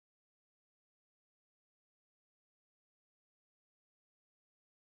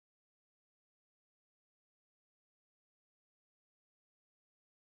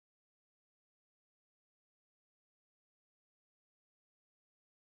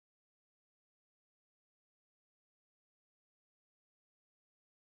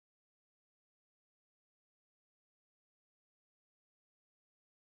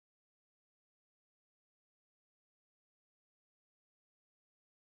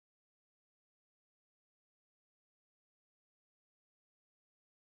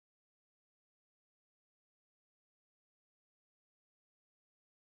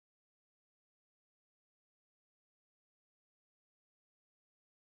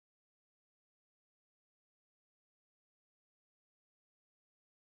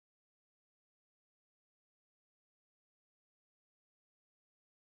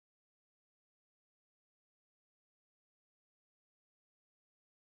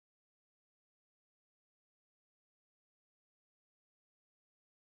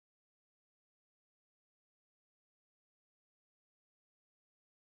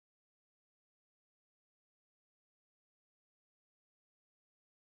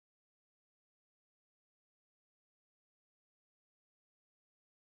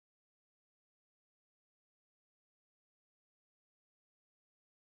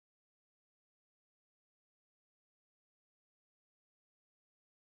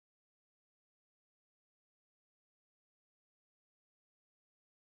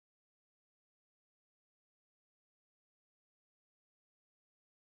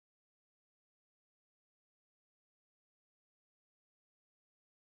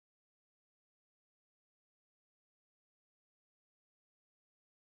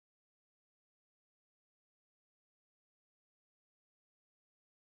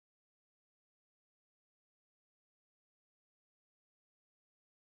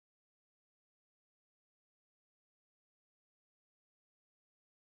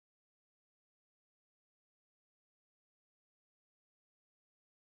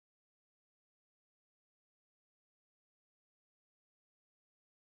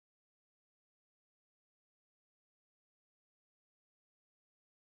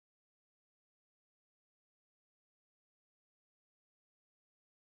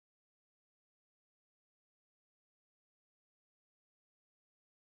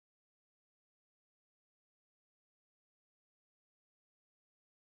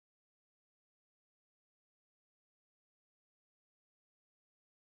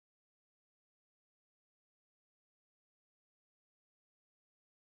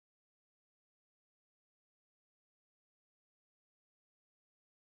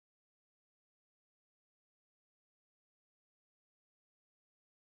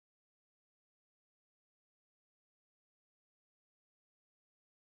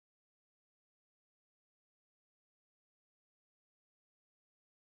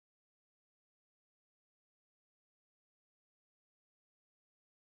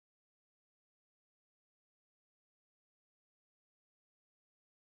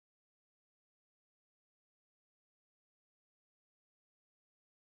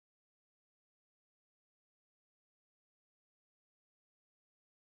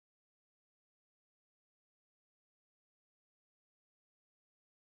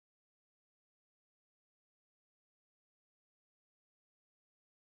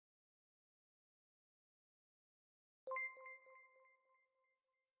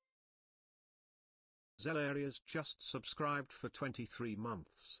Zelaria's just subscribed for 23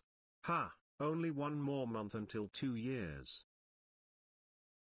 months. Ha, only one more month until 2 years.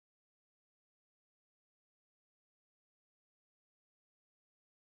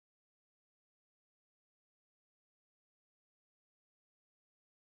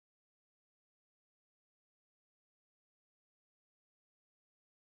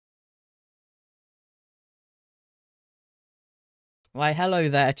 Why, hello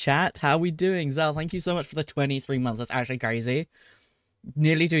there, chat. How we doing? Zal, thank you so much for the 23 months. That's actually crazy.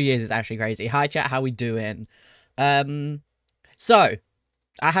 Nearly 2 years is actually crazy. Hi, chat. How we doing? So,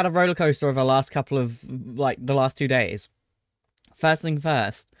 I had a roller coaster over the last couple of, the last 2 days. First thing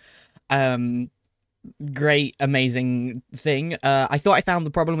first. Great, amazing thing. I thought I found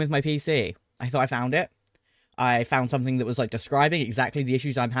the problem with my PC. I thought I found it. I found something that was, describing exactly the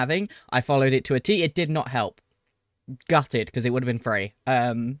issues I'm having. I followed it to a T. It did not help. Gutted, because it would have been free.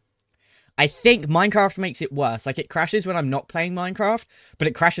 I think Minecraft makes it worse. It crashes when I'm not playing Minecraft, but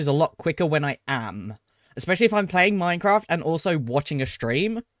it crashes a lot quicker when I am. Especially if I'm playing Minecraft and also watching a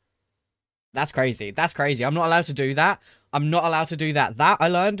stream. That's crazy. That's crazy. I'm not allowed to do that. I'm not allowed to do that. That, I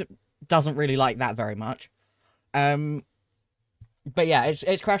learned, doesn't really like that very much. But yeah,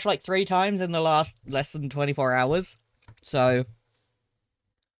 it's crashed 3 times in the last less than 24 hours. So,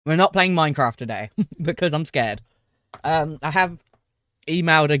 we're not playing Minecraft today, because I'm scared. I have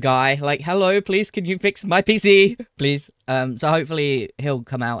emailed a guy, hello, please, can you fix my PC? Please. So hopefully he'll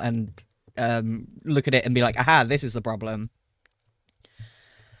come out and, look at it and be like, aha, this is the problem.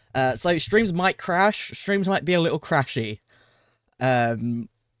 So streams might crash, streams might be a little crashy.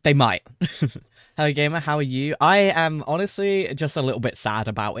 They might. Hello, gamer, how are you? I am honestly just a little bit sad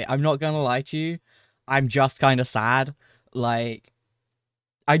about it. I'm not gonna lie to you. I'm just kind of sad. I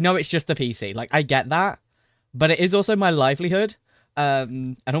know it's just a PC. I get that. But it is also my livelihood,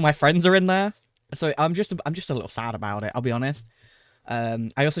 and all my friends are in there, so I'm just a little sad about it, I'll be honest. I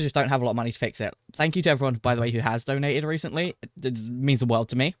also just don't have a lot of money to fix it. Thank you to everyone, by the way, who has donated recently. It means the world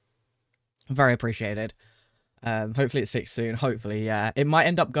to me. Very appreciated. Hopefully it's fixed soon, hopefully, yeah. It might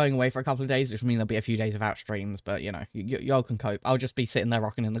end up going away for a couple of days, which means there'll be a few days without streams, but, you know, y'all can cope. I'll just be sitting there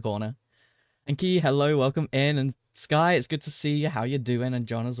rocking in the corner. And Key, hello, welcome in, and Sky, it's good to see you, how you doing, and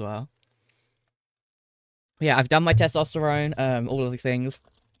John as well. Yeah, I've done my testosterone, all of the things.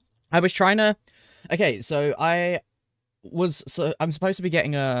 I was trying to... Okay, so I'm supposed to be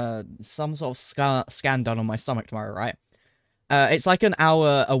getting some sort of scan done on my stomach tomorrow, right? It's an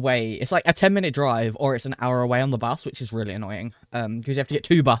hour away. It's a 10-minute drive, or it's an hour away on the bus, which is really annoying. Because you have to get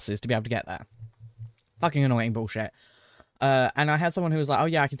 2 buses to be able to get there. Fucking annoying bullshit. And I had someone who was like, oh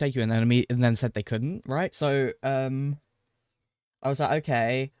yeah, I can take you, and then said they couldn't, right? So, I was like,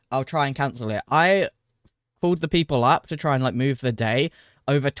 okay, I'll try and cancel it. I called the people up to try and move the day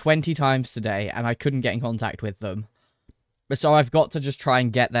over 20 times today, and I couldn't get in contact with them. So I've got to just try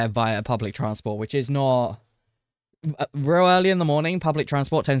and get there via public transport, which is not... real early in the morning, public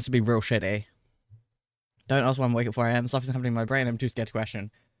transport tends to be real shitty. Don't ask why I'm awake at 4 AM. Stuff is happening in my brain. I'm too scared to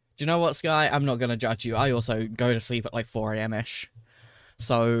question. Do you know what, Sky? I'm not going to judge you. I also go to sleep at 4 AM-ish.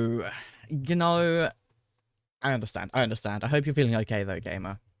 So, you know... I understand. I understand. I hope you're feeling okay, though,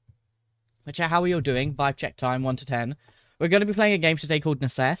 gamer. But chat, how are you all doing? Vibe check time, 1 to 10. We're going to be playing a game today called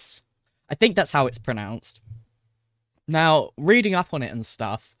Necesse. I think that's how it's pronounced. Now, reading up on it and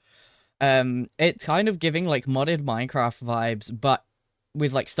stuff, it's kind of giving, modded Minecraft vibes, but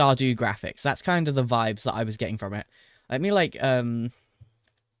with, Stardew graphics. That's kind of the vibes that I was getting from it. Let me,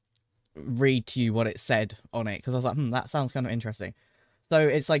 read to you what it said on it, because I was like, that sounds kind of interesting. So,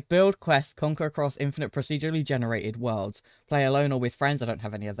 it's build, quest, conquer across infinite procedurally generated worlds. Play alone or with friends, I don't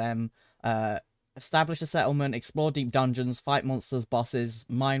have any of them. Establish a settlement, explore deep dungeons, fight monsters, bosses,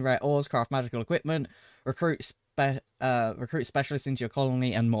 mine rare ores, craft magical equipment, recruit specialists into your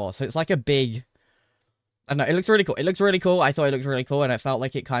colony, and more. So it's a big... I don't know, it looks really cool. It looks really cool. I thought it looked really cool, and it felt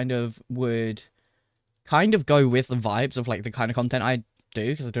like it kind of would go with the vibes of, the kind of content I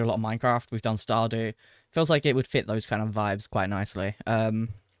do, because I do a lot of Minecraft. We've done Stardew. Feels like it would fit those kind of vibes quite nicely.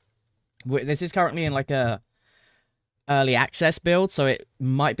 This is currently in, a early access build, so it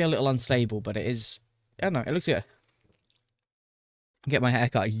might be a little unstable, but it is... I don't know, it looks good. Get my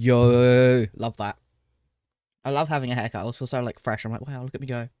haircut. Yo! Love that. I love having a haircut. Also so, fresh. I'm like, wow, look at me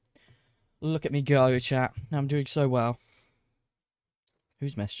go. Look at me go, chat. I'm doing so well.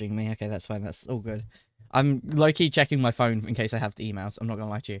 Who's messaging me? Okay, that's fine. That's all good. I'm low-key checking my phone in case I have the emails. I'm not gonna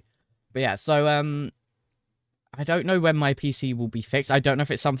lie to you. But yeah, so, I don't know when my PC will be fixed. I don't know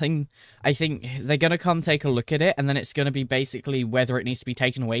if it's something... I think they're going to come take a look at it, and then it's going to be basically whether it needs to be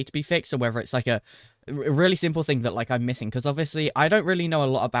taken away to be fixed, or whether it's a really simple thing that, I'm missing. Because obviously, I don't really know a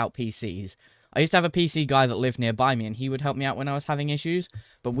lot about PCs. I used to have a PC guy that lived nearby me, and he would help me out when I was having issues,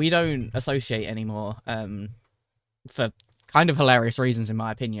 but we don't associate anymore, for kind of hilarious reasons, in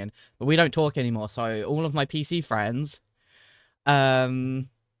my opinion. But we don't talk anymore, so all of my PC friends are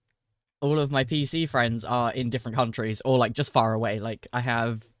in different countries, or, like, just far away. Like, I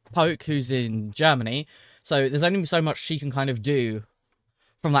have Poke, who's in Germany, so there's only so much she can kind of do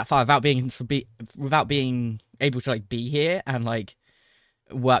from that far without being able to, like, be here and, like,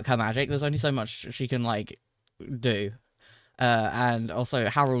 work her magic. There's only so much she can, like, do. And also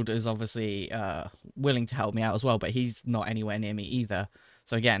Harold is obviously willing to help me out as well, but he's not anywhere near me either.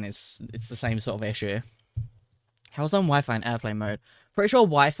 So again, it's the same sort of issue. How's on Wi-Fi in airplane mode? Pretty sure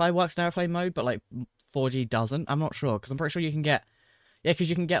Wi-Fi works in airplane mode, but like 4G doesn't. I'm not sure, because I'm pretty sure you can get, yeah, because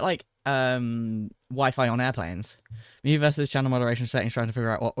you can get like Wi-Fi on airplanes. Me versus channel moderation settings, trying to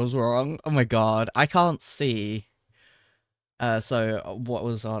figure out what was wrong. Oh my god, I can't see. So what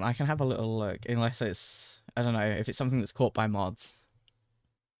was on? I can have a little look, unless it's, I don't know, if it's something that's caught by mods.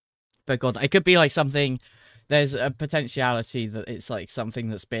 But god, it could be like something, there's a potentiality that it's like something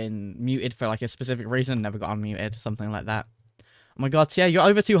that's been muted for like a specific reason, never got unmuted, something like that. Oh my god, yeah, you're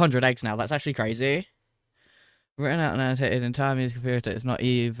over 200 eggs now, that's actually crazy. Written out and annotated in time use computer, it's not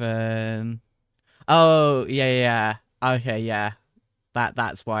even... Oh, yeah. Okay, yeah.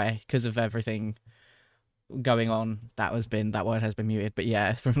 That's why, because of everything going on, that word has been muted. But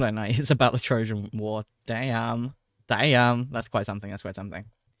yeah, it's from late night. It's about the Trojan War. Damn. That's quite something. That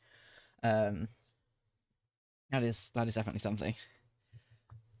is definitely something.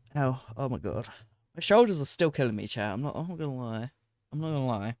 Oh my god. My shoulders are still killing me, chat. I'm not gonna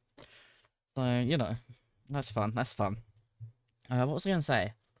lie. So, you know, that's fun. What was I gonna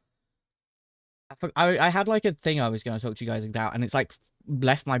say? I had like a thing I was going to talk to you guys about, and it's like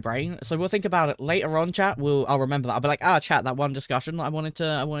left my brain. So we'll think about it later on, chat. I'll remember that. I'll be like, chat, that one discussion that I wanted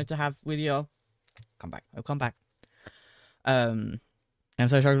to have with you. I'll come back. I'm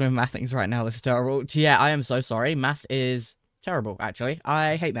so struggling with math things right now. This is terrible. Yeah, I am so sorry. Math is terrible, actually.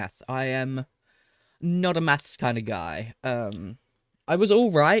 I hate math. I am not a maths kind of guy. I was all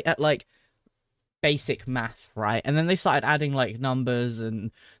right at like basic math, right? And then they started adding like numbers, and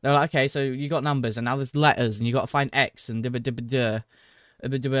they're like, okay, so you got numbers, and now there's letters, and you got to find X and and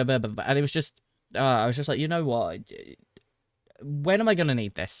it was just, I was just like, you know what? When am I gonna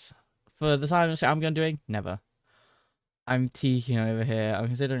need this? For the time I'm gonna doing? Never. I'm teaking over here. I'm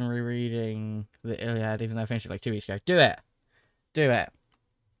considering rereading the Iliad, even though I finished it like 2 weeks ago. Do it.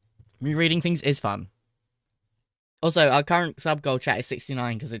 Rereading things is fun. Also, our current sub goal, chat, is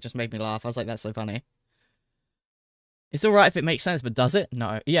 69 because it just made me laugh. I was like, that's so funny. It's alright if it makes sense, but does it?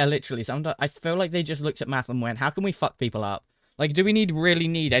 No. Yeah, literally. Sometimes I feel like they just looked at math and went, how can we fuck people up? Like, do we really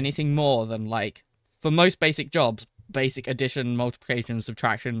need anything more than, like, for most basic jobs, basic addition, multiplication,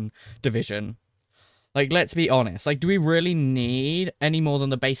 subtraction, division? Like, let's be honest. Like, do we really need any more than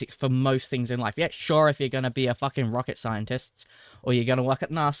the basics for most things in life? Yeah, sure, if you're gonna be a fucking rocket scientist, or you're gonna work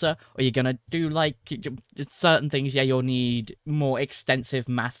at NASA, or you're gonna do, like, certain things, yeah, you'll need more extensive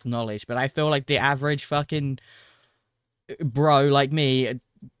math knowledge. But I feel like the average fucking bro like me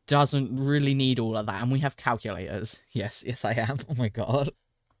doesn't really need all of that. And we have calculators. Yes, I am. Oh my god.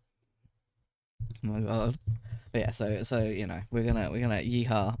 But yeah, so you know, we're gonna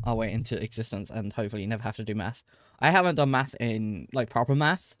yeehaw our way into existence and hopefully never have to do math. I haven't done math in, like, proper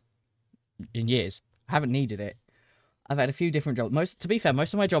math in years. I haven't needed it. I've had a few different jobs. To be fair,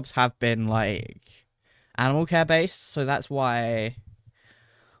 most of my jobs have been like animal care based, so that's why,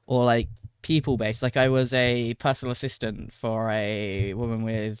 or like people based. Like, I was a personal assistant for a woman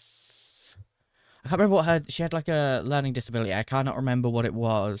with, I can't remember what she had like a learning disability. I cannot remember what it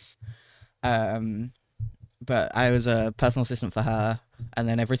was. But I was a personal assistant for her, and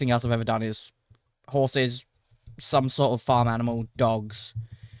then everything else I've ever done is horses, some sort of farm animal, dogs.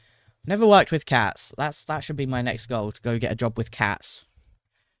 Never worked with cats. That should be my next goal, to go get a job with cats.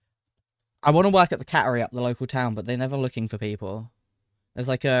 I want to work at the cattery up the local town, but they're never looking for people. There's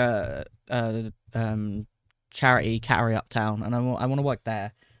like a charity cattery uptown, and I want to work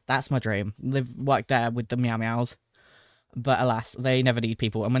there. That's my dream. Work there with the meow meows. But alas, they never need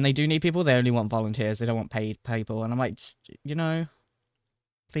people. And when they do need people, they only want volunteers. They don't want paid people. And I'm like, just, you know,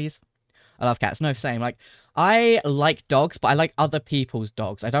 please. I love cats. No, same. Like, I like dogs, but I like other people's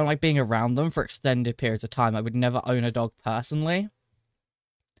dogs. I don't like being around them for extended periods of time. I would never own a dog personally.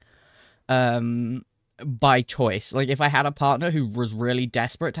 By choice. Like, if I had a partner who was really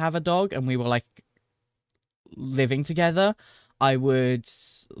desperate to have a dog and we were, like, living together, I would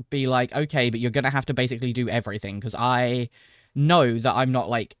be like, okay, but you're going to have to basically do everything, because I know that I'm not,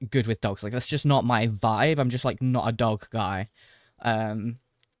 like, good with dogs. Like, that's just not my vibe. I'm just, like, not a dog guy.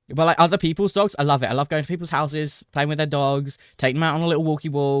 But like other people's dogs, I love it. I love going to people's houses, playing with their dogs, taking them out on a little walkie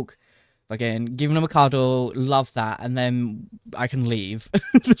walk, fucking giving them a cuddle. Love that, and then I can leave.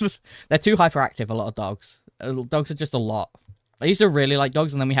 They're too hyperactive. A lot of dogs. Dogs are just a lot. I used to really like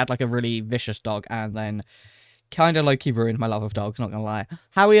dogs, and then we had like a really vicious dog, and then kind of low-key ruined my love of dogs. Not gonna lie.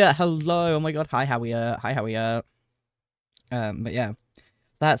 Howier, hello. Oh my god, hi Howier. Hi Howier. But yeah,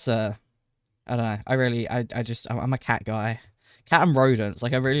 that's I don't know. I'm a cat guy. Cat and rodents.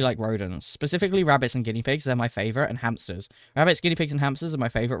 Like, I really like rodents. Specifically rabbits and guinea pigs. They're my favorite. And hamsters. Rabbits, guinea pigs, and hamsters are my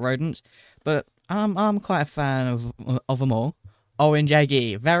favorite rodents. But I'm quite a fan of them all. Orange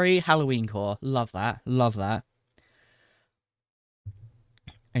Eggy. Very Halloween core. Love that. Love that.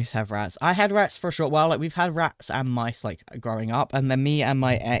 I used to have rats. I had rats for a short while. Like, we've had rats and mice, like, growing up. And then me and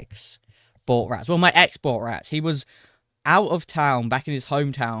my ex bought rats. Well, my ex bought rats. He was out of town, back in his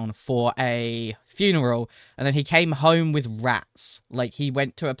hometown, for a funeral, and then he came home with rats. Like, he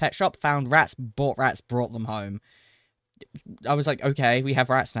went to a pet shop, found rats, bought rats, brought them home. I was like, okay, we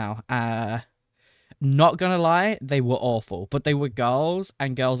have rats now. Not gonna lie, they were awful, but they were girls,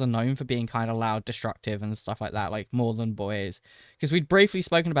 and girls are known for being kind of loud, destructive, and stuff like that, like, more than boys. Because we'd briefly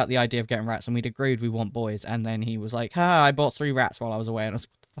spoken about the idea of getting rats, and we'd agreed we want boys, and then he was like, I bought 3 rats while I was away, and I was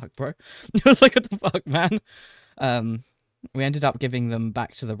like, what the fuck, bro? I was like, what the fuck, man? We ended up giving them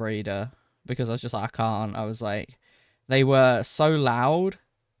back to the breeder because I was just like, I can't. I was like, they were so loud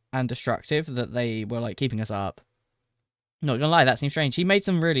and destructive that they were like keeping us up. Not gonna lie, that seems strange. He made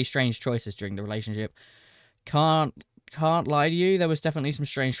some really strange choices during the relationship. Can't lie to you. There was definitely some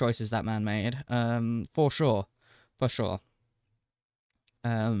strange choices that man made. For sure. That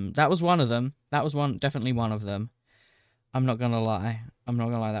was one of them. That was definitely one of them. I'm not gonna lie.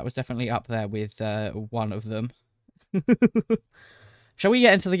 That was definitely up there with one of them. Shall we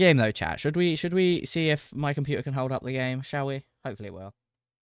get into the game though, chat? Should we see if my computer can hold up the game? Shall we? Hopefully it will.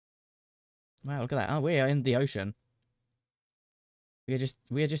 Wow, look at that. Oh, we are in the ocean. We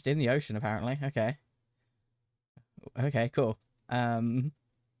are just in the ocean apparently. Okay. Okay, cool. Okay,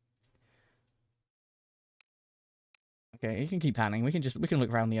 you can keep panning. We can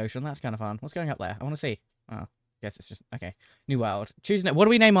look around the ocean. That's kind of fun. What's going up there? I want to see. Oh, guess it's just okay. New world. Choose what do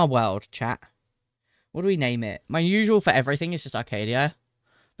we name our world, chat? What do we name it? My usual for everything is just Arcadia,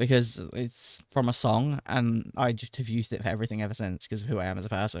 because it's from a song, and I just have used it for everything ever since, because of who I am as a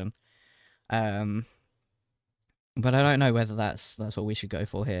person. But I don't know whether that's what we should go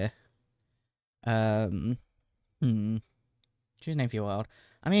for here. Choose a name for your world.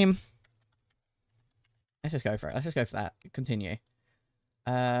 I mean, let's just go for it. Let's just go for that. Continue.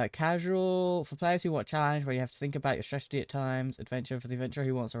 Casual, for players who want challenge, where you have to think about your strategy at times. Adventure, for the adventurer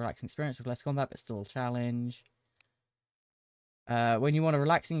who wants a relaxing experience with less combat, but still a challenge. When you want a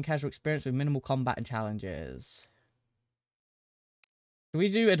relaxing and casual experience with minimal combat and challenges. Should we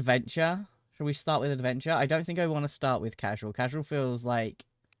do adventure? Should we start with adventure? I don't think I want to start with casual. Casual feels like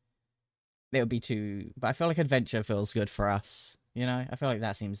it would be too, but I feel like adventure feels good for us. You know, I feel like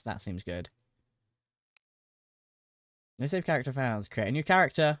that seems good. No save character found. Create a new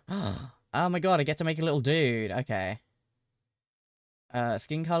character. Oh my god, I get to make a little dude. Okay.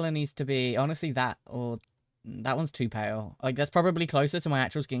 Skin color needs to be, honestly, that, or that one's too pale. Like, that's probably closer to my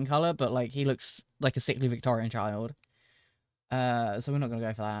actual skin color, but, like, he looks like a sickly Victorian child. So we're not gonna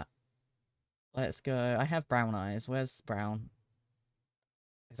go for that. Let's go. I have brown eyes. Where's brown?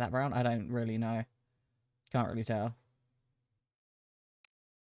 Is that brown? I don't really know. Can't really tell.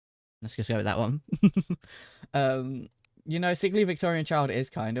 Let's just go with that one. You know, sickly Victorian child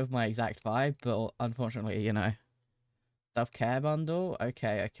is kind of my exact vibe, but unfortunately, you know. Self-care bundle?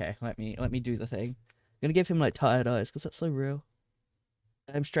 Okay, okay. Let me do the thing. I'm gonna give him, like, tired eyes, because that's so real.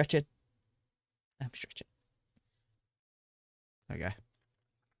 I'm stretching. Okay.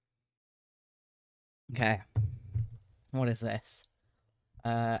 Okay. What is this?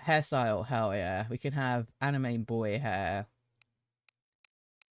 Hairstyle, hell yeah. We can have anime boy hair.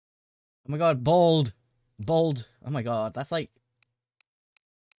 Oh my god, bald! Bald! Oh my god, that's like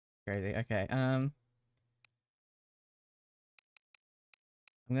crazy. Okay, I'm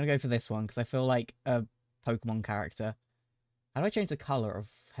gonna go for this one, because I feel like a Pokemon character. How do I change the color of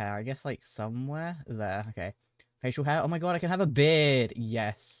hair? I guess, like, somewhere? There, okay. Facial hair? Oh my god, I can have a beard!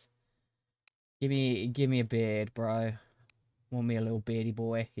 Yes. Give me a beard, bro. Want me a little beardy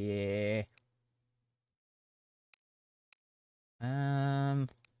boy? Yeah. Oh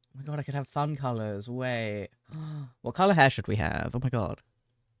my god, I could have fun colors. Wait. What color hair should we have? Oh my god.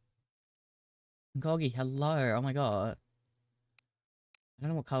 Goggy, hello. Oh my god. I don't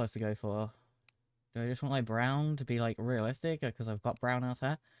know what colors to go for. Do I just want, like, brown to be, like, realistic? Because I've got brown ass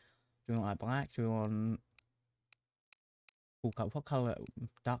hair. Do we want, like, black? Do we want... Cool, what color?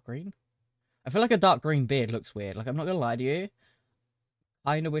 Dark green? I feel like a dark green beard looks weird. Like, I'm not gonna lie to you.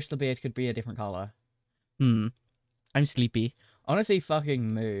 I kinda wish the beard could be a different color. I'm sleepy. Honestly,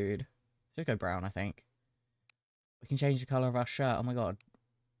 fucking mood. Should go brown, I think. We can change the color of our shirt. Oh my god.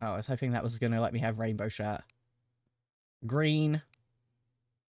 Oh, I was hoping that was gonna let me have rainbow shirt. Green.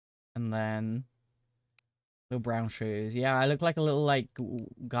 And then little brown shoes. Yeah, I look like a little, like,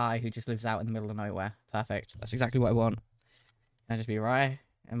 guy who just lives out in the middle of nowhere. Perfect. That's exactly what I want. Can I just be right?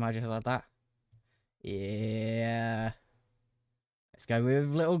 Am I just like that? Yeah. Let's go with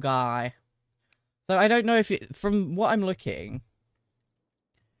little guy. So I don't know if it, from what I'm looking,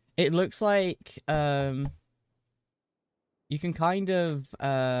 it looks like, you can kind of,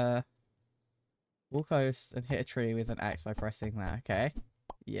 walk close and hit a tree with an axe by pressing that, okay?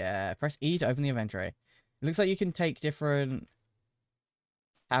 Yeah, press E to open the inventory. It looks like you can take different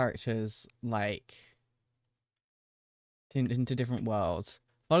characters, like, into different worlds.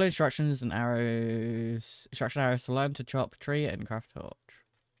 Follow instructions and arrows. Instruction arrows to learn to chop tree and craft torch.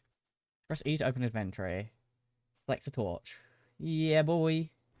 Press E to open inventory. Select a torch. Yeah, boy.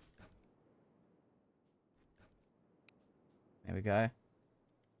 There we go.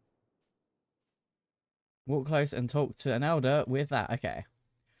 Walk close and talk to an elder with that. Okay.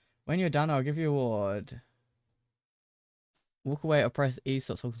 When you're done, I'll give you a reward. Walk away or press E to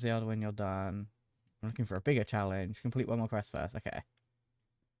stop talking to the elder when you're done. I'm looking for a bigger challenge. Complete one more quest first. Okay.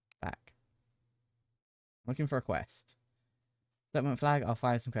 Back. I'm looking for a quest. Settlement flag. I'll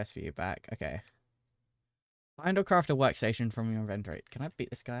find some quests for you. Back. Okay. Find or craft a workstation from your inventory. Can I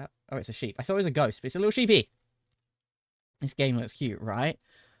beat this guy up? Oh, it's a sheep. I thought it was a ghost, but it's a little sheepy. This game looks cute, right?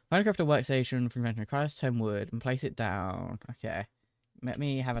 Find or craft a workstation from your inventory. Craft 10 wood and place it down. Okay. Let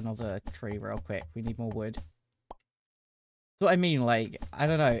me have another tree real quick. We need more wood. That's what I mean, like, I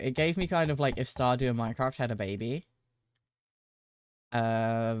don't know. It gave me kind of like if Stardew and Minecraft had a baby.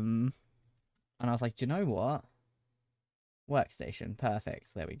 And I was like, do you know what? Workstation,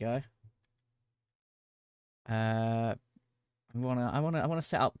 perfect. There we go. I wanna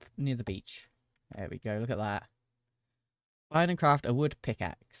set up near the beach. There we go. Look at that. Find and craft a wood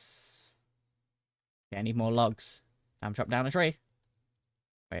pickaxe. Okay, I need more logs. Time to chop down a tree.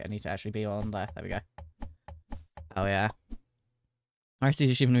 Wait, I need to actually be on there. There we go. Oh yeah. I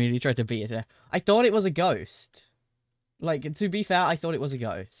see she really tried to beat it. I thought it was a ghost. Like, to be fair, I thought it was a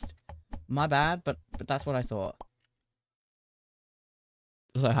ghost. My bad, but that's what I thought.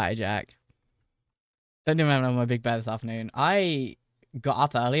 So, hi, Jack. Don't do my big bed this afternoon. I got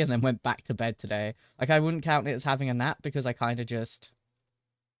up early and then went back to bed today. Like, I wouldn't count it as having a nap because I kind of just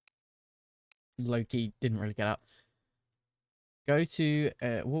low-key didn't really get up. Go to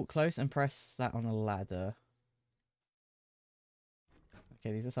walk close and press that on a ladder.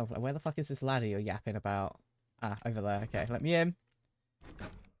 Okay, these are some. Where the fuck is this ladder you're yapping about? Ah, over there. Okay, let me in.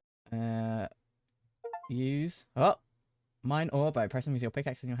 Use. Oh! Mine ore by pressing with your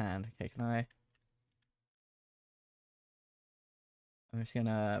pickaxe in your hand. Okay, can I? I'm just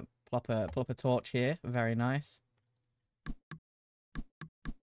gonna plop a torch here. Very nice.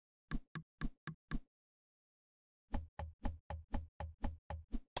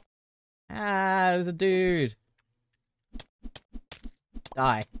 Ah, there's a dude.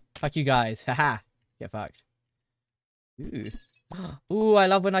 Die. Fuck you guys. Haha. Get fucked. Ooh. Ooh, I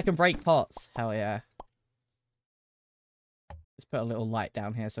love when I can break pots. Hell yeah. Just put a little light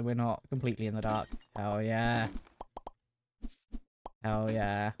down here so we're not completely in the dark. Hell yeah. Hell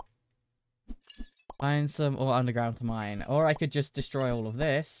yeah. Find some ore underground to mine. Or I could just destroy all of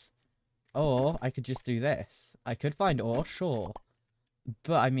this. Or I could just do this. I could find ore, sure.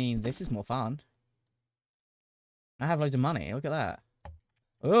 But I mean, this is more fun. I have loads of money. Look at that.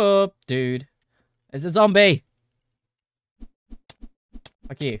 Oh, dude. It's a zombie.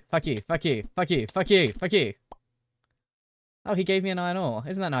 Fuck you. Fuck you. Fuck you. Fuck you. Fuck you. Fuck you. Oh, he gave me an iron ore.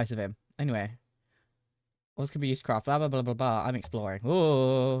 Isn't that nice of him? Anyway. Ores can be used to craft. Blah, blah, blah, blah, blah. I'm exploring.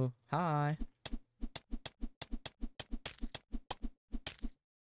 Oh, hi.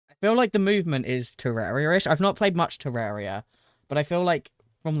 I feel like the movement is Terraria-ish. I've not played much Terraria. But I feel like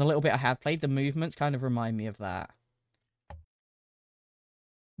from the little bit I have played, the movements kind of remind me of that.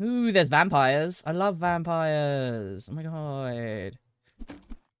 Ooh, there's vampires. I love vampires. Oh my god.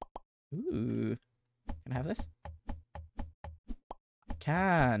 Ooh. Can I have this? I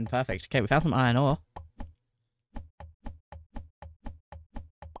can. Perfect. Okay, we found some iron ore.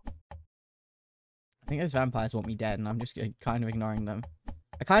 I think those vampires want me dead, and I'm just kind of ignoring them.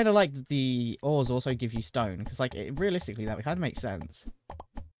 I kind of like that the ores also give you stone, because, like, realistically, that kind of makes sense.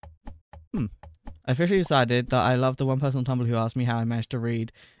 I officially decided that I love the one person on Tumblr who asked me how I managed to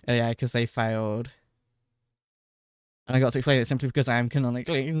read. Yeah, because they failed. And I got to explain it simply because I am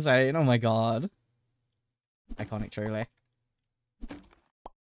canonically insane. Oh my god. Iconic, truly.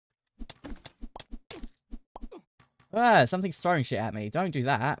 Ah, something's throwing shit at me. Don't do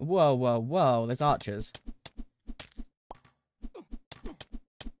that. Whoa, whoa, whoa. There's archers.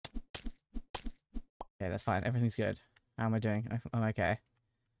 Okay, that's fine. Everything's good. How am I doing? I'm okay.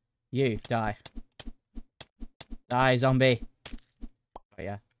 You, die. Die, zombie. Oh,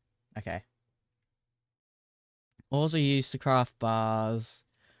 yeah. Okay. Also used to craft bars,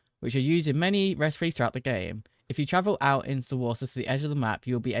 which are used in many recipes throughout the game. If you travel out into the water to the edge of the map,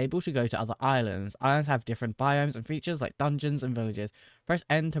 you'll be able to go to other islands. Islands have different biomes and features like dungeons and villages. Press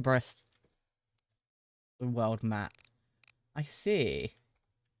N to press the world map. I see.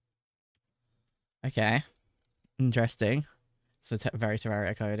 Okay. Interesting. So very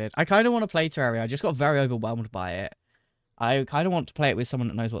Terraria coded. I kind of want to play Terraria. I just got very overwhelmed by it. I kind of want to play it with someone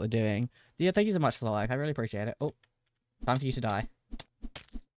that knows what they're doing. Yeah, thank you so much for the like. I really appreciate it. Oh, time for you to die.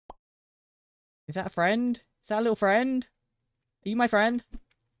 Is that a friend? Is that a little friend? Are you my friend?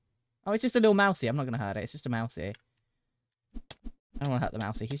 Oh, it's just a little mousey. I'm not going to hurt it. It's just a mousey. I don't want to hurt the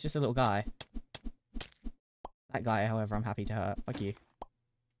mousey. He's just a little guy. That guy, however, I'm happy to hurt. Fuck you.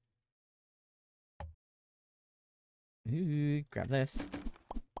 Ooh, grab this.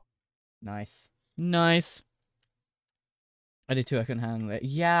 Nice. Nice. I did too, I couldn't handle it.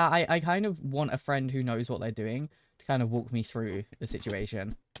 Yeah, I kind of want a friend who knows what they're doing to kind of walk me through the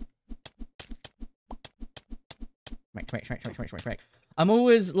situation. I'm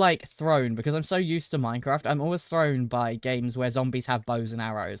always, like, thrown, because I'm so used to Minecraft, I'm always thrown by games where zombies have bows and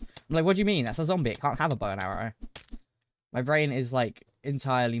arrows. I'm like, what do you mean? That's a zombie. It can't have a bow and arrow. My brain is, like,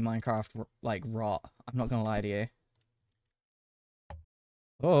 entirely Minecraft, like, rot. I'm not gonna lie to you.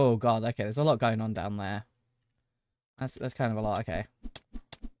 Oh, God, okay, there's a lot going on down there. That's kind of a lot, okay.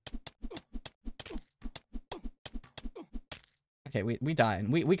 Okay, we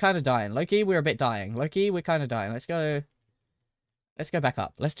dying. We kind of dying. Loki, we're a bit dying. Loki, we're kind of dying. Let's go back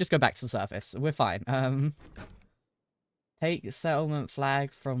up. Let's just go back to the surface. We're fine. Take settlement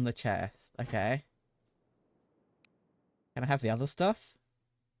flag from the chest. Okay. Can I have the other stuff?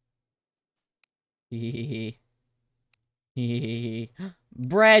 Hehehe.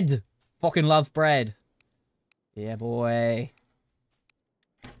 Bread! Fucking love bread. Yeah, boy.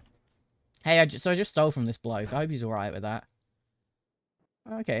 Hey, I just stole from this bloke. I hope he's alright with that.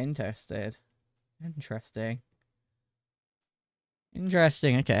 Okay, interesting. Interesting,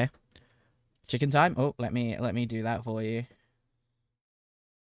 okay. Chicken time? Oh, let me do that for you.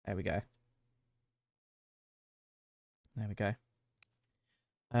 There we go. There we go.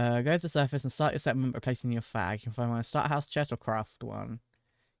 Go to the surface and start your settlement by placing your flag. You can find one in start house chest or craft one.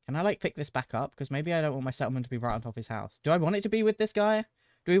 Can I, like, pick this back up? Because maybe I don't want my settlement to be right on top of his house. Do I want it to be with this guy?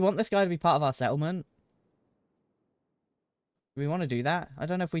 Do we want this guy to be part of our settlement? Do we want to do that? I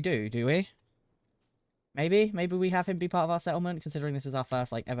don't know if we do we? Maybe? Maybe we have him be part of our settlement, considering this is our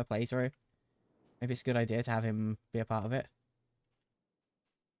first, like, ever playthrough. Maybe it's a good idea to have him be a part of it.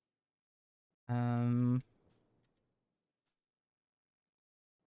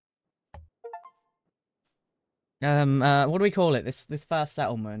 What do we call it? This first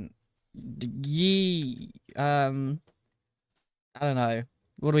settlement? I don't know.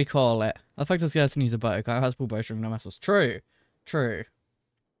 What do we call it? I think this guy's use a boat. Kind of has pull bowstring, no muscles. True. True.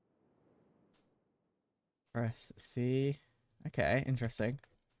 Press C. Okay, interesting.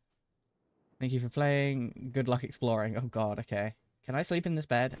 Thank you for playing. Good luck exploring. Oh god, okay. Can I sleep in this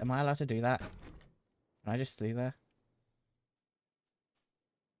bed? Am I allowed to do that? Can I just sleep there?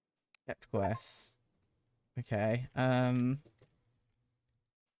 Kept quest. Okay. Can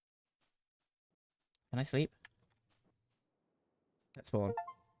I sleep? Let's spawn.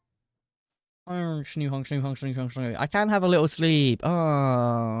 I can have a little sleep.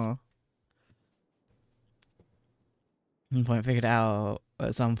 Oh. One point figured it out.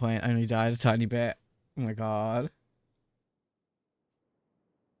 At some point, only died a tiny bit. Oh my god.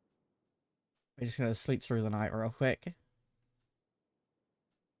 We're just gonna sleep through the night real quick.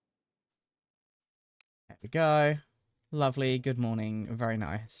 There we go. Lovely. Good morning. Very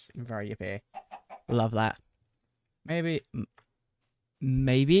nice. Very yippee. Love that. Maybe.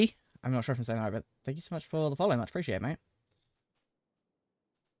 Maybe. I'm not sure if I'm saying that right, but thank you so much for the follow. Much appreciate, mate.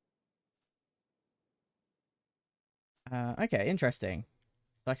 Okay, interesting.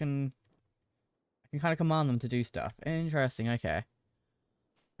 So I can kind of command them to do stuff. Interesting, okay.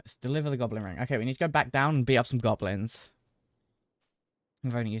 Let's deliver the goblin ring. Okay, we need to go back down and beat up some goblins.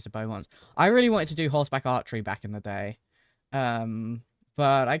 I've only used a bow once. I really wanted to do horseback archery back in the day.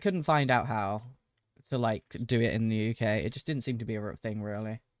 But I couldn't find out how to, like, do it in the UK. It just didn't seem to be a thing,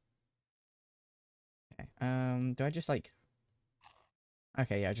 really. Okay. Do I just like...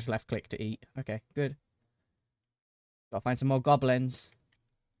 Okay, yeah, just left click to eat. Okay, good. Gotta find some more goblins.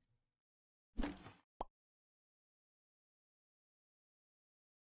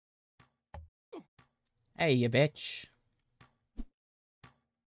 Hey, you bitch.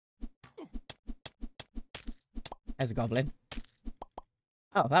 There's a goblin.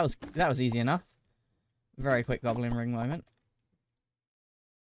 Oh, that was easy enough. Very quick goblin ring moment.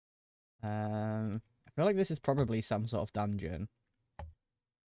 I feel like this is probably some sort of dungeon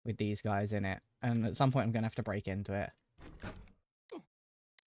with these guys in it, and at some point I'm gonna have to break into it.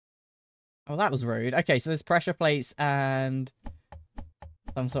 Oh, that was rude. Okay, so there's pressure plates and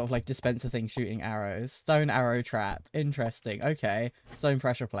some sort of like dispenser thing shooting arrows. Stone arrow trap. Interesting. Okay, stone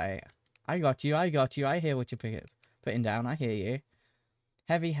pressure plate. I got you. I got you. I hear what you're putting down. I hear you.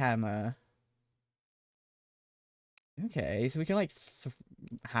 Heavy hammer. Okay, so we can like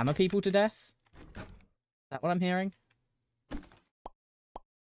hammer people to death? Is that what I'm hearing?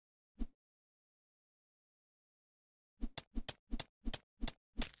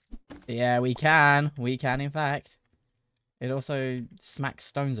 Yeah, we can. We can, in fact. It also smacks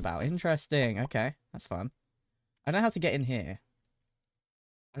stones about. Interesting. Okay, that's fun. I don't know how to get in here.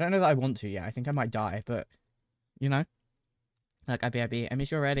 I don't know that I want to yet. I think I might die, but, you know. Like, I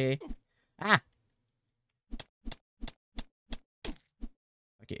miss you already. Ah!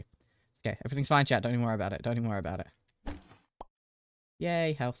 Okay. Okay, everything's fine, chat. Don't even worry about it. Don't even worry about it.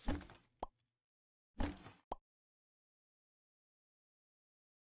 Yay, health.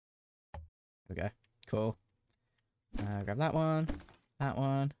 Okay, cool. Grab that one. That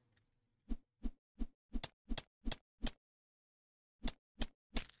one.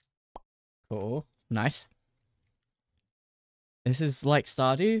 Cool. Nice. This is like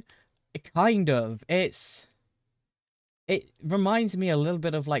Stardew? Kind of. It reminds me a little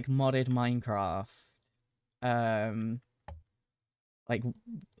bit of like modded Minecraft. Like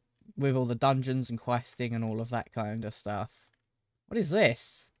with all the dungeons and questing and all of that kind of stuff. What is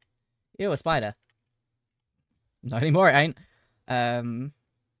this? Ew, a spider. Not anymore, it ain't.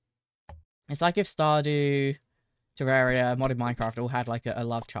 It's like if Stardew, Terraria, modded Minecraft all had like a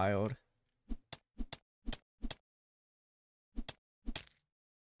love child.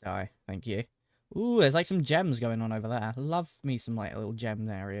 Die, thank you. Ooh, there's like some gems going on over there. Love me some like little gem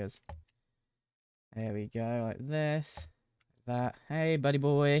areas. There we go, like this. That. Hey, buddy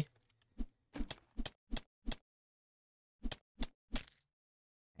boy.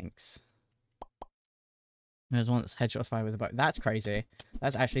 Thanks. There's one that's headshot spy with a bow. That's crazy.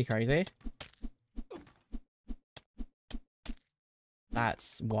 That's actually crazy.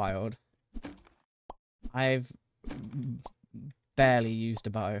 That's wild. I've barely used a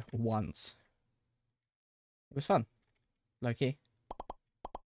bow once. It was fun. Low-key.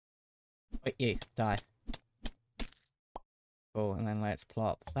 Wait, you. Die. Cool, and then let's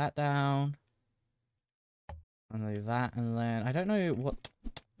plop that down. And do that, and then... I don't know what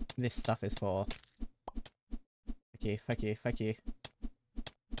this stuff is for. Fuck you, fuck you, fuck you.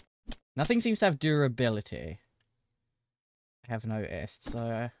 Nothing seems to have durability. I have noticed,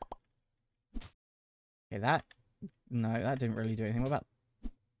 so... Okay, that... No, that didn't really do anything. What about...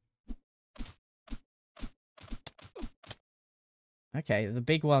 Okay, the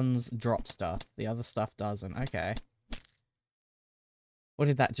big ones drop stuff. The other stuff doesn't. Okay. What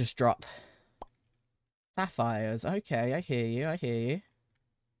did that just drop? Sapphires. Okay, I hear you. I hear you.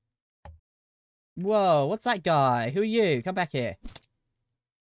 Whoa, what's that guy? Who are you? Come back here.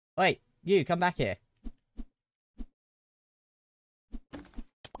 Wait, you, come back here.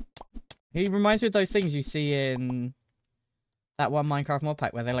 He reminds me of those things you see in that one Minecraft mod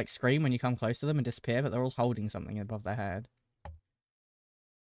pack where they like scream when you come close to them and disappear, but they're all holding something above their head.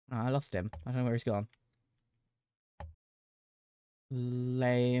 Oh, I lost him. I don't know where he's gone.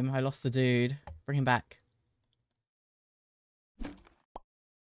 Lame. I lost the dude. Bring him back.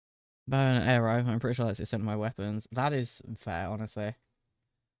 Bow and arrow. I'm pretty sure that's the extent of my weapons. That is fair, honestly.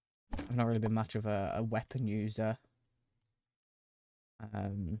 I've not really been much of a weapon user.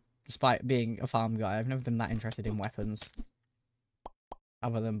 Despite being a farm guy, I've never been that interested in weapons.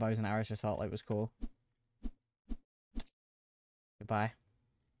 Other than bows and arrows, just felt like it was cool. Goodbye.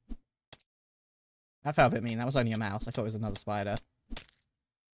 That felt a bit mean. That was only a mouse. I thought it was another spider.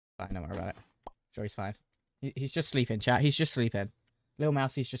 Fine, don't worry about it. Sure, he's fine. He's just sleeping, chat. He's just sleeping. Little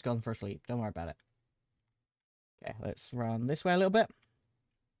mouse, he's just gone for a sleep. Don't worry about it. Okay, let's run this way a little bit.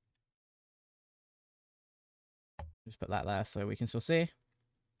 Just put that there so we can still see.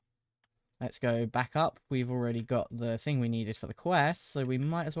 Let's go back up. We've already got the thing we needed for the quest, so we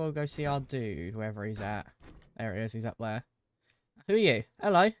might as well go see our dude, wherever he's at. There he is, he's up there. Who are you?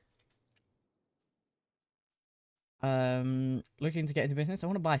 Hello. Looking to get into business. I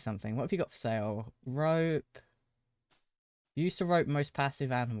want to buy something. What have you got for sale? Rope. Used to rope most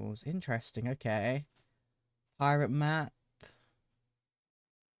passive animals. Interesting. Okay. Pirate map.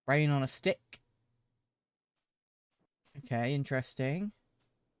 Brain on a stick. Okay, interesting.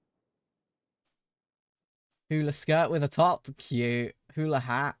 Hula skirt with a top. Cute. Hula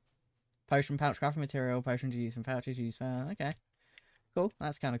hat. Potion pouch crafting material. Potion to use from pouches used for... Okay. Cool.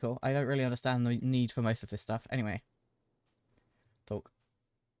 That's kind of cool. I don't really understand the need for most of this stuff. Anyway. Talk.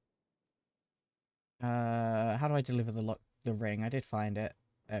 How do I deliver the ring? I did find it.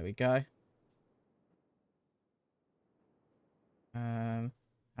 There we go. How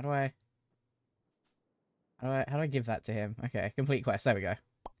do I... How do I give that to him? Okay, complete quest. There we go.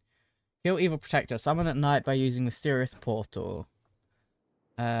 Kill evil protector. Summon at night by using mysterious portal.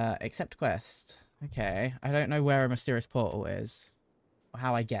 Accept quest. Okay, I don't know where a mysterious portal is. Or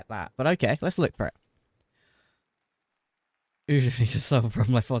how I get that. But okay, let's look for it. Usually to solve a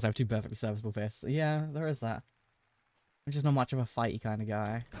problem like force, I have two perfectly serviceable fists. Yeah, there is that. I'm just not much of a fighty kind of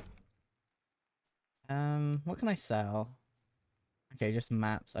guy. What can I sell? Okay, just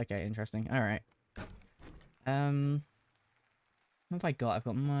maps. Okay, interesting. Alright. What have I got? I've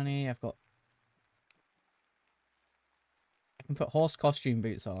got money, I can put horse costume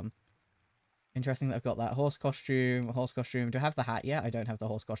boots on. Interesting that I've got that. Horse costume. Do I have the hat yet? I don't have the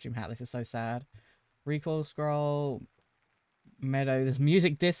horse costume hat. This is so sad. Recall scroll. Meadow. There's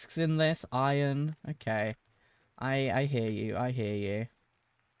music discs in this. Iron. Okay. I hear you. I hear you.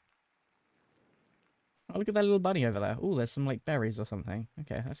 Oh, look at that little bunny over there. Oh, there's some, like, berries or something.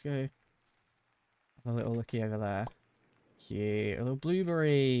 Okay, let's go have a little looky over there. Cute. Little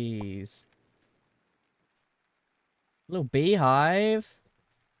blueberries. Little beehive.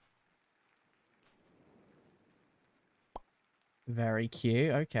 Very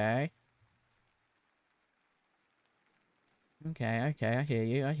cute. Okay. Okay, I hear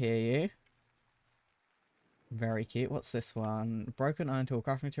you. I hear you. Very cute. What's this one? Broken iron tool.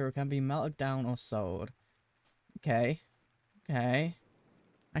 Craft material can be melted down or sold. Okay. Okay.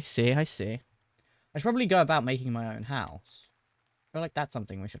 I see. I see. I should probably go about making my own house. I feel like that's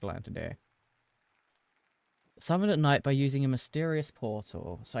something we should learn to do. Summon at night by using a mysterious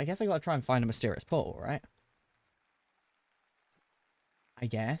portal. So I guess I gotta try and find a mysterious portal, right? I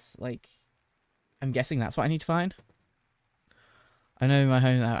guess. Like, I'm guessing that's what I need to find. I know in my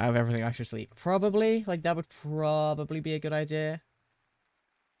home out of everything I should sleep. Probably. Like, that would probably be a good idea.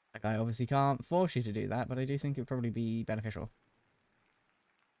 Like, I obviously can't force you to do that, but I do think it would probably be beneficial.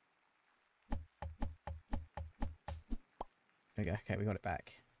 There we go. Okay, we got it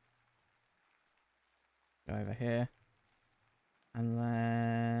back. Go over here. And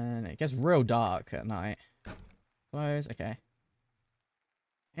then it gets real dark at night. Close. Okay.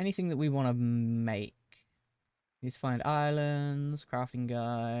 Anything that we want to make. Need to find islands, crafting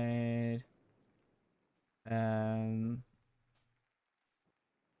guide.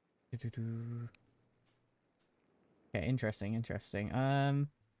 Okay, interesting, interesting.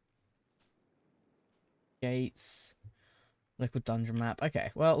 Gates. Liquid dungeon map.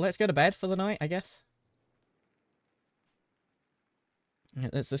 Okay, well, let's go to bed for the night, I guess.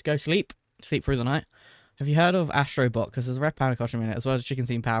 Let's just go sleep. Sleep through the night. Have you heard of Astrobot? Because there's a red panda costume in it, as well as a chicken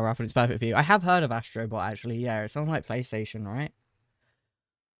team power up, and it's perfect for you. I have heard of Astrobot, actually. Yeah, it's on, like, PlayStation, right?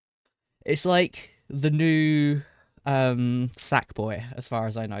 It's like the new Sackboy, as far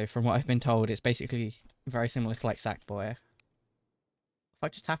as I know. From what I've been told, it's basically very similar to, like, Sackboy.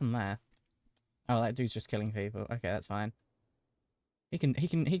 What just happened there? Oh, that dude's just killing people. Okay, that's fine. He can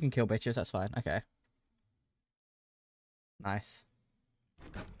kill bitches. That's fine. Okay. Nice.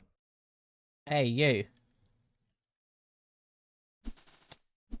 Hey, you.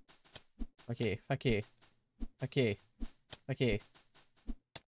 Fuck you. Fuck you. Fuck you. Fuck you.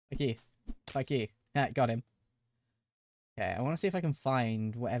 Fuck you. Fuck you. Yeah, got him. Okay, I want to see if I can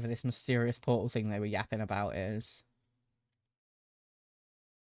find whatever this mysterious portal thing they were yapping about is.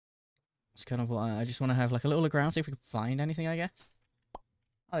 It's kind of what I just want to have like a little look around, see if we can find anything, I guess.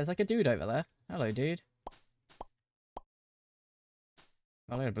 Oh, there's like a dude over there. Hello, dude.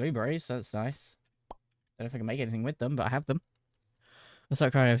 Oh, load of blueberries. That's nice. Don't know if I can make anything with them, but I have them. I'll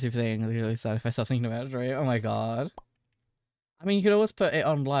start crying over things really sad if I start thinking about it. Right? Oh my god. I mean, you could always put it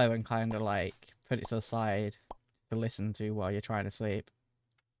on low and kind of like put it to the side to listen to while you're trying to sleep.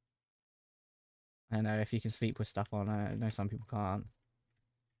 I know if you can sleep with stuff on. I know some people can't.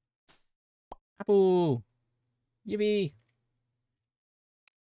 Apple! Yippee!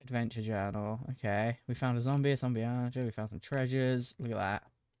 Adventure journal. Okay. We found a zombie archer. We found some treasures. Look at that.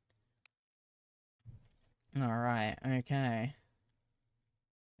 Alright. Okay.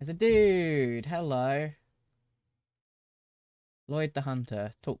 There's a dude. Hello. Lloyd the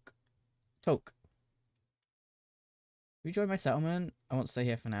Hunter. Talk. Talk. You join my settlement? I want to stay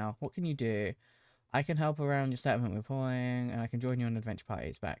here for now. What can you do? I can help around your settlement with hoeing, and I can join you on adventure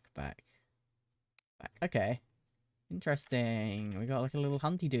parties. Back. Okay. Interesting. We got like a little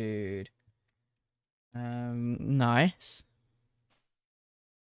hunty dude. Nice.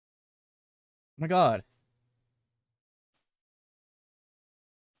 Oh my god.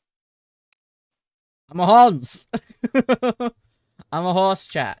 I'm a horse! I'm a horse,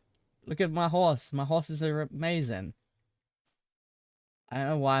 chat. Look at my horse. My horses are amazing. I don't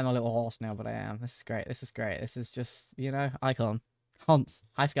know why I'm a little horse now, but I am. This is great. This is great. This is just, you know, icon. Hans.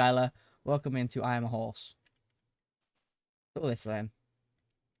 Hi, Skylar. Welcome into I Am a Horse. Look at this then.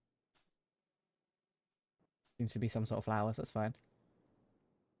 Seems to be some sort of flowers. That's fine.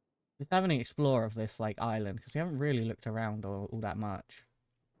 Just having an explore of this, like, island, because we haven't really looked around all that much.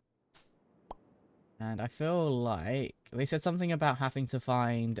 And I feel like they said something about having to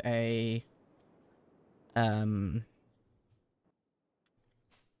find a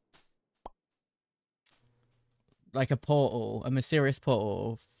like a portal, a mysterious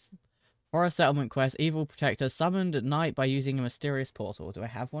portal for a settlement quest. Evil protector summoned at night by using a mysterious portal. Do I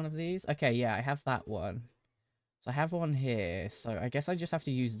have one of these? Okay, yeah, I have that one. So I have one here. So I guess I just have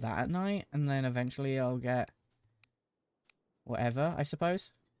to use that at night, and then eventually I'll get whatever, I suppose.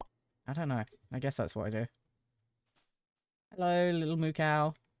 I don't know. I guess that's what I do. Hello, little moo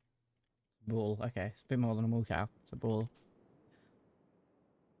cow. Bull. Okay, it's a bit more than a moo cow. It's a bull.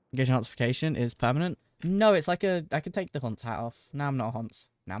 Engagement notification is permanent. No, it's like a... I can take the Hunt's hat off. Now I'm not a Hunt's.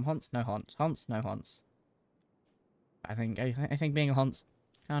 Now I'm Hunt's, no Hunt's. Hunt's, no Hunt's. I think being a Hunt's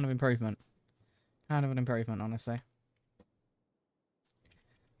kind of improvement. Kind of an improvement, honestly.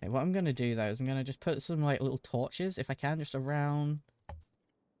 Okay, what I'm going to do, though, is I'm going to just put some, like, little torches, if I can, just around...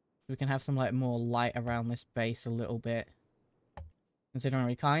 We can have some, like, more light around this base a little bit. Considering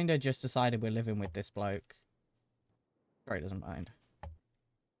we kind of just decided we're living with this bloke. Sorry, doesn't mind.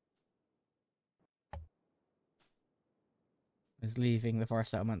 Is leaving the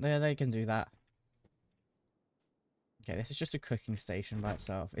forest settlement. There, they can do that. Okay, this is just a cooking station by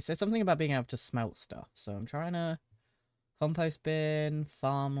itself. It said something about being able to smelt stuff, so I'm trying to... Compost bin,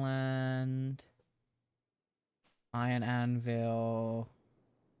 farmland, iron anvil,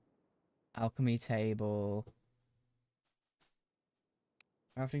 alchemy table,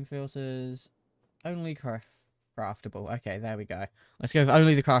 crafting filters, only craftable. Okay, there we go. Let's go for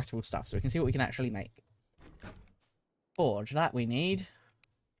only the craftable stuff so we can see what we can actually make. Forge, that we need.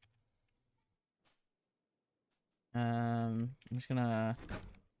 I'm just gonna...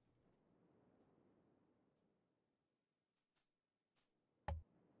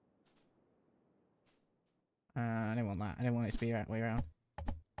 I don't want that. I don't want it to be that way around.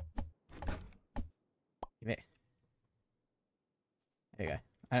 Give it. There you go.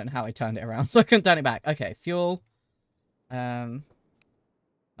 I don't know how I turned it around, so I couldn't turn it back. Okay, fuel. Like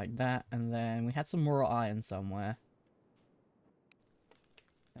that, and then we had some raw iron somewhere.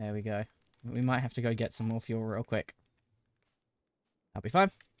 There we go. We might have to go get some more fuel real quick. That'll be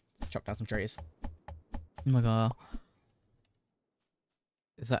fine. Let's chop down some trees. Oh my god.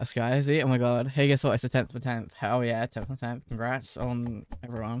 Is that a sky? Is it? Oh my god. Hey, guess what? It's the 10th for 10th. Hell yeah, 10th for 10th. Congrats on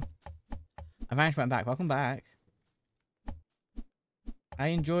everyone. I managed to went back. Welcome back. I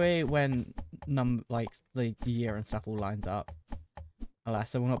enjoy when like the year and stuff all lines up.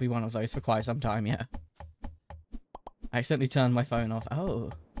 Alas, there will not be one of those for quite some time yet. I accidentally turned my phone off.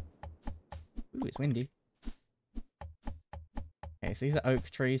 Oh. Ooh, it's windy. Okay, so these are oak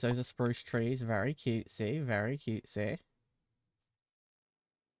trees. Those are spruce trees. Very cutesy. Very cutesy.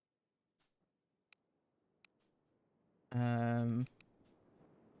 Some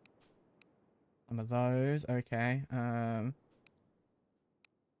of those. Okay. There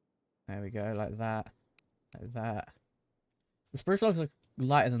we go. Like that. Like that. The spruce logs look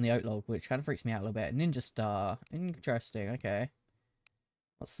lighter than the oak log, which kind of freaks me out a little bit. Ninja star. Interesting. Okay.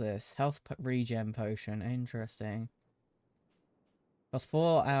 What's this? Health regen potion. Interesting. Costs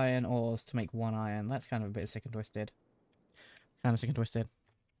 4 iron ores to make 1 iron. That's kind of a bit sick and twisted. Kind of sick and twisted.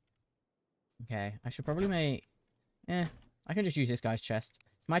 Okay. I should probably make... I can just use this guy's chest.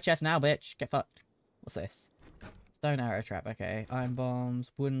 It's my chest now, bitch. Get fucked. What's this? Stone arrow trap. Okay. Iron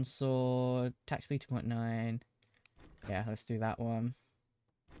bombs. Wooden sword. Attack speed 2.9. Yeah, let's do that one.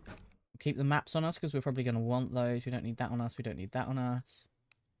 Keep the maps on us because we're probably going to want those. We don't need that on us. We don't need that on us.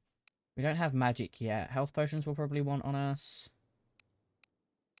 We don't have magic yet. Health potions we'll probably want on us.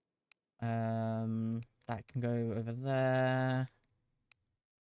 That can go over there.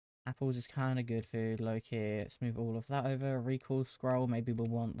 Apples is kind of good food, low-key. Let's move all of that over. Recall scroll, maybe we'll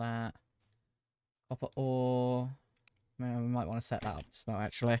want that. Copper ore. Man, we might want to set that up as well,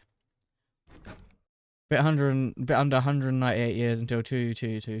 actually. Bit under 198 years until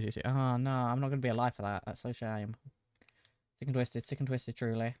 2222. Oh no, I'm not gonna be alive for that. That's so shame. Sick and twisted,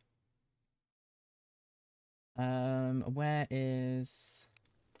 truly. Where is?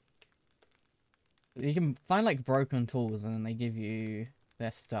 You can find like broken tools, and then they give you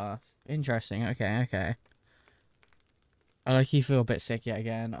their stuff. Interesting. Okay, okay. I like you feel a bit sick yet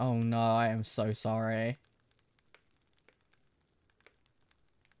again. Oh no, I am so sorry.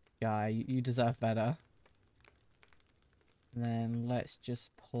 Guy, you deserve better. And then let's just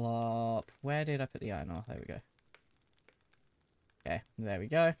plop. Where did I put the iron ore? There we go. Okay, there we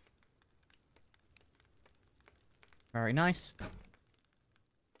go. Very nice.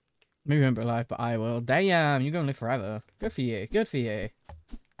 Maybe won't be alive, but I will. Damn, you're gonna live forever. Good for you. Good for you.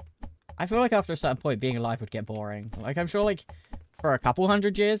 I feel like after a certain point, being alive would get boring. Like, I'm sure, like, for a couple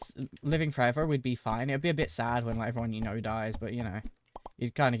 100 years, living forever would be fine. It'd be a bit sad when, like, everyone you know dies, but, you know,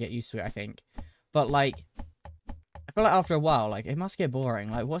 you'd kind of get used to it, I think. But, like, I feel like after a while, like, it must get boring.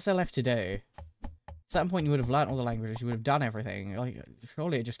 Like, what's there left to do? At a certain point, you would have learnt all the languages. You would have done everything. Like,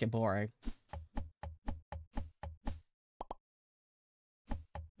 surely it'd just get boring.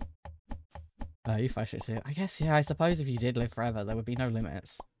 If I should say, I guess, yeah, I suppose if you did live forever, there would be no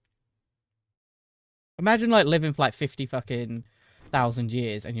limits. Imagine, like, living for, like, 50 fucking thousand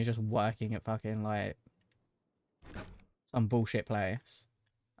years and you're just working at fucking, like, some bullshit place.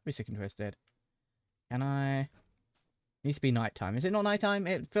 I'd be sick and twisted. Can I? It needs to be nighttime. Is it not nighttime?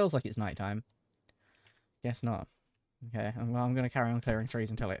 It feels like it's nighttime. Guess not. Okay, well, I'm going to carry on clearing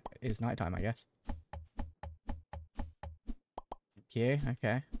trees until it is nighttime, I guess. Thank you.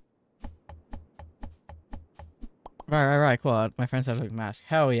 Okay. Right, quad. My friend said look mask.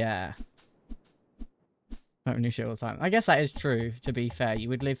 Hell yeah. New shit all the time. I guess that is true, to be fair. You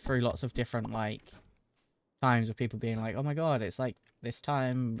would live through lots of different, like, times of people being like, oh my god, it's like this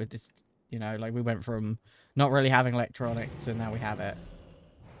time with this, you know, like we went from not really having electronics and now we have it.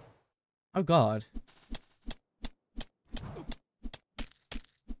 Oh god.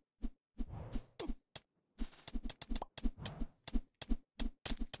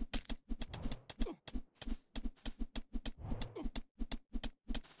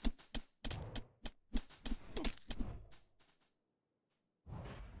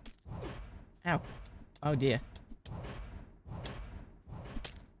 Ow. Oh dear.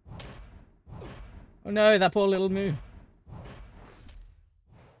 Oh no, that poor little moo. I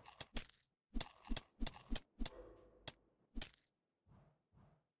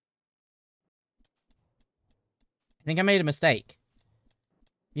think I made a mistake.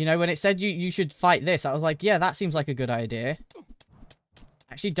 You know, when it said you should fight this, I was like, yeah, that seems like a good idea.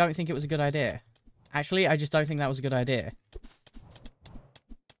 Actually, don't think it was a good idea. Actually, I just don't think that was a good idea.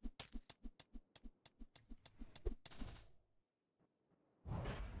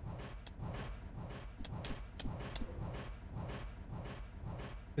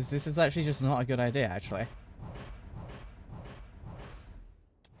 This is actually just not a good idea, actually.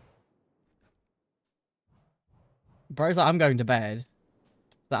 Bro's like, I'm going to bed.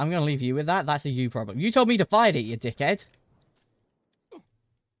 But I'm going to leave you with that. That's a you problem. You told me to fight it, you dickhead.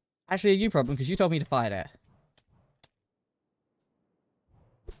 Actually, a you problem, because you told me to fight it.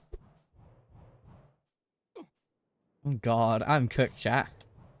 Oh god, I'm cooked, chat.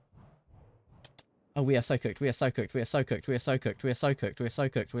 Oh, we are so cooked. We are so cooked. We are so cooked. We are so cooked. We are so cooked. We are so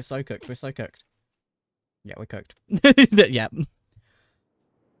cooked. We're so cooked. We're so cooked. Yeah, we're cooked. Yeah.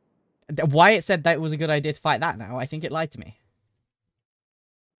 Why it said that it was a good idea to fight that now, I think it lied to me.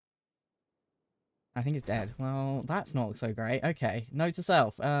 I think it's dead. Well, that's not so great. Okay. Note to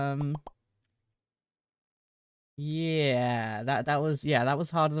self. Yeah, that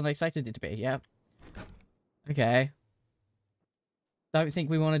was harder than I expected it to be. Yeah. Okay. Don't think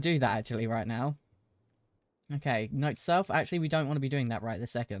we want to do that actually right now. Okay, note to self. Actually, we don't want to be doing that right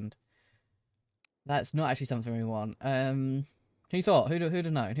this second. That's not actually something we want. Who thought? Who'd have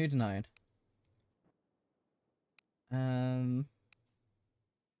known? Who'd have known?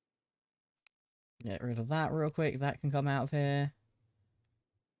 Get rid of that real quick. That can come out of here.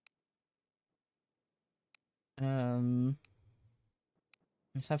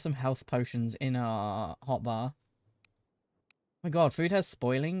 Let's have some health potions in our hotbar. Oh my god, food has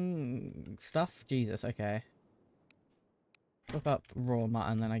spoiling stuff? Jesus, okay. Cook up raw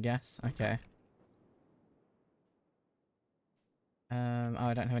mutton then, I guess. Okay. Oh,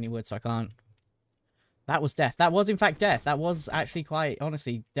 I don't have any wood, so I can't. That was death. That was, in fact, death. That was actually quite,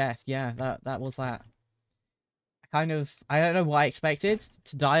 honestly, death. Yeah, that was that. I don't know what I expected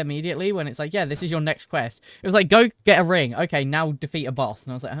to die immediately when it's like, yeah, this is your next quest. It was like, go get a ring. Okay, now defeat a boss.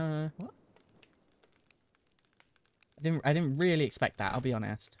 And I was like, what? I didn't really expect that, I'll be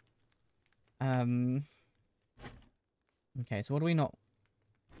honest. Okay, so what do we not...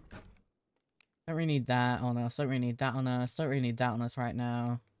 Don't really need that on us, don't really need that on us, don't really need that on us right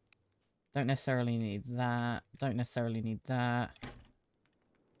now. Don't necessarily need that, don't necessarily need that.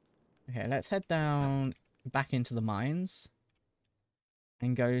 Okay, let's head down back into the mines.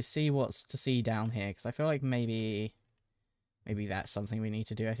 And go see what's to see down here, because I feel like maybe that's something we need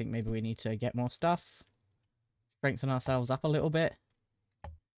to do. I think maybe we need to get more stuff. Strengthen ourselves up a little bit.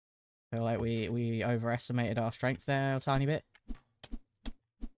 I feel like we overestimated our strength there a tiny bit.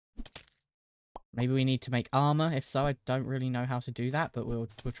 Maybe we need to make armor. If so, I don't really know how to do that, but we'll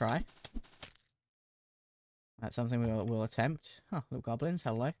try. That's something we'll attempt. Oh, little goblins,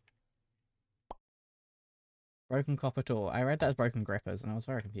 hello. Broken copper tool. I read that as broken grippers, and I was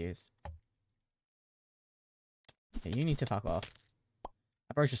very confused. Okay, you need to fuck off.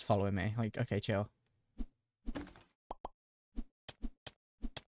 That bro's just following me. Like, okay, chill.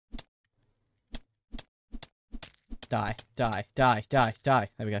 Die, die, die, die, die.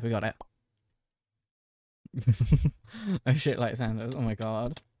 There we go, we got it. Oh shit, like Sanders. Oh my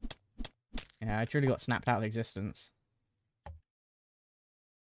god. Yeah, I truly got snapped out of existence.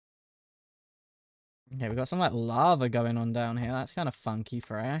 Okay, we got some like lava going on down here. That's kind of funky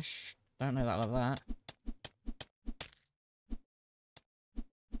fresh. Don't know that like that.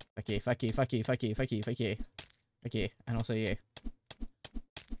 Fuck you, fuck you, fuck you, fuck you, fuck you, fuck you. Fuck you, and also you.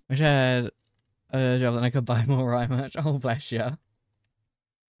 Wish I had a job that I could buy more rye merch. Oh, bless ya.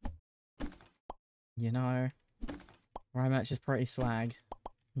 You know, rye merch is pretty swag.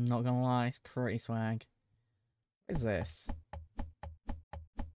 I'm not gonna lie, it's pretty swag. What is this?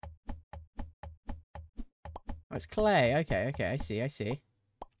 Oh, it's clay. Okay, okay, I see, I see.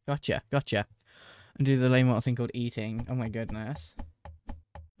 Gotcha, gotcha. And do the lame mortal thing called eating. Oh my goodness.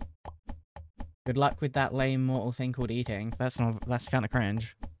 Good luck with that lame mortal thing called eating. That's kind of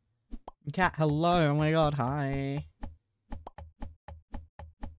cringe. Cat, hello. Oh my god, hi.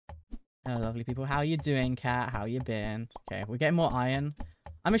 Hello, lovely people. How you doing, Cat? How you been? Okay, we're getting more iron.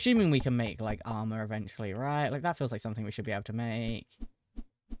 I'm assuming we can make, like, armor eventually, right? Like, that feels like something we should be able to make.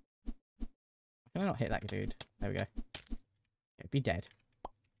 Can I not hit that dude? There we go. Okay, be dead.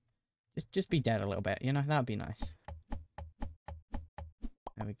 Just be dead a little bit, you know? That would be nice.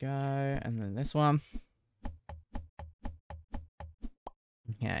 There we go. And then this one.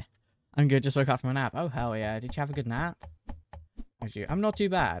 Okay. I'm good. Just woke up from a nap. Oh, hell yeah. Did you have a good nap? How'd you? I'm not too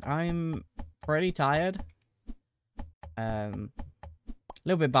bad. I'm pretty tired. A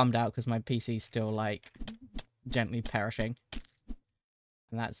little bit bummed out because my PC's still, like, gently perishing.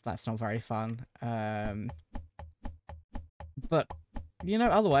 And that's not very fun. But, you know,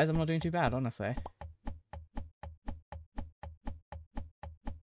 otherwise I'm not doing too bad, honestly.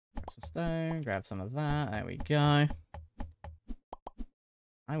 Grab some stone, grab some of that. There we go.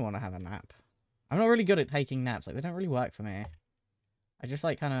 I want to have a nap. I'm not really good at taking naps. Like, they don't really work for me. I just,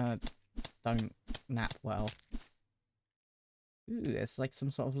 like, kind of don't nap well. Ooh, there's, like, some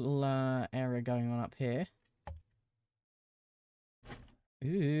sort of little area going on up here.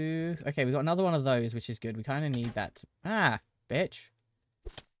 Ooh. Okay, we got another one of those, which is good. We kind of need that. Ah, bitch.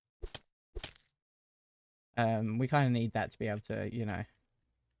 We kind of need that to be able to, you know.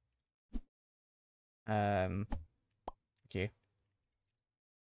 Okay.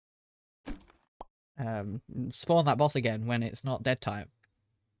 Spawn that boss again when it's not dead time.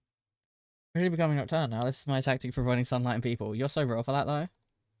 Really becoming nocturnal now. This is my tactic for avoiding sunlight and people. You're so real for that, though.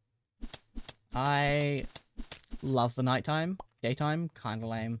 I love the nighttime. Daytime, kind of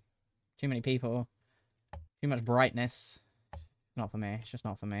lame. Too many people. Too much brightness. Not for me. It's just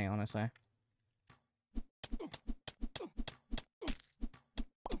not for me, honestly.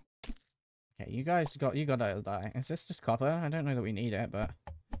 Okay, you gotta die. Is this just copper? I don't know that we need it, but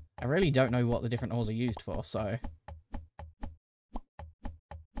I really don't know what the different ores are used for, so.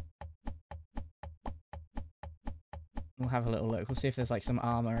 We'll have a little look. We'll see if there's like some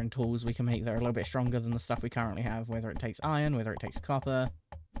armor and tools we can make that are a little bit stronger than the stuff we currently have, whether it takes iron, whether it takes copper.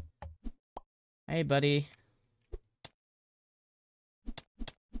 Hey, buddy.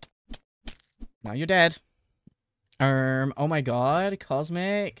 Now you're dead. Oh my god,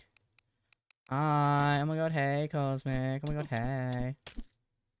 Cosmic. Hi, oh my god, hey, Cosmic. Oh my god, hey.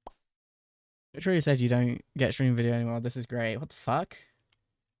 I'm sure you said you don't get stream video anymore. This is great. What the fuck?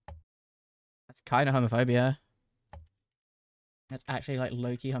 That's kind of homophobia. That's actually, like,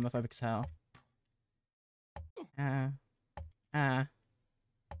 low-key homophobic as hell.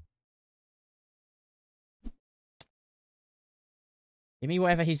 Give me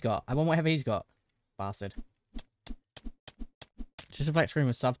whatever he's got. I want whatever he's got. Bastard. Just a black screen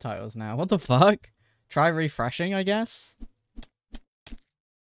with subtitles now. What the fuck? Try refreshing, I guess.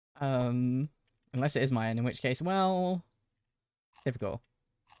 Unless it is my end, in which case, well, typical.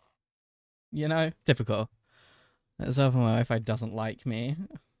 You know, typical. Let's hope my Wi-Fi doesn't like me.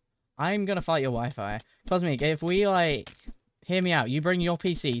 I'm gonna fight your Wi-Fi. Cosmic, if we, like, hear me out, you bring your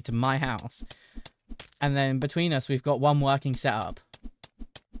PC to my house, and then between us, we've got one working setup.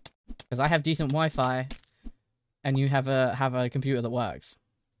 Because I have decent Wi-Fi, and you have a computer that works.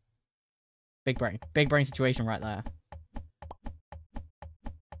 Big brain situation right there.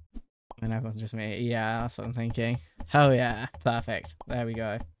 And everyone's just me. Yeah, that's what I'm thinking. Hell yeah, perfect. There we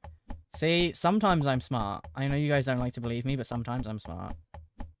go. See, sometimes I'm smart. I know you guys don't like to believe me, but sometimes I'm smart.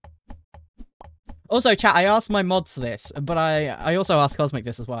 Also, chat, I asked my mods this, but I also asked Cosmic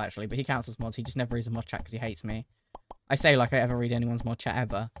this as well, actually, but he counts as mods. He just never reads a mod chat because he hates me. I say like I ever read anyone's mod chat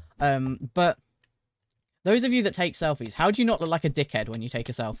ever. But those of you that take selfies, how do you not look like a dickhead when you take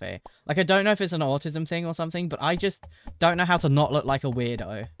a selfie? Like, I don't know if it's an autism thing or something, but I just don't know how to not look like a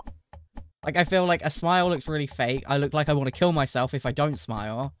weirdo. Like, I feel like a smile looks really fake. I look like I want to kill myself if I don't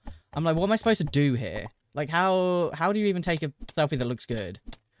smile. I'm like, what am I supposed to do here? Like, how do you even take a selfie that looks good?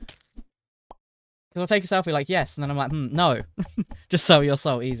 Because I'll take a selfie like, yes, and then I'm like, no. Just sell your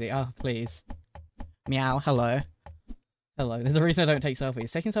soul, easy. Oh, please. Meow, hello. Hello. There's the reason I don't take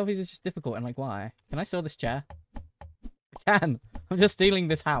selfies. Taking selfies is just difficult, and like, why? Can I steal this chair? I can. I'm just stealing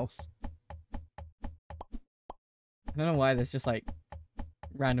this house. I don't know why there's just, like,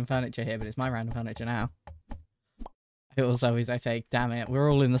 random furniture here, but it's my random furniture now. Who all selfies I take? Damn it.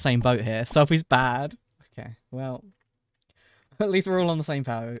 We're all in the same boat here. Selfies bad. Okay, well. At least we're all on the same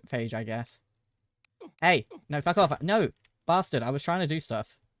page, I guess. Hey! No, fuck off. No! Bastard, I was trying to do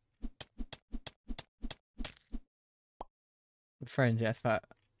stuff. With friends, yes, but...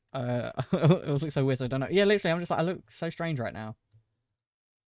 it was like so weird, so I don't know. Yeah, literally, I'm just like, I look so strange right now.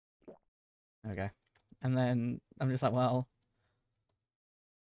 Okay. And then, I'm just like, well...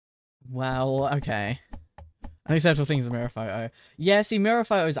 Well, okay. Unacceptable things in mirror photo. Yeah, see, mirror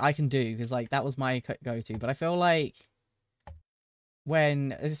photos I can do, because, like, that was my go-to, but I feel like...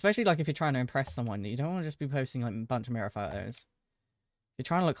 When, especially, like, if you're trying to impress someone, you don't want to just be posting, like, a bunch of mirror photos. If you're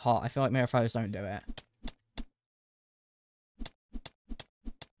trying to look hot, I feel like mirror photos don't do it.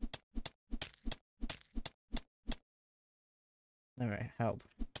 Alright, help.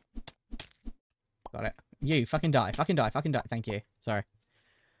 Got it. You, fucking die, fucking die, fucking die. Thank you. Sorry.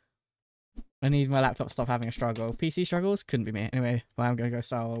 I need my laptop to stop having a struggle. PC struggles? Couldn't be me. Anyway, well, I'm gonna go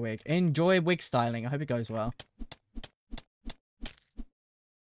style a wig. Enjoy wig styling. I hope it goes well.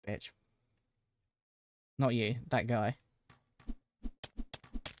 Bitch. Not you. That guy.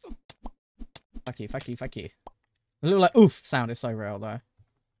 Fuck you, fuck you, fuck you. The little, like, oof sound is so real, though.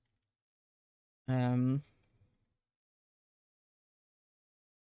 I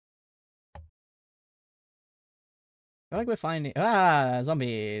feel like we're finding... Ah,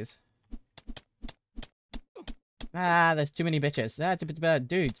 zombies. Ah, there's too many bitches. Ah,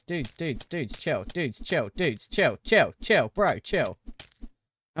 dudes, chill. Dudes, chill. Bro, chill.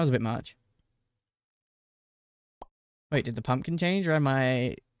 That was a bit much. Wait, did the pumpkin change, or am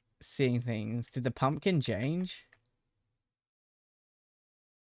I seeing things? Did the pumpkin change?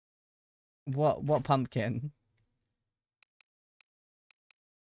 What pumpkin?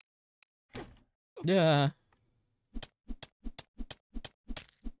 Yeah.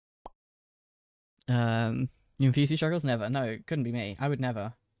 You PC struggles? Never. No, it couldn't be me. I would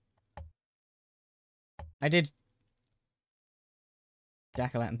never. I did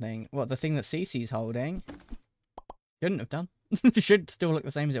jack-o'-lantern thing. What, the thing that Cece's holding? Shouldn't have done. Should still look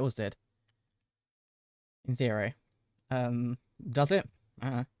the same as it always did. In theory. Does it?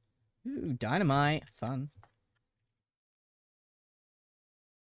 Ooh, dynamite. Fun.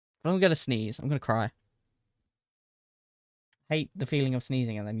 I'm gonna sneeze. I'm gonna cry. Hate the feeling of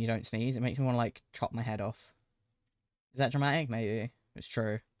sneezing and then you don't sneeze. It makes me want to, like, chop my head off. Is that dramatic? Maybe. It's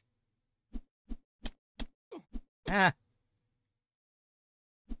true. Ah!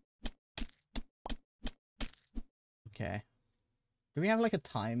 Okay. Do we have, like, a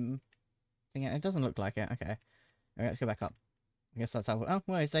time thing? It doesn't look like it. Okay. Alright, let's go back up. I guess that's how... Oh,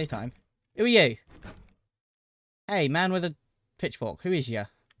 well, it's daytime. Who are you? Hey, man with a pitchfork. Who is you?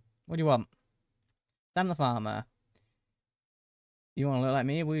 What do you want? Sam the farmer. You want to look like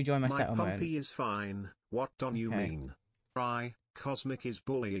me? Will you join my settlement? My pumpy is fine. What do you mean? Cosmic is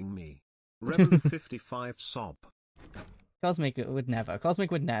bullying me. Rebel 55 sob. Cosmic would never.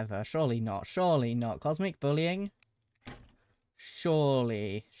 Cosmic would never. Surely not. Surely not. Cosmic bullying?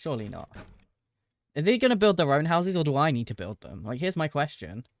 Surely. Surely not. Are they going to build their own houses, or do I need to build them? Like, here's my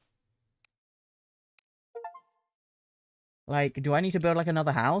question. Like, do I need to build, like,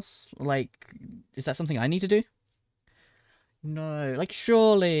 another house? Like, is that something I need to do? No, like,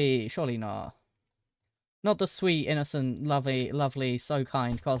 surely not. Not the sweet, innocent, lovely, so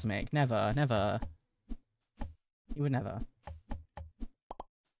kind Cosmic. Never, never. You would never.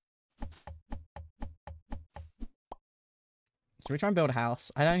 Should we try and build a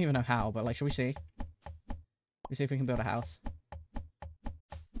house? I don't even know how, but, like, should we see? We see if we can build a house.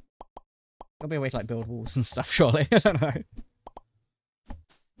 There'll be a way to, like, build walls and stuff, surely. I don't know.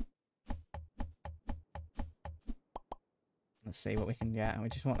 Let's see what we can get. We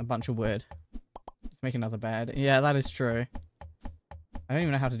just want a bunch of wood. Just make another bed. Yeah, that is true. I don't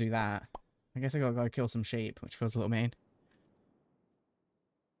even know how to do that. I guess I gotta go kill some sheep, which feels a little mean.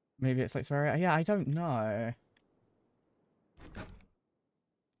 Maybe it's like throw it. Yeah, I don't know.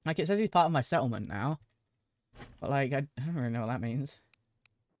 Like, it says he's part of my settlement now. But, like, I don't really know what that means.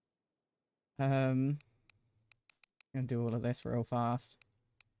 I'm gonna do all of this real fast.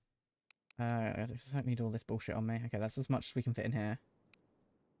 I don't need all this bullshit on me. Okay, that's as much as we can fit in here.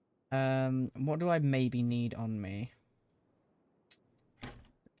 What do I maybe need on me?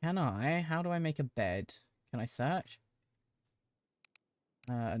 Can I? How do I make a bed? Can I search?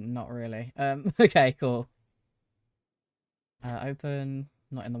 Not really. Okay, cool. Open.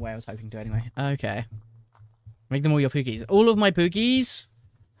 Not in the way I was hoping to anyway. Okay. Make them all your pookies. All of my pookies?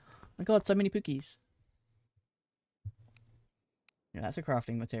 Oh my god, so many pookies. Yeah, that's a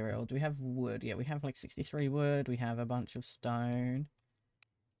crafting material. Do we have wood? Yeah, we have like 63 wood. We have a bunch of stone.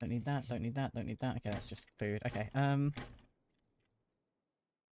 Don't need that, don't need that, don't need that. Okay, that's just food. Okay,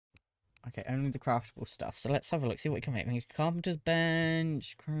 okay, only the craftable stuff. So let's have a look, see what we can make. We need a carpenter's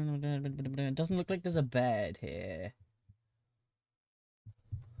bench. It doesn't look like there's a bed here.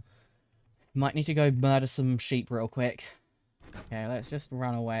 Might need to go murder some sheep real quick. Okay, let's just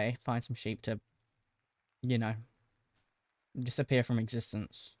run away. Find some sheep to, you know, disappear from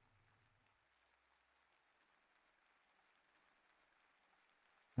existence.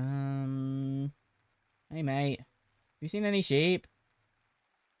 Hey mate. Have you seen any sheep?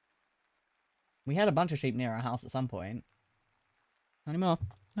 We had a bunch of sheep near our house at some point. Not anymore.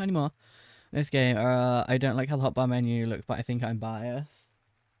 Not anymore. This game, I don't like how the hotbar menu looks, but I think I'm biased.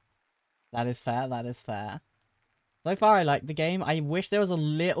 That is fair, that is fair. So far, I like the game. I wish there was a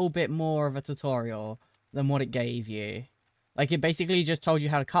little bit more of a tutorial than what it gave you. Like, it basically just told you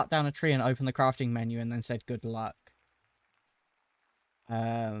how to cut down a tree and open the crafting menu and then said good luck.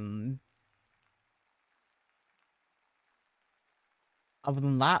 Other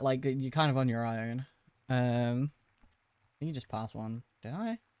than that, like, you're kind of on your own. You just passed one. Did I?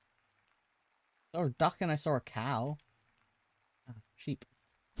 I saw a duck and I saw a cow. Oh, sheep.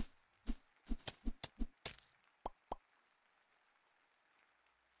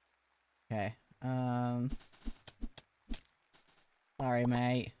 Okay. Sorry,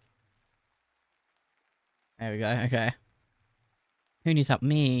 mate. There we go. Okay. Who needs help?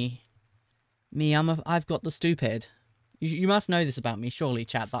 Me. Me. I've got the stupid. You must know this about me, surely,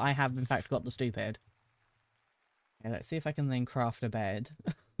 chat, that I have in fact got the stupid. Okay, let's see if I can then craft a bed.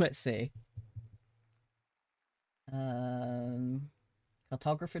 Let's see.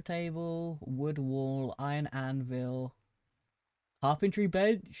 Cartographer table, wood wall, iron anvil, carpentry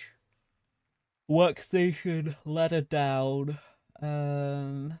bench, workstation, ladder down.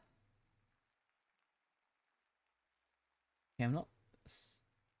 Okay, I'm not.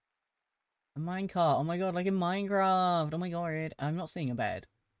 A minecart. Oh my god, like in Minecraft. Oh my god, I'm not seeing a bed.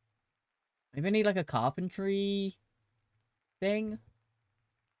 Maybe I need like a carpentry thing.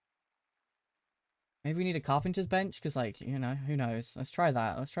 Maybe we need a carpenter's bench, because, like, you know, who knows. Let's try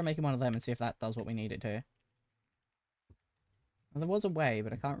that. Let's try making one of them and see if that does what we need it to. Well, there was a way,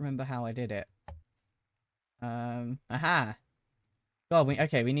 but I can't remember how I did it. Aha! God,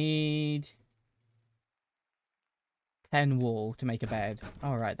 we need 10 wool to make a bed.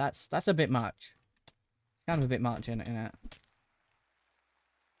 Alright, that's a bit much. It's kind of a bit much, in it?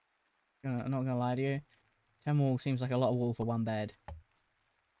 I'm not gonna lie to you. 10 wool seems like a lot of wool for one bed.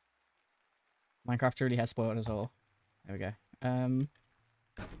 Minecraft truly has spoiled us all. There we go.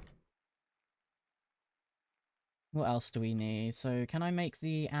 What else do we need? So, can I make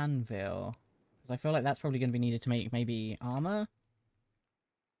the anvil? Because I feel like that's probably going to be needed to make maybe armor?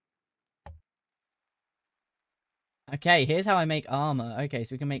 Okay, here's how I make armor. Okay,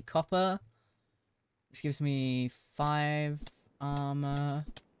 so we can make copper, which gives me 5 armor.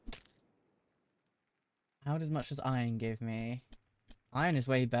 How much does iron give me? Iron is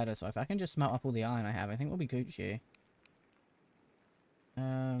way better, so if I can just smelt up all the iron I have, I think we'll be Gucci.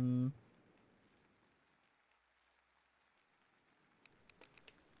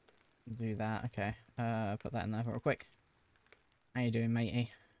 Do that, okay. Put that in there real quick. How you doing,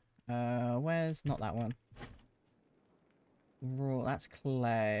 matey? Where's... Not that one. Raw, that's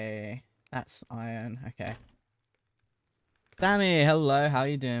clay. That's iron. Okay. Sammy, hello. How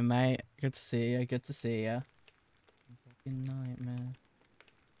you doing, mate? Good to see you. Good to see you. Fucking nightmare.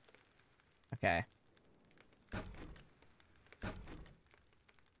 Okay. I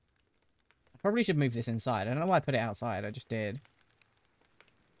probably should move this inside. I don't know why I put it outside. I just did.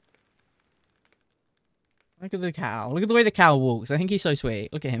 Look at the cow. Look at the way the cow walks. I think he's so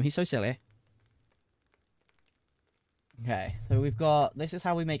sweet. Look at him. He's so silly. Okay, so we've got... This is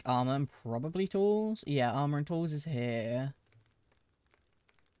how we make armor and probably tools. Yeah, armor and tools is here.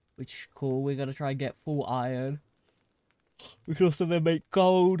 Which, cool. We gotta try and get full iron. We can also then make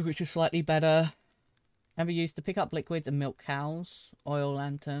gold, which is slightly better. Can be used to pick up liquids and milk cows. Oil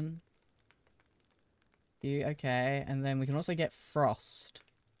lantern. Okay, and then we can also get frost.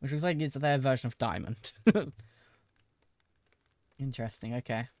 Which looks like it's their version of diamond. Interesting,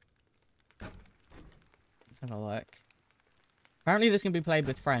 okay. Let's have a look. Apparently this can be played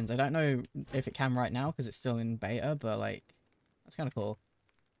with friends. I don't know if it can right now because it's still in beta, but like, that's kind of cool.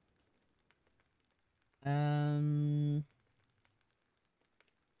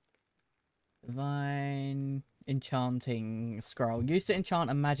 Divine enchanting scroll. Used to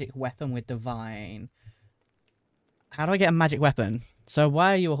enchant a magic weapon with divine. How do I get a magic weapon? So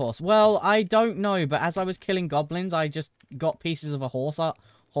why are you a horse? Well, I don't know, but as I was killing goblins, I just got pieces of a horse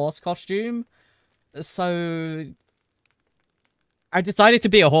costume. So I decided to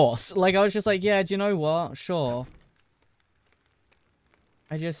be a horse. Like, I was just like, yeah, do you know what? Sure.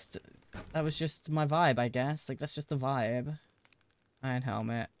 That was just my vibe, I guess. Like, that's just the vibe. Iron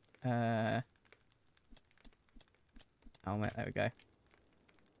helmet. Helmet, there we go.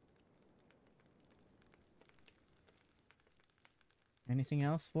 Anything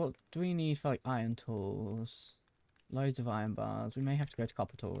else? What do we need for, like, iron tools? Loads of iron bars. We may have to go to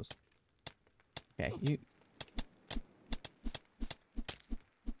copper tools. Okay, you...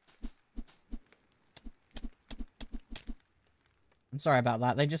 I'm sorry about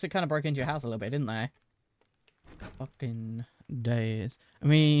that. They just kind of broke into your house a little bit, didn't they? Fucking days. I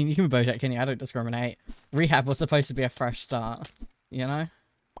mean, you can be Bojack, can you? I don't discriminate. Rehab was supposed to be a fresh start. You know?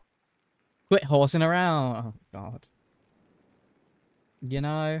 Quit horsing around. Oh, God. You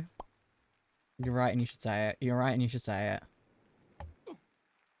know? You're right and you should say it. You're right and you should say it.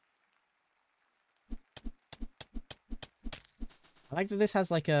 I like that this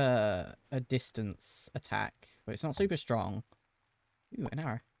has like a distance attack, but it's not super strong. Ooh, an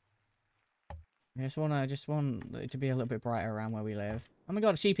arrow. I just want it to be a little bit brighter around where we live. Oh my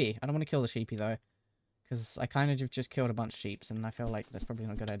god, a sheepy! I don't want to kill the sheepy though, because I kind of just killed a bunch of sheeps, and I feel like that's probably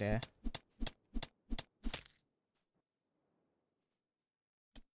not a good idea.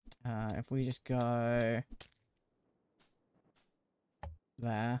 If we just go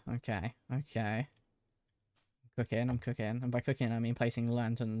there, okay, okay. I'm cooking, and by cooking I mean placing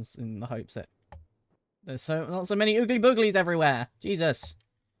lanterns in the hopes that there's not so many oogly booglies everywhere. Jesus.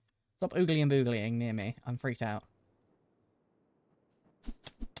 Stop oogly and booglying near me. I'm freaked out.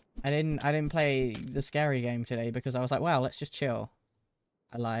 I didn't play the scary game today because I was like, wow, let's just chill.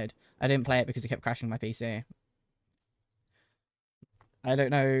 I lied. I didn't play it because it kept crashing my PC. I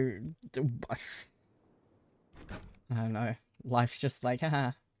don't know. I don't know. Life's just like,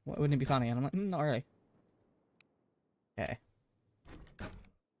 haha, wouldn't it be funny? And I'm like, not really. Okay.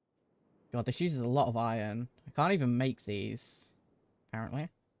 God, this uses a lot of iron. I can't even make these, apparently.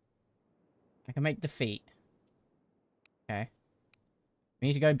 I can make the feet. Okay. We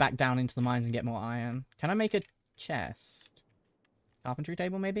need to go back down into the mines and get more iron. Can I make a chest? Carpentry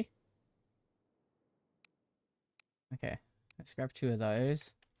table, maybe? Okay. Let's grab 2 of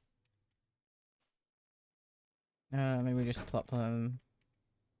those. Maybe we just plop them.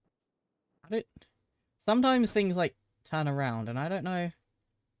 Sometimes things, like, turn around, and I don't know.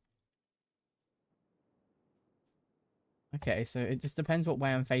 Okay, so it just depends what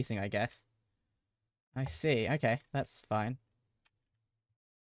way I'm facing, I guess. I see. Okay, that's fine.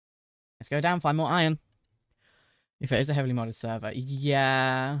 Let's go down, find more iron. If it is a heavily modded server.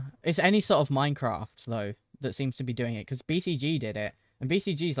 Yeah. It's any sort of Minecraft, though, that seems to be doing it. Because BCG did it. And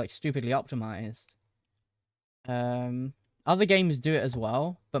BCG is, like, stupidly optimized. Other games do it as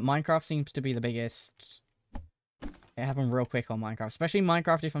well. But Minecraft seems to be the biggest. It happened real quick on Minecraft. Especially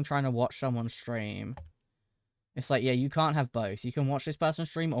Minecraft if I'm trying to watch someone stream. It's like, yeah, you can't have both. You can watch this person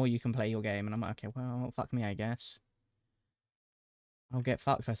stream or you can play your game. And I'm like, okay, well, fuck me, I guess. I'll get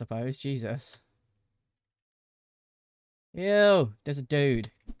fucked, I suppose. Jesus. Ew, there's a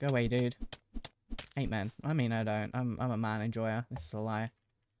dude. Go away, dude. Ain't man. I mean, I don't. I'm a man enjoyer. This is a lie.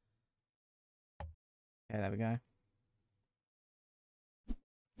 Okay, there we go.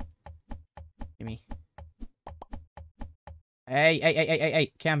 Gimme.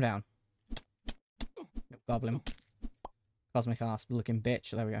 Hey, calm down. Goblin. Cosmic ass looking bitch.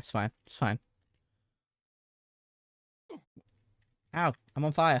 There we go. It's fine. It's fine. Ow. I'm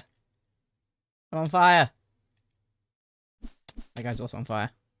on fire. I'm on fire. That guy's also on fire.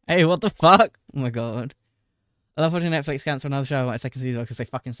 Hey, what the fuck? Oh my god. I love watching Netflix cancel another show on a second season because they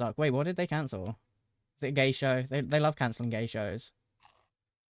fucking suck. Wait, what did they cancel? Is it a gay show? They love cancelling gay shows.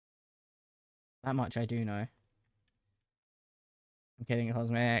 That much I do know. I'm kidding,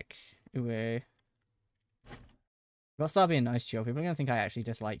 Cosmic. Ooh. Gotta start being nice to you. People are gonna think I actually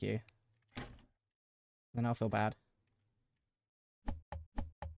dislike you. Then I'll feel bad.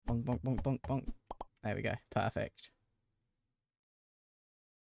 Bonk, bonk, bonk, bonk, bonk. There we go. Perfect.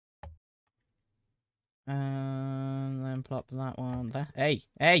 And then plop that one there. Hey!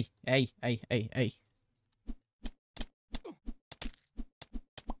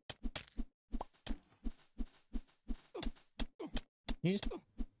 You just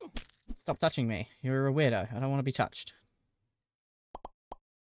stop touching me. You're a weirdo. I don't want to be touched.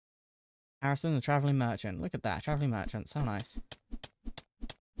 Harrison, the traveling merchant. Look at that. Traveling merchant. So nice.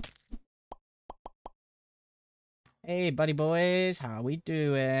 Hey, buddy boys. How we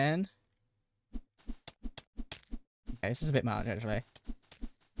doing? Okay, this is a bit much, actually.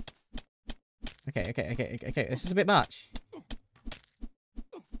 Okay. This is a bit much.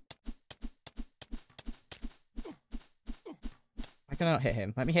 I cannot hit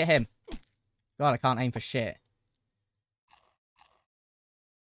him. Let me hit him. God, I can't aim for shit.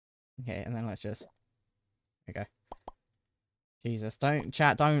 Okay, and then let's just... There we go. Jesus, don't...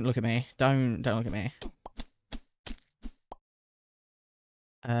 Chat, don't look at me. Don't look at me.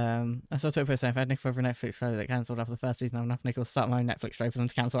 I saw Twitter saying if I had Nickel for a Netflix show that cancelled after the first season, I have enough Nickel to start my own Netflix show for them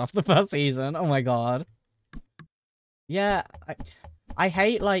to cancel after the first season. Oh my god. Yeah, I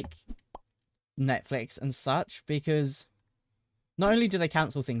hate, like, Netflix and such, because not only do they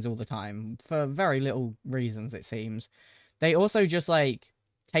cancel things all the time, for very little reasons, it seems, they also just, like,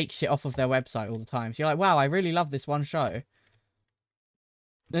 take shit off of their website all the time. So you're like, wow, I really love this one show.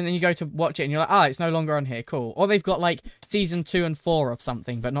 And then you go to watch it and you're like, ah, it's no longer on here, cool. Or they've got, like, season 2 and 4 of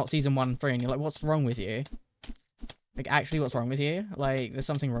something, but not season 1 and 3, and you're like, what's wrong with you? Like, actually, what's wrong with you? Like, there's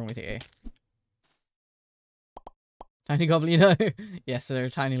something wrong with you. Tiny goblin, yes, so they're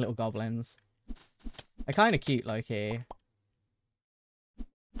tiny little goblins. They're kind of cute, low-key.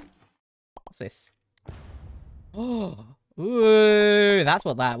 What's this? Oh, ooh, that's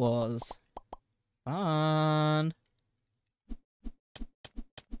what that was. Fun.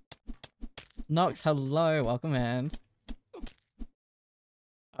 Nox, hello, welcome in.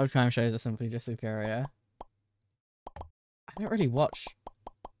 Old crime shows are simply just superior. I don't really watch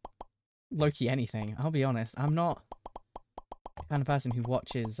low-key anything, I'll be honest. I'm not the kind of person who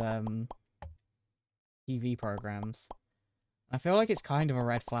watches TV programs. I feel like it's kind of a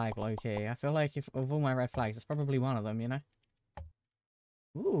red flag, low-key. I feel like if of all my red flags, it's probably one of them, you know?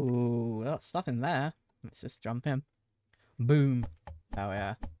 Ooh, that's stuff in there. Let's just jump in. Boom. Oh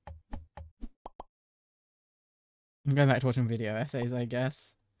yeah. I'm going back to watching video essays, I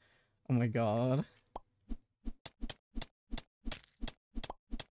guess. Oh my god.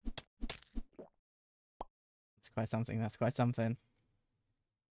 That's quite something, that's quite something.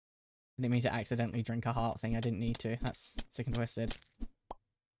 I didn't mean to accidentally drink a heart thing, I didn't need to. That's sick and twisted.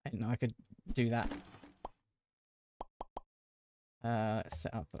 I didn't know I could do that. Let's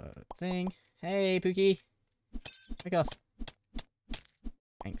set up a thing. Hey, Pookie! Pick off.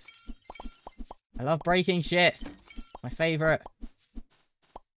 Thanks. I love breaking shit! My favourite.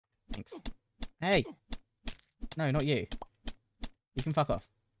 Thanks. Hey! No, not you. You can fuck off.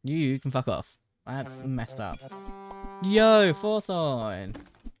 You can fuck off. That's messed up. Yo, Forthorn!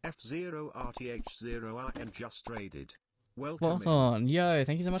 F0RTH0IN just raided. Welcome Forthorn, yo,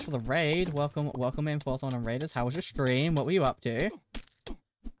 thank you so much for the raid. Welcome in, Forthorn and Raiders. How was your stream? What were you up to?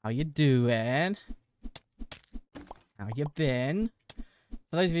 How you doing? How you been?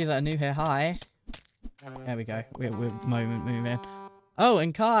 For those of you that are new here, hi. There we go. We're moment moving. Oh,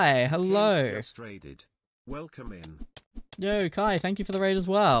 and Kai, hello. Just raided. Welcome in. Yo, Kai, thank you for the raid as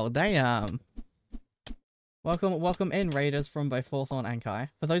well. Damn. Welcome in, raiders from both Forthorn and Kai.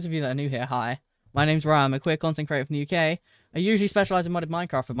 For those of you that are new here, hi. My name's Ryan. I'm a queer content creator from the UK. I usually specialise in modded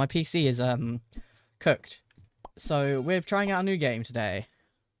Minecraft, but my PC is cooked. So we're trying out a new game today.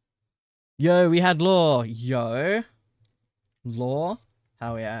 Yo, we had Law. Yo. Law?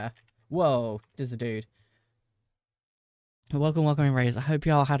 Hell yeah. Whoa, there's a dude. Welcome in, raiders. I hope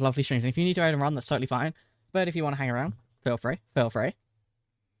y'all had lovely streams. And if you need to raid and run, that's totally fine. But if you want to hang around, feel free. Feel free.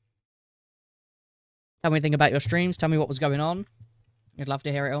 Tell me anything about your streams. Tell me what was going on. I'd love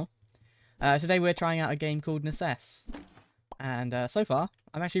to hear it all. Today we're trying out a game called Necesse. And so far,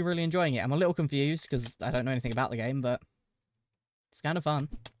 I'm actually really enjoying it. I'm a little confused because I don't know anything about the game, but it's kind of fun.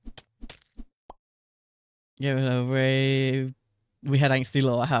 Yeah, we had angsty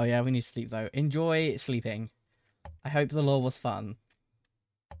lore. Hell yeah, we need sleep though. Enjoy sleeping. I hope the lore was fun.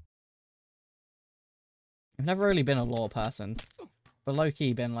 I've never really been a lore person, but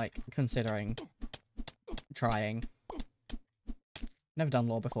low-key been like considering trying. Never done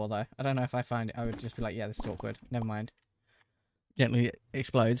lore before though. I don't know if I find it. I would just be like, yeah, this is awkward. Never mind. Gently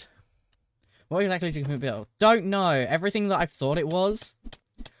explodes. What exactly is it build? Don't know. Everything that I thought it was,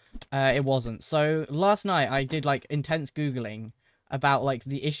 it wasn't. So last night I did like intense Googling about like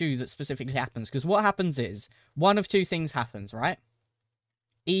the issue that specifically happens. Because what happens is, one of two things happens, right?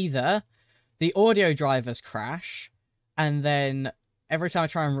 Either the audio drivers crash, and then every time I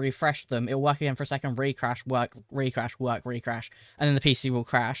try and refresh them, it'll work again for a second, recrash, work, recrash, work, recrash, and then the PC will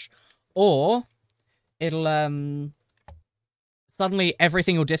crash. Or it'll, suddenly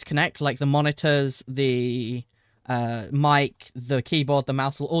everything will disconnect, like the monitors, the mic, the keyboard, the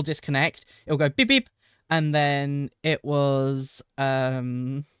mouse will all disconnect. It'll go beep beep, and then it was,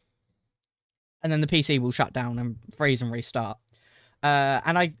 and then the PC will shut down and freeze and restart.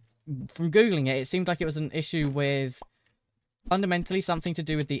 And from Googling it, it seemed like it was an issue with fundamentally something to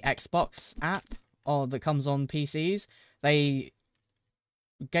do with the Xbox app that comes on PCs. Windows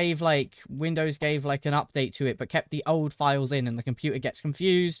gave like an update to it, but kept the old files in, and the computer gets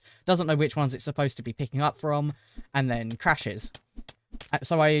confused, doesn't know which ones it's supposed to be picking up from, and then crashes.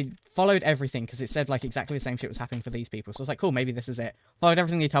 So I followed everything, because it said like exactly the same shit was happening for these people. So I was like, cool, maybe this is it. Followed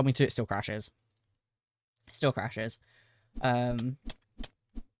everything they told me to, it still crashes. Still crashes.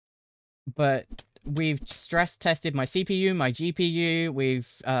 But we've stress tested my CPU, my GPU,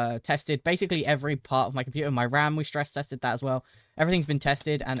 we've tested basically every part of my computer. My RAM, we stress tested that as well. Everything's been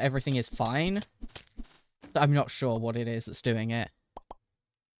tested and everything is fine. So I'm not sure what it is that's doing it.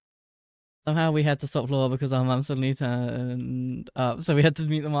 Somehow we had to stop lore because our mum suddenly turned up, so we had to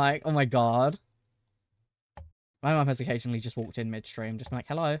mute the mic. Oh my god. My mum has occasionally just walked in midstream, just been like,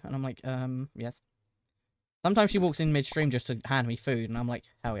 hello, and I'm like, yes. Sometimes she walks in midstream just to hand me food, and I'm like,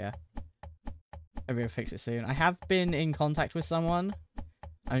 hell yeah. Maybe we'll fix it soon. I have been in contact with someone.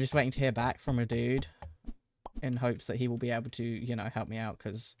 I'm just waiting to hear back from a dude in hopes that he will be able to, you know, help me out,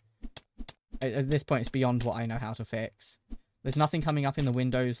 because at this point it's beyond what I know how to fix. There's nothing coming up in the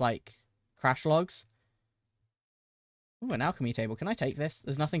Windows, like, crash logs. Ooh, an alchemy table. Can I take this?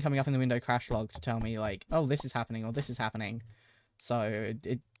 There's nothing coming up in the window crash log to tell me, like, oh, this is happening, or this is happening. So,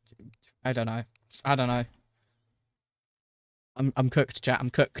 I don't know. I don't know. I'm cooked, chat. I'm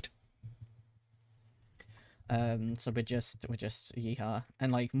cooked. So we're just yeehaw.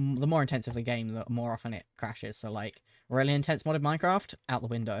 And like, the more intensive the game, the more often it crashes. So like, really intense modded Minecraft, out the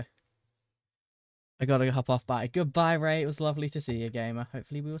window. I gotta hop off, bye. Goodbye, Ray. It was lovely to see you, gamer.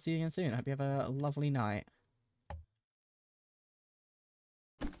 Hopefully we will see you again soon. I hope you have a lovely night.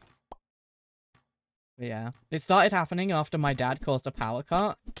 But yeah. It started happening after my dad caused a power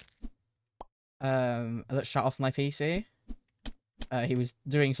cut. That shut off my PC. He was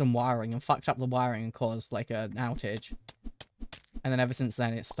doing some wiring and fucked up the wiring and caused, like, an outage. And then ever since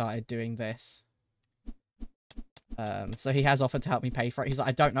then, it started doing this. So he has offered to help me pay for it. He's like,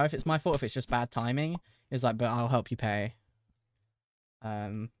 I don't know if it's my fault, if it's just bad timing. He's like, but I'll help you pay. He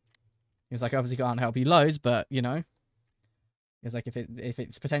was like, obviously can't help you loads, but, you know. He's like, if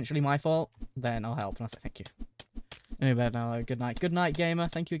it's potentially my fault, then I'll help. And I was like, thank you. Anyway, now, good night. Good night, gamer.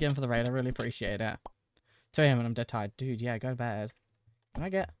 Thank you again for the raid. I really appreciate it. 2 AM and I'm dead tired. Dude, yeah, go to bed. Can I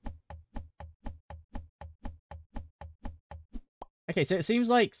get... Okay, so it seems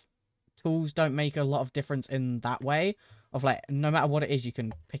like tools don't make a lot of difference in that way. Of like, no matter what it is, you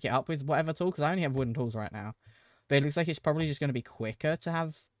can pick it up with whatever tool. Because I only have wooden tools right now. But it looks like it's probably just going to be quicker to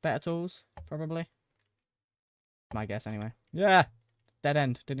have better tools. Probably. My guess, anyway. Yeah! Dead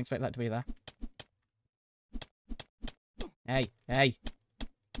end. Didn't expect that to be there. Hey, hey!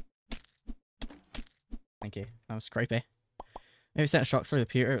 Thank you. That was creepy. Maybe it sent a shock through the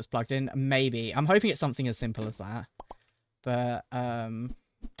computer. It was plugged in. Maybe. I'm hoping it's something as simple as that. But, I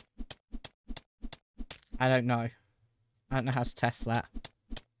don't know. I don't know how to test that.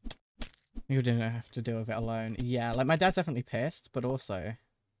 You didn't have to deal with it alone. Yeah, like, my dad's definitely pissed, but also...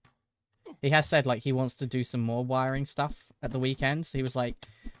 He has said, like, he wants to do some more wiring stuff at the weekend. So he was like,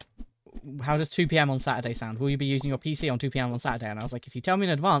 how does 2 PM on Saturday sound? Will you be using your PC on 2 PM on Saturday? And I was like, if you tell me in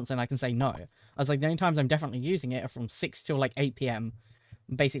advance, then I can say no. I was like, the only times I'm definitely using it are from 6 till like 8 PM,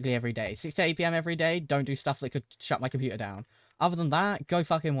 basically every day. 6 to 8 PM every day, don't do stuff that could shut my computer down. Other than that, go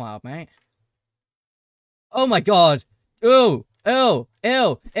fucking wild, mate. Oh my god! Ooh! Ew,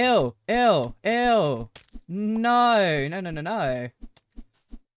 ew, ew, ew, ew. No, no, no, no, no.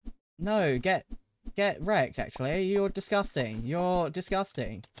 No, get wrecked, actually. You're disgusting. You're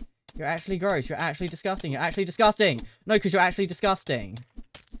disgusting. You're actually gross. You're actually disgusting. You're actually disgusting. No, because you're actually disgusting.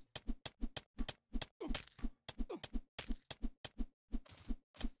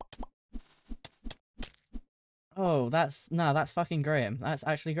 Oh, that's fucking grim. That's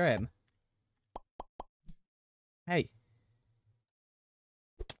actually grim. Hey.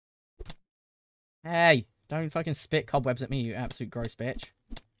 Hey, don't fucking spit cobwebs at me, you absolute gross bitch.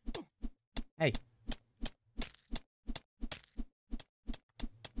 Hey.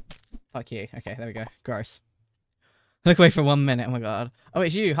 Fuck you. Okay, there we go. Gross. Look away for 1 minute, oh my god. Oh,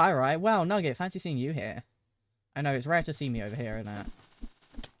 it's you. Hi, Rye. Wow, Nugget, fancy seeing you here. I know, it's rare to see me over here, isn't it?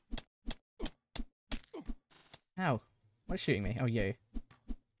 Ow. What's shooting me? Oh, you.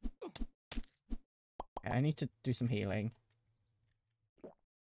 Okay, I need to do some healing.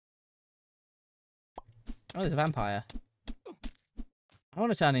 Oh, there's a vampire. I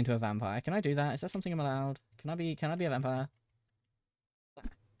want to turn into a vampire. Can I do that? Is that something I'm allowed? Can I be a vampire? I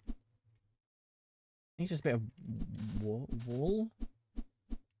think just a bit of wool.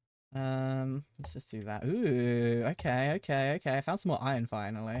 Let's just do that. Ooh, okay, okay, okay. I found some more iron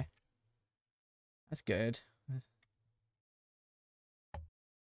finally. That's good.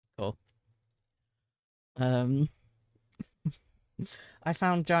 Cool. I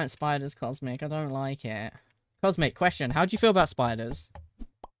found giant spiders, Cosmic. I don't like it. Cosmic, question. How do you feel about spiders?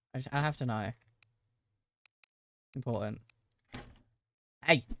 I have to know. Important.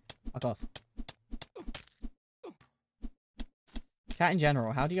 Hey! Fuck off. Chat in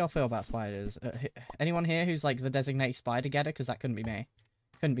general, how do y'all feel about spiders? Anyone here who's like the designated spider getter? Because that couldn't be me.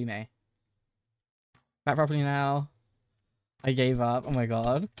 Couldn't be me. Back properly now. I gave up. Oh my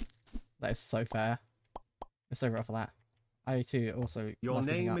god. That is so fair. I'm so rough for that. I too also. Your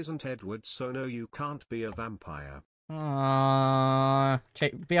name isn't Edward, so no, you can't be a vampire. BRB.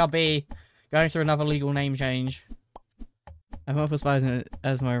 Going through another legal name change. I'm awful spiders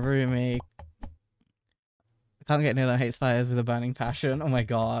as my roomie. I can't get near that. I hate spiders with a burning passion. Oh my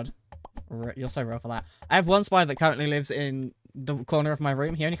god. You're so rough for that. I have one spider that currently lives in the corner of my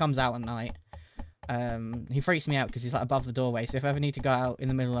room. He only comes out at night. He freaks me out because he's like above the doorway. So if I ever need to go out in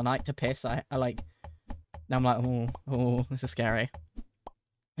the middle of the night to piss, I'm like, oh, this is scary.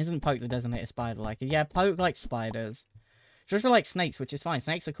 Isn't Poke the designated spider like it? Yeah, Poke likes spiders. She also likes snakes, which is fine.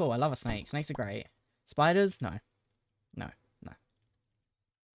 Snakes are cool. I love a snake. Snakes are great. Spiders? No. No. No.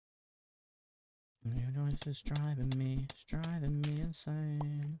 Your noise is driving me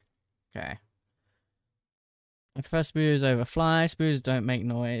insane. Okay. I prefer spoons over fly. Spoons don't make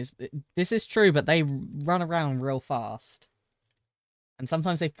noise. This is true, but they run around real fast. And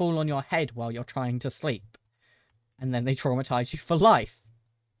sometimes they fall on your head while you're trying to sleep. And then they traumatize you for life.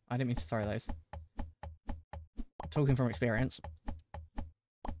 I didn't mean to throw those. Talking from experience.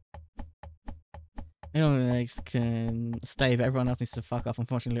 Little legs can stay, but everyone else needs to fuck off.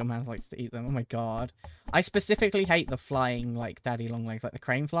 Unfortunately, little man likes to eat them. Oh my god. I specifically hate the flying, like, daddy long legs, like the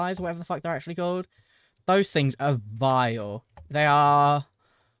crane flies, whatever the fuck they're actually called. Those things are vile. They are...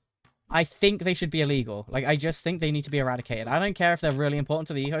 I think they should be illegal. Like, I just think they need to be eradicated. I don't care if they're really important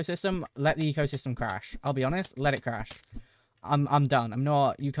to the ecosystem. Let the ecosystem crash. I'll be honest. Let it crash. I'm done. I'm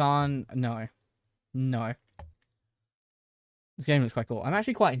not... You can't... No. No. This game looks quite cool. I'm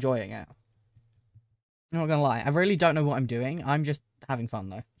actually quite enjoying it. I'm not gonna lie. I really don't know what I'm doing. I'm just having fun,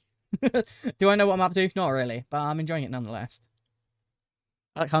 though. Do I know what I'm up to? Not really. But I'm enjoying it nonetheless.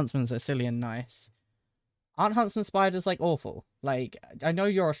 I like Huntsman's. They're silly and nice. Aren't Huntsman spiders, like, awful? Like, I know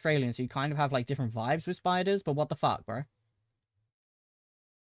you're Australian, so you kind of have, like, different vibes with spiders, but what the fuck, bro?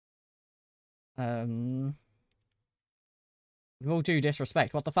 With all due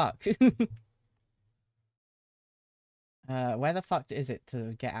disrespect, what the fuck? Where the fuck is it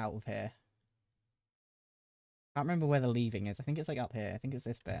to get out of here? I can't remember where the leaving is. I think it's, like, up here. I think it's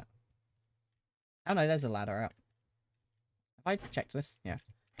this bit. Oh, no, there's a ladder up. Have I checked this? Yeah.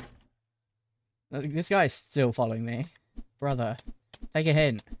 This guy is still following me. Brother, take a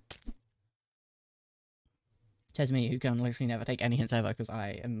hint. Says me, who can literally never take any hints ever because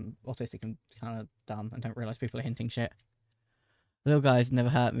I am autistic and kind of dumb and don't realise people are hinting shit. Little guys never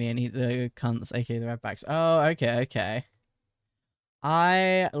hurt me and eat the cunts, aka the redbacks. Oh, okay, okay.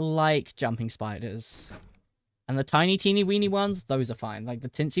 I like jumping spiders. And the tiny teeny weeny ones, those are fine. Like the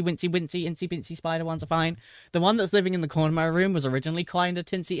tinsy wincy wincy incy bincy spider ones are fine. The one that's living in the corner of my room was originally kind of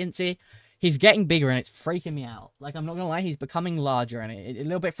tinsy incy. He's getting bigger and it's freaking me out. Like, I'm not gonna lie, he's becoming larger and it a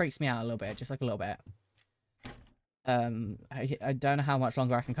little bit freaks me out a little bit. Just like a little bit. I don't know how much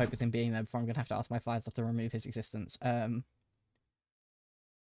longer I can cope with him being there before I'm gonna have to ask my father to remove his existence.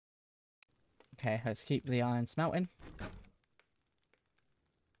 Okay, let's keep the iron smelting.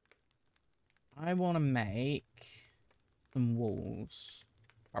 I want to make some walls.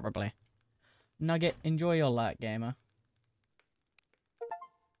 Probably. Nugget, enjoy your luck, gamer.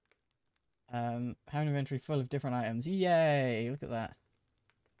 Have an inventory full of different items. Yay! Look at that.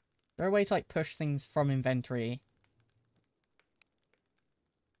 Is there a way to, like, push things from inventory?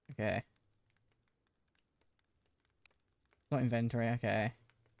 Okay. Not inventory, okay.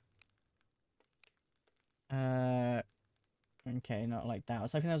 Okay, not like that. I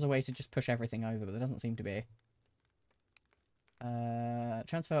was hoping there was a way to just push everything over, but there doesn't seem to be.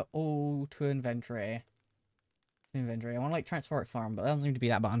 Transfer all to inventory. Inventory. I want to, like, transfer it farm, but that doesn't seem to be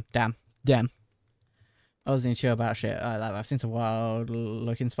that button. Damn. Damn. I wasn't sure about shit like that. I've seen some wild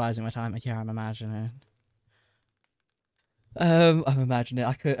looking spies in my time. Yeah, I'm imagining. I'm imagining.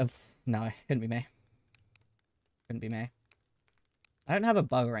 I could have... No, it couldn't be me. Couldn't be me. I don't have a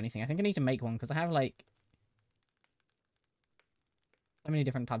bow or anything. I think I need to make one, because I have, like... so many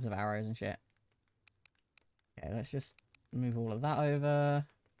different types of arrows and shit. Okay, let's just move all of that over.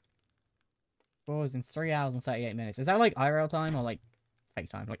 Was in 3 hours and 38 minutes. Is that like IRL time or like fake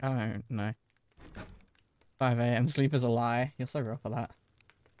time? Like, I don't know. 5 AM sleep is a lie. You're so real for that.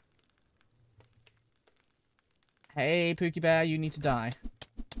 Hey, Pookie Bear, you need to die.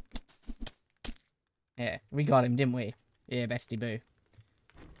 Yeah, we got him, didn't we? Yeah, bestie boo.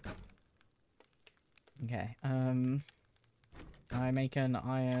 Okay, can I make an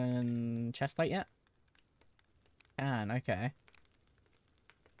iron chest plate yet? Can, okay.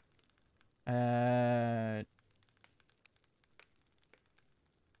 I'm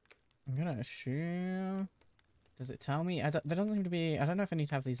gonna assume... Does it tell me? There doesn't seem to be... I don't know if I need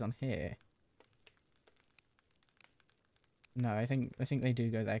to have these on here. No, I think they do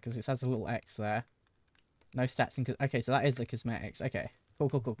go there, because it has a little X there. No stats in... Okay, so that is the cosmetics. Okay. Cool,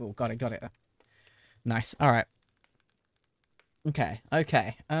 cool, cool, cool. Got it. Nice. Alright. Okay,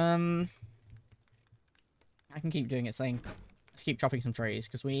 okay. I can keep doing it, saying... Let's keep chopping some trees,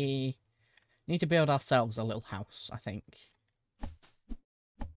 because we need to build ourselves a little house, I think.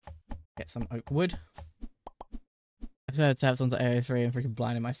 Get some oak wood. I've heard tabs onto AO3 and freaking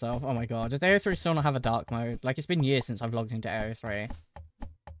blinding myself. Oh my god. Does AO3 still not have a dark mode? Like, it's been years since I've logged into AO3. I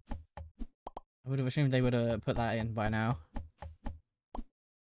would have assumed they would have put that in by now. You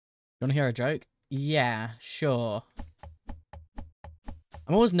want to hear a joke? Yeah, sure.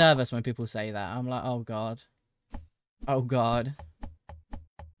 I'm always nervous when people say that. I'm like, oh god. Oh god.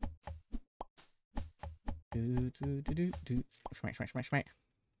 Smack.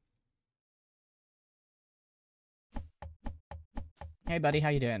 Hey buddy, how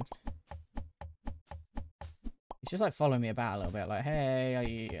you doing? He's just like following me about a little bit, like,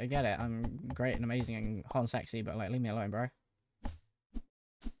 hey, I get it, I'm great and amazing and hot and sexy, but like, leave me alone, bro.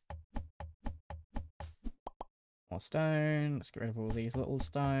 More stone, let's get rid of all these little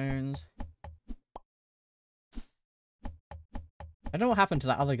stones. I don't know what happened to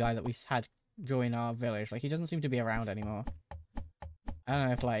that other guy that we had join our village, like, he doesn't seem to be around anymore. I don't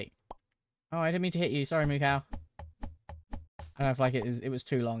know if like, oh, I didn't mean to hit you, sorry Mukau. I don't know if like it was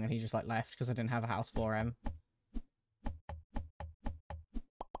too long and he just like left because I didn't have a house for him.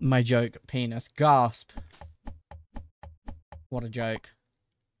 My joke, penis. Gasp. What a joke.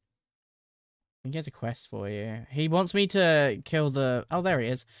 I think he has a quest for you. He wants me to kill the... Oh, there he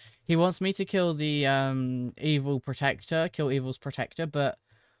is. He wants me to kill the evil protector. Kill evil's protector, but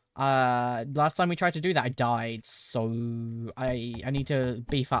last time we tried to do that, I died. So I need to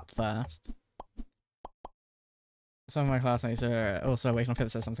beef up first. Some of my classmates are also awake, and I feel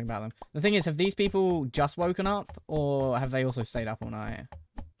it says something about them. The thing is, have these people just woken up, or have they also stayed up all night?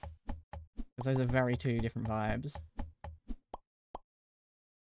 Because those are very two different vibes.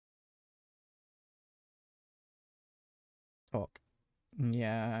 Talk.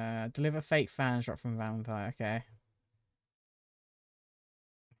 Yeah, deliver fake fans drop from vampire, okay.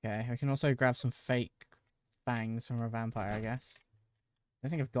 Okay, we can also grab some fake fangs from a vampire, I guess. I don't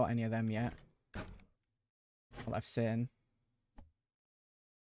think I've got any of them yet. What I've seen.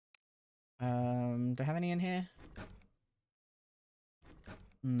 Do I have any in here?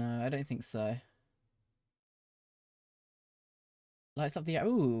 No, I don't think so. Lights up the...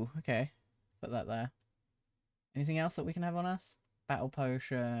 Ooh, okay. Put that there. Anything else that we can have on us? Battle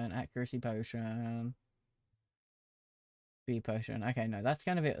potion, accuracy potion, speed potion. Okay, no, that's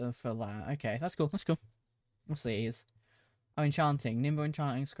kind of it for that. Okay, that's cool, that's cool. We'll see. Oh, enchanting. Nimble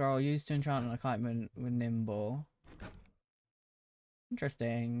enchanting scroll. Used to enchant an enchantment with nimble.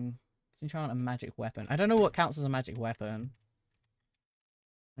 Interesting. Enchant a magic weapon. I don't know what counts as a magic weapon.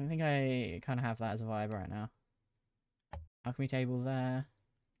 I don't think I kind of have that as a vibe right now. Alchemy table there.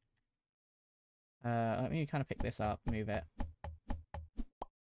 Let me kind of pick this up, move it.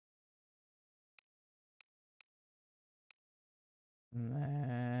 And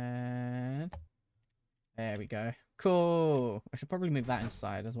then... There we go. Cool! I should probably move that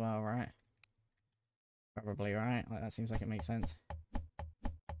inside as well, right? Probably, right? Like, that seems like it makes sense.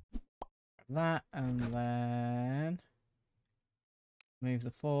 That, and then... Move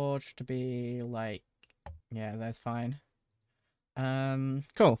the forge to be, like... Yeah, that's fine.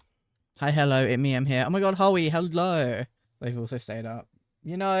 Cool. Hi, hello, I'm here. Oh my god, Howie, hello! They've also stayed up.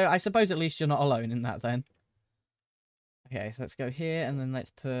 You know, I suppose at least you're not alone in that then. Okay, so let's go here, and then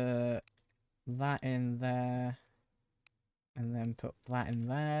let's put that in there. And then put that in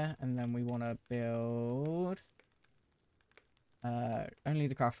there, and then we want to build... only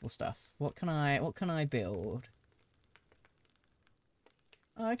the craftable stuff. What can I build?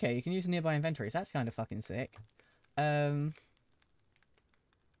 Oh, okay, you can use nearby inventories. That's kind of fucking sick. We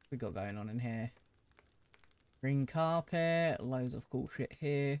got going on in here. Green carpet, loads of cool shit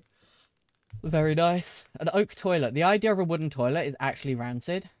here. Very nice. An oak toilet. The idea of a wooden toilet is actually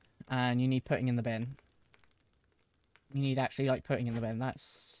rancid, and you need putting in the bin. You need actually, like, putting in the bin. That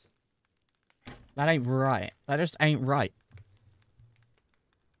ain't right. That just ain't right.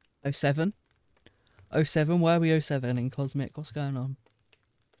 07? 07? Why are we 07 in Cosmic? What's going on?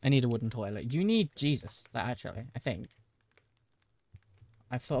 I need a wooden toilet. You need Jesus, actually, I think.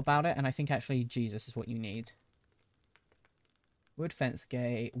 I've thought about it, and I think actually Jesus is what you need. Wood fence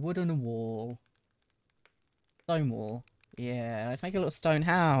gate, wooden wall, stone wall. Yeah, let's make a little stone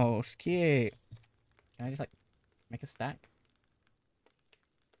house. Cute. Can I just, like, make a stack?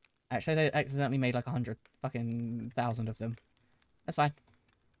 Actually, I accidentally made, like, 100,000 of them. That's fine.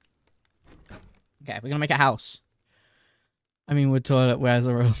 Okay, we're gonna make a house. I mean, wood toilet, where's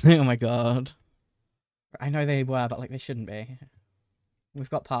the real thing? Oh my god. I know they were, but, like, they shouldn't be. We've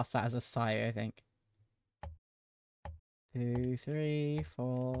got past that as a society, I think. 2, 3,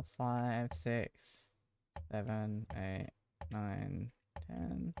 4, 5, 6, 7, 8, 9,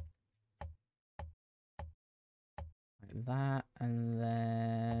 10. Like that, and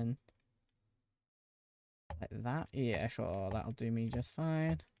then... Like that? Yeah, sure, that'll do me just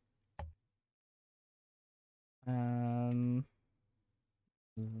fine.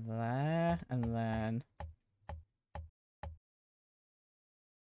 There, and then...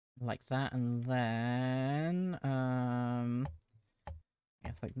 Like that, and then... I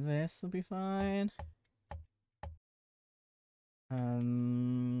guess like this will be fine.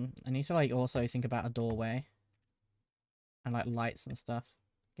 I need to, like, also think about a doorway. And, like, lights and stuff.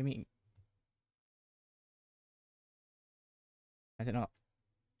 Give me... Is it not?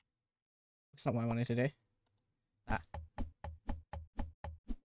 It's not what I wanted to do. Ah.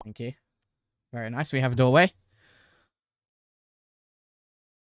 Thank you. Very nice, we have a doorway.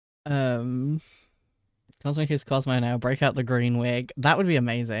 Cosmic is Cosmo now. Break out the green wig. That would be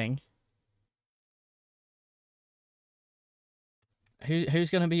amazing. Who's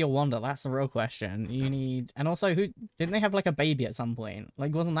gonna be your Wanda? That's the real question. You need... And also, didn't they have, like, a baby at some point?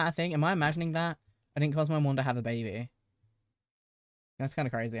 Like, wasn't that a thing? Am I imagining that? I didn't Cosmo and Wanda have a baby. That's kind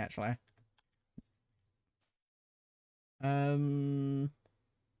of crazy, actually.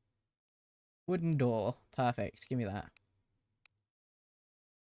 Wooden door. Perfect. Give me that.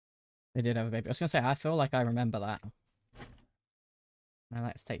 They did have a baby. I was gonna say, I feel like I remember that. Now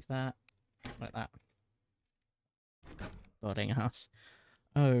let's take that. Like that. Building a house.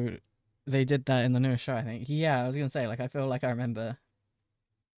 Oh, they did that in the newest show, I think. Yeah, I was gonna say, like, I feel like I remember.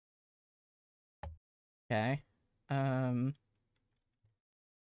 Okay. And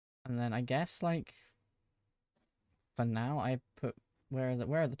then I guess, like, for now, I put... Where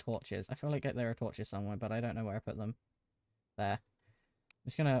are the torches? I feel like there are torches somewhere, but I don't know where I put them. There. I'm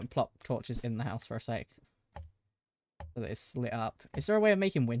just gonna plop torches in the house for a sec. So that it's lit up. Is there a way of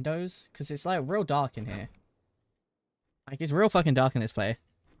making windows? Because it's, like, real dark in here. Like, it's real fucking dark in this place.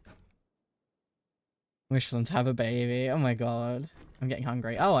 Wish for them to have a baby. Oh my god. I'm getting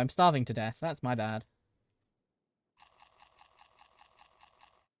hungry. Oh, I'm starving to death. That's my bad.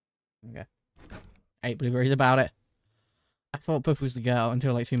 Okay. 8 blueberries about it. I thought Puff was the girl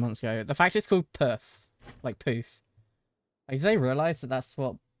until, like, 2 months ago. The fact it's called Puff. Like, Poof. Like, do they realise that that's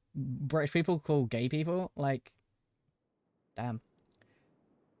what British people call gay people? Like, damn.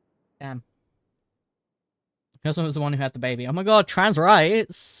 Damn. Cosmo was the one who had the baby. Oh my god, trans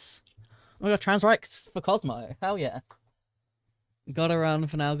rights! Oh my god, trans rights for Cosmo. Hell yeah. Gotta run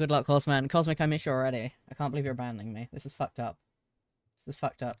for now. Good luck, Cosman. Cosmic, I miss you already. I can't believe you're abandoning me. This is fucked up. This is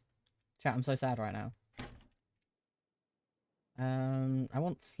fucked up. Chat, I'm so sad right now. I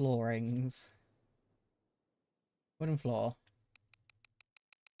want floorings. Wooden floor.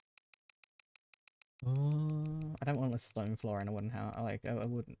 Oh, I don't want a stone floor in a wooden house. I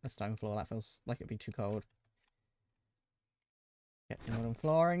wouldn't a stone floor. That feels like it'd be too cold. Get some wooden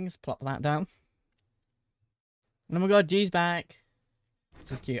floorings. Plop that down. Oh my god, G's back.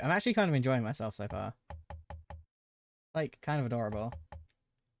 This is cute. I'm actually kind of enjoying myself so far. Like, kind of adorable.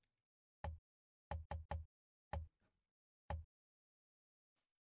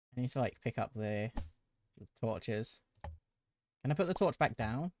 I need to, like, pick up the torches. Can I put the torch back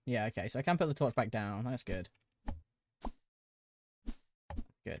down? Yeah, okay, so I can put the torch back down. That's good.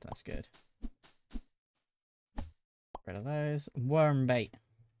 Good, that's good. Rid of those. Worm bait.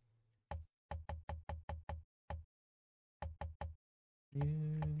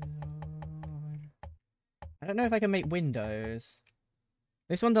 I don't know if I can make windows.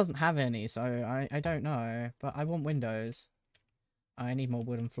 This one doesn't have any, so I don't know. But I want windows. I need more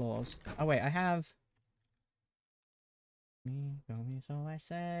wooden floors. Oh wait, I have... Me, go me, so I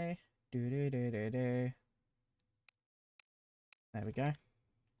say. Do do do do do. There we go.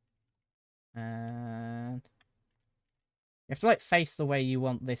 And... You have to, like, face the way you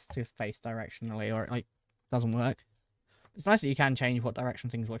want this to face directionally, or it, like, doesn't work. It's nice that you can change what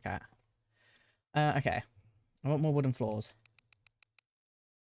direction things look at. Okay. I want more wooden floors.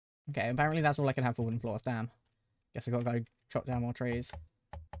 Okay, apparently that's all I can have for wooden floors. Damn. Guess I gotta go chop down more trees.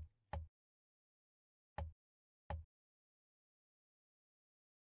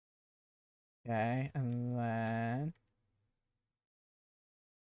 Okay, and then...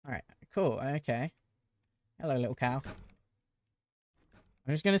 Alright, cool, okay. Hello, little cow.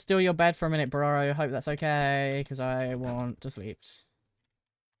 I'm just gonna steal your bed for a minute, bro. I hope that's okay, because I want to sleep.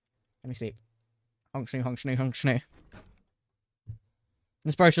 Let me sleep. Honk snoo, honk snoo, honk snoo.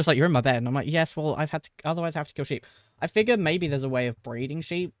 This bro's just like, you're in my bed. And I'm like, yes, well, otherwise I have to kill sheep. I figured maybe there's a way of breeding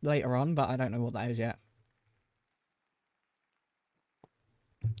sheep later on, but I don't know what that is yet.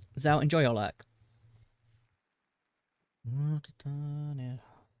 So, enjoy your luck.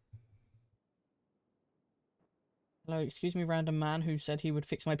 Hello, excuse me, random man who said he would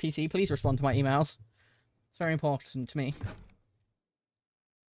fix my PC. Please respond to my emails. It's very important to me.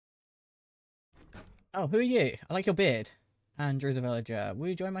 Oh, who are you? I like your beard. Andrew the villager. Will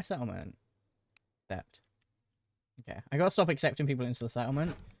you join my settlement? Accept. Okay, I gotta stop accepting people into the settlement.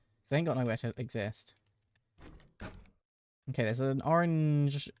 Because they ain't got nowhere to exist. Okay, there's an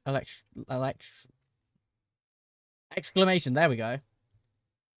orange exclamation. There we go.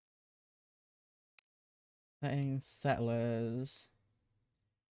 Letting settlers.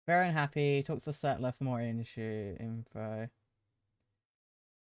 Very unhappy. Talk to the settler for more info.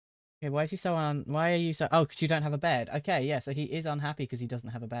 Okay, why is he so why are you so... Oh, because you don't have a bed. Okay, yeah, so he is unhappy because he doesn't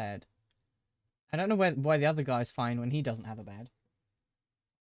have a bed. I don't know why the other guy's fine when he doesn't have a bed.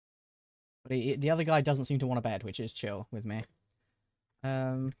 But the other guy doesn't seem to want a bed, which is chill with me.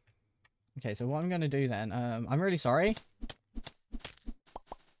 Okay, so what I'm going to do then... I'm really sorry.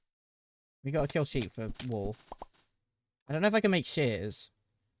 We got to kill sheep for wool. I don't know if I can make shears.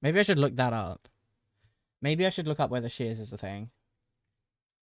 Maybe I should look that up. Maybe I should look up whether shears is a thing.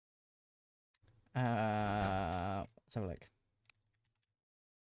 Let's have a look.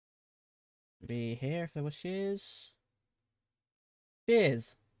 Would be here if there was shears.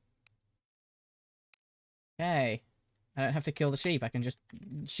 Shears! Okay. I don't have to kill the sheep, I can just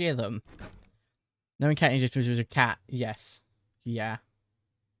shear them. No one can't just a cat. Yes. Yeah.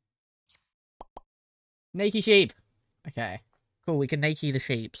 Nakey sheep! Okay. Cool, we can nakey the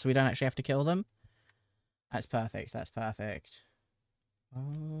sheep, so we don't actually have to kill them. That's perfect, that's perfect.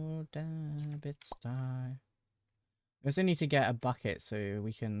 Oh, damn, bits die. We also need to get a bucket so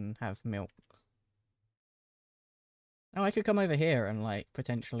we can have milk. Oh, I could come over here and, like,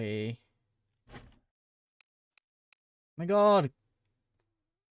 potentially... Oh my god!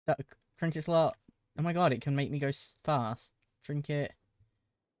 That trinket slot. Oh my god, it can make me go fast. Trinket.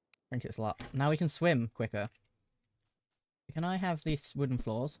 Trinket slot. Now we can swim quicker. Can I have these wooden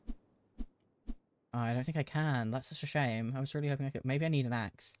floors? Oh, I don't think I can. That's such a shame. I was really hoping I could. Maybe I need an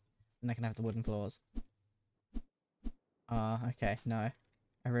axe. And I can have the wooden floors. Okay. No.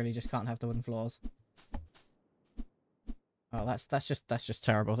 I really just can't have the wooden floors. Oh, that's just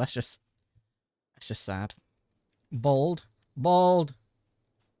terrible. That's just sad. Bald. Bald!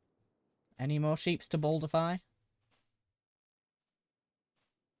 Any more sheeps to baldify?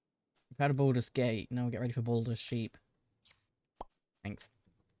 We've had a Baldur's Gate. Now we'll get ready for Baldur's Sheep. Thanks.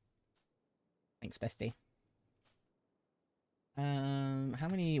 Thanks, bestie. How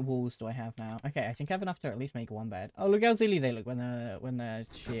many walls do I have now? Okay, I think I have enough to at least make one bed. Oh, look how silly they look when they're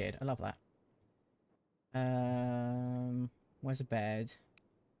sheared. I love that. Where's a bed?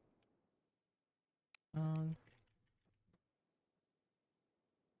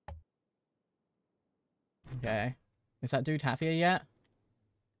 Okay. Is that dude happier yet?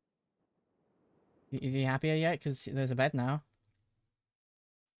 Is he happier yet? Because there's a bed now.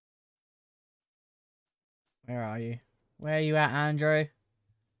 Where are you? Where are you at, Andrew?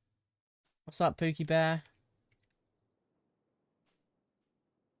 What's up, Pookie Bear?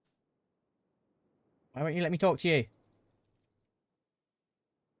 Why won't you let me talk to you?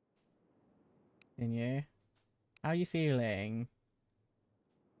 Can you? How are you feeling?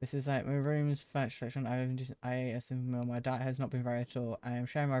 This is like my room's furniture section. I assume my diet has not been very at all. I am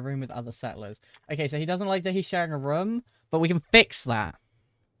sharing my room with other settlers. Okay, so he doesn't like that he's sharing a room, but we can fix that.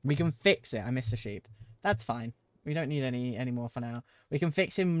 We can fix it. I missed a sheep. That's fine. We don't need any more for now. We can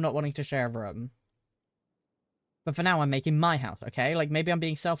fix him not wanting to share a room. But for now, I'm making my house, okay? Like, maybe I'm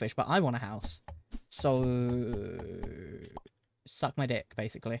being selfish, but I want a house. So... suck my dick,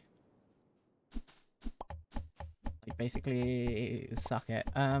 basically. Like, basically, suck it.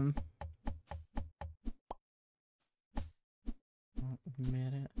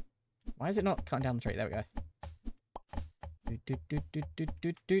 Minute. Why is it not cutting down the tree? There we go.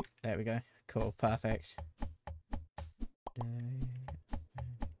 There we go. Cool, perfect.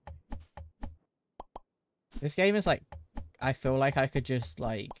 This game is like, I feel like I could just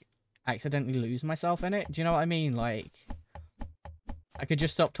like accidentally lose myself in it. Do you know what I mean? Like, I could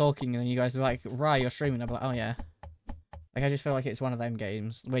just stop talking and then you guys are like, right, you're streaming. I'm like, oh yeah. Like, I just feel like it's one of them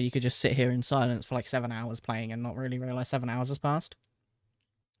games where you could just sit here in silence for like 7 hours playing and not really realize 7 hours has passed.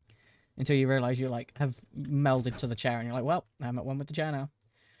 Until you realize you like have melded to the chair and you're like, well, I'm at one with the chair now.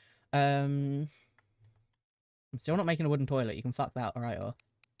 I'm still not making a wooden toilet. You can fuck that, alright, or...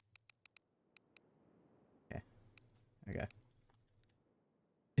 Okay. There we go.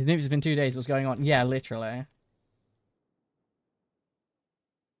 His news has been 2 days. What's going on? Yeah, literally.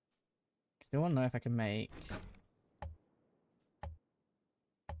 Still want to know if I can make...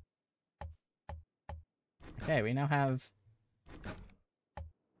 Okay, we now have...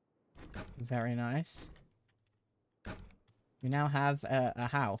 Very nice. We now have a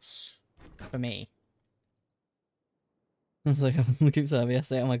house for me. I was like, look at Serbia, I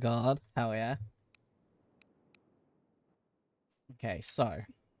say, oh my god. Hell yeah. Okay, so.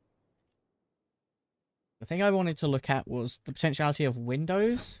 The thing I wanted to look at was the potentiality of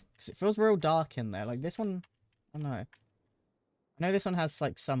windows. Because it feels real dark in there. Like this one, I don't know. I know this one has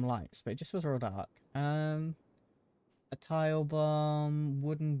like some lights, but it just feels real dark. A tile bomb,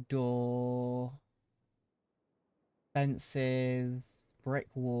 wooden door, fences, brick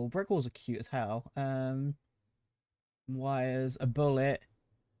wall. Brick walls are cute as hell. Wires, a bullet,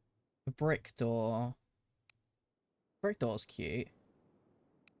 a brick door. Brick door's cute.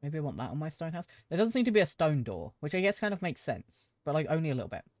 Maybe I want that on my stone house. There doesn't seem to be a stone door, which I guess kind of makes sense, but like only a little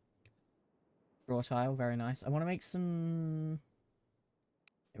bit. Raw tile, very nice. I want to make some...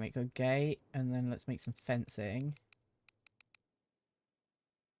 Make a gate, and then let's make some fencing.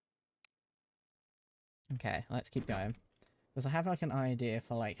 Okay, let's keep going. Because I have like an idea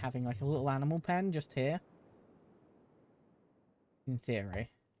for like having like a little animal pen just here. In theory.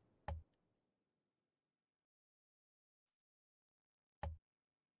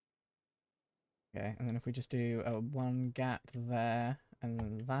 Okay, and then if we just do one gap there, and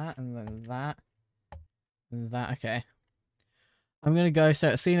then that, and then that, and that, okay. I'm gonna go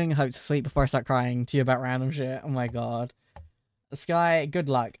set a ceiling and hope to sleep before I start crying to you about random shit. Oh my god. Sky, good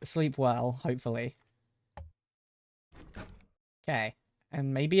luck. Sleep well, hopefully. Okay.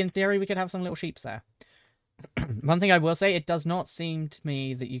 And maybe in theory we could have some little sheeps there. One thing I will say, it does not seem to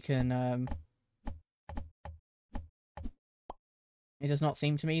me that you can, It does not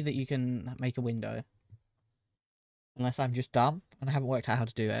seem to me that you can make a window. Unless I'm just dumb and I haven't worked out how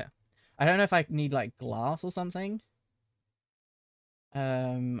to do it. I don't know if I need, like, glass or something.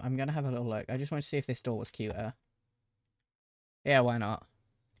 I'm gonna have a little look. I just want to see if this door was cuter. Yeah, why not?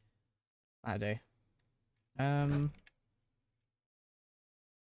 I do.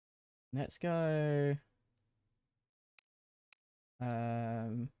 Let's go...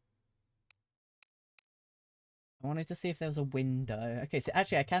 I wanted to see if there was a window. Okay, so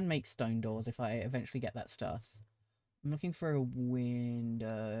actually I can make stone doors if I eventually get that stuff. I'm looking for a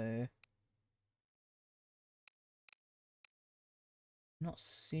window. Not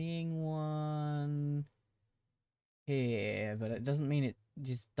seeing one here, but it doesn't mean it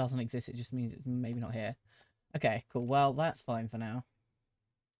just doesn't exist. It just means it's maybe not here. Okay, cool. Well, that's fine for now.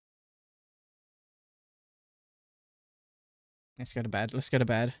 Let's go to bed. Let's go to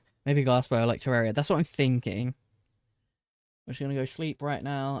bed. Maybe glassware like Terraria. That's what I'm thinking. We're just gonna go sleep right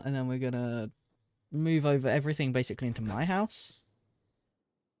now, and then we're gonna move over everything basically into my house.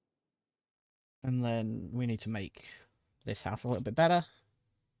 And then we need to make this house a little bit better.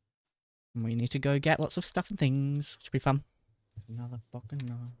 And we need to go get lots of stuff and things, which will be fun. Another book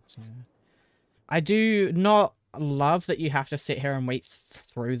and I do not love that you have to sit here and wait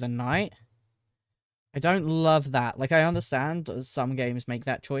through the night. I don't love that. Like, I understand some games make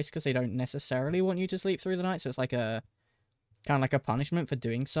that choice because they don't necessarily want you to sleep through the night, so it's like a kind of like a punishment for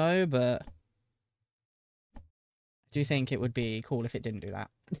doing so, but I do think it would be cool if it didn't do that.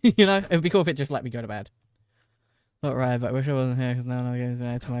 You know? It would be cool if it just let me go to bed. Not right, but I wish I wasn't here because now I'm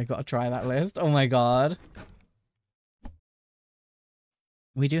there until I got to try that list. Oh my god.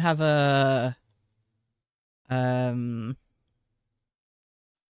 We do have a...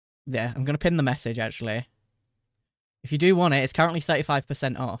 Yeah, I'm going to pin the message, actually. If you do want it, it's currently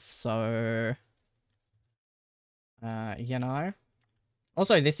 35% off, so... you know?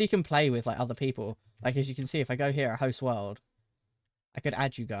 Also, this you can play with, like, other people. Like, as you can see, if I go here at Host World, I could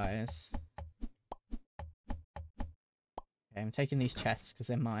add you guys. Okay, I'm taking these chests because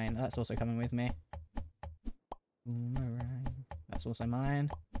they're mine. That's also coming with me. That's also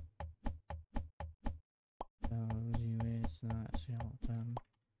mine.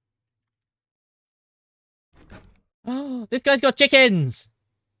 Oh, this guy's got chickens!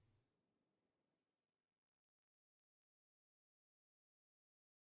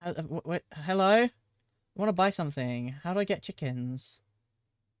 Wait, hello? I want to buy something. How do I get chickens?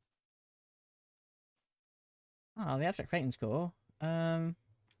 Oh, the abstract painting's cool. How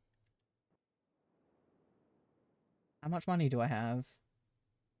much money do I have?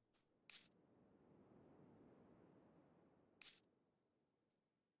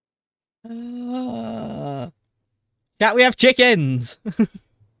 Chat, we have chickens!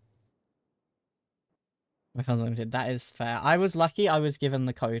 My funds limited. That is fair. I was lucky I was given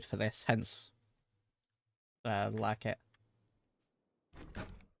the code for this, hence like it.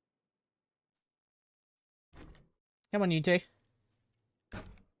 Come on, you two.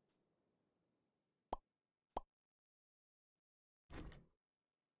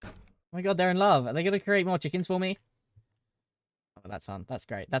 Oh my god, they're in love. Are they going to create more chickens for me? Oh, that's fun. That's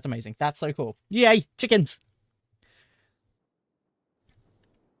great. That's amazing. That's so cool. Yay! Chickens!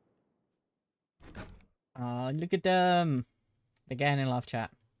 Oh, look at them. They're getting in love,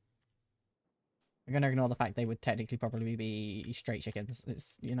 chat. I'm going to ignore the fact they would technically probably be straight chickens.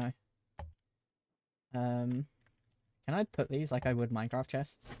 It's, you know. Can I put these like I would Minecraft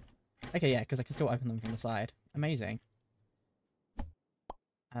chests? Okay, yeah, because I can still open them from the side. Amazing.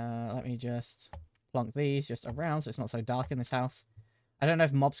 Let me just plonk these just around so it's not so dark in this house. I don't know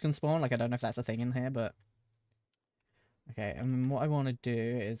if mobs can spawn. Like, I don't know if that's a thing in here, but... Okay, and what I want to do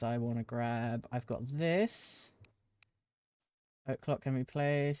is I want to grab... I've got this. Oak clock can be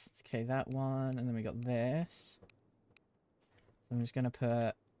placed. Okay, that one. And then we got this. So I'm just going to put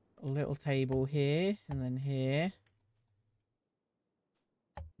a little table here. And then here.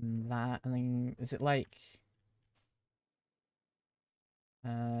 And that. And then... Is it like...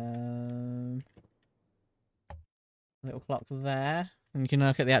 Little clock there. And you can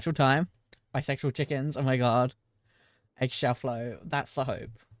look at the actual time. Bisexual chickens. Oh my god. Eggshell flow. That's the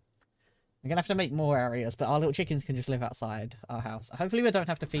hope. We're gonna have to make more areas, but our little chickens can just live outside our house. Hopefully we don't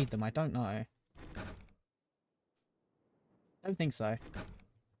have to feed them. I don't know. Don't think so.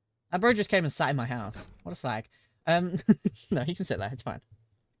 That bro just came and sat in my house. What a slag. No, he can sit there. It's fine.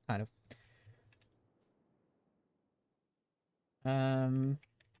 Kind of.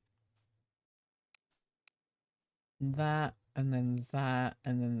 That, and then that,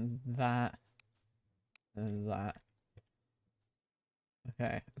 and then that, and that.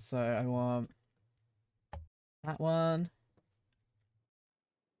 Okay, so I want that one.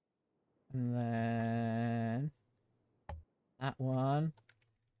 And then that one.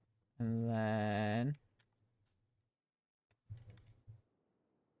 And then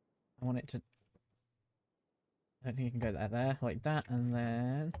I want it to... I don't think you can go there, like that, and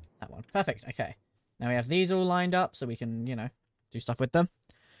then that one. Perfect, okay. Now we have these all lined up so we can, you know, do stuff with them.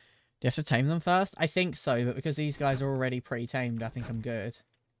 Do you have to tame them first? I think so, but because these guys are already pre-tamed, I think I'm good.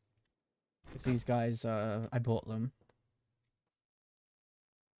 Because these guys, I bought them.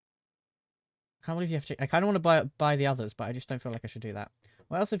 I can't believe you have to... I kind of want to buy the others, but I just don't feel like I should do that.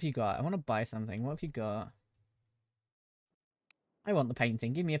 What else have you got? I want to buy something. What have you got? I want the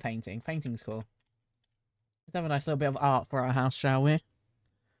painting. Give me a painting. Painting's cool. Let's have a nice little bit of art for our house, shall we? I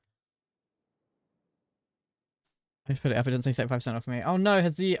just put it up. It doesn't say 35% off me. Oh no,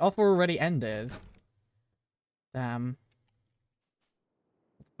 has the offer already ended? Damn.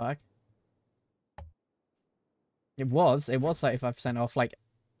 What the fuck? It was 35% off, like,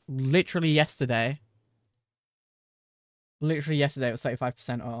 literally yesterday. Literally yesterday it was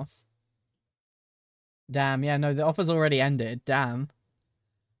 35% off. Damn, yeah, no, the offer's already ended. Damn.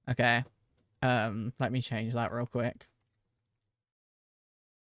 Okay. Let me change that real quick.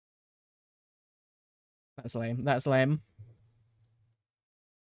 That's lame. That's lame.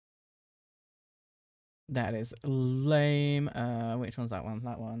 That is lame. Which one's that one?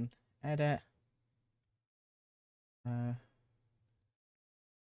 That one. Edit. I'm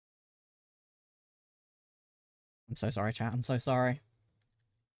so sorry, chat. I'm so sorry.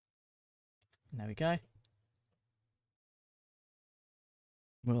 There we go.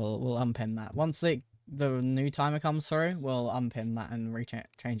 We'll unpin that. Once the new timer comes through, we'll unpin that and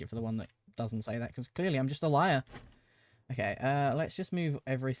change it for the one that doesn't say that, because clearly I'm just a liar. Okay, let's just move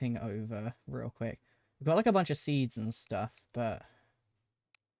everything over real quick. We've got like a bunch of seeds and stuff, but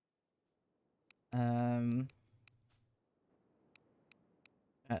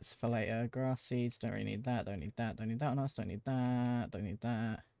that's for later. Grass seeds, don't really need that, don't need that, don't need that on us, don't need that, don't need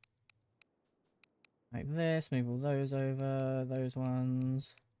that. Like this, move all those over, those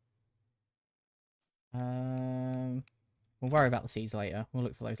ones. We'll worry about the seeds later. We'll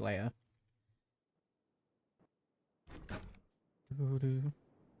look for those later.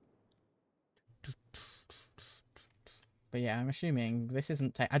 But yeah, I'm assuming this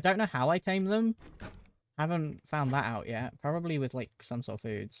isn't I don't know how I tame them. Haven't found that out yet. Probably with like some sort of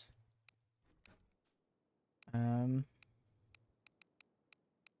foods.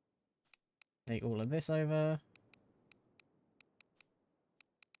 Take all of this over.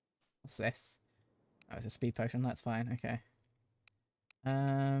 What's this? Oh, it's a speed potion. That's fine. Okay. I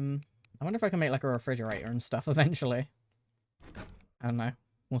wonder if I can make like a refrigerator and stuff eventually. I don't know.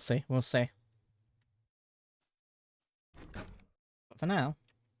 We'll see. We'll see. But for now,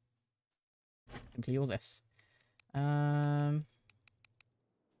 simply all this. I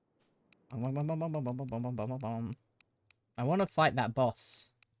want to fight that boss,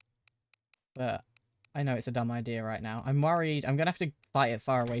 but I know it's a dumb idea right now. I'm worried. I'm going to have to fight it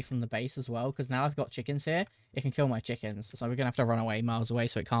far away from the base as well, because now I've got chickens here. It can kill my chickens, so we're going to have to run away miles away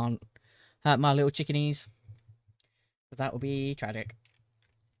so it can't hurt my little chickenies. But that would be tragic.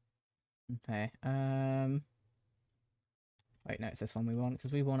 Okay, wait, no, it's this one we want,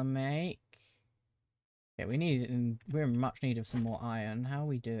 because we want to make... Yeah, we're in much need of some more iron. How are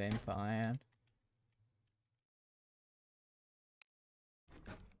we doing for iron?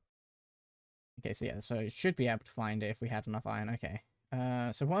 Okay, so yeah, so it should be able to find it if we had enough iron. Okay.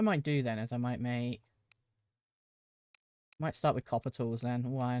 So what I might do then is I might start with copper tools then.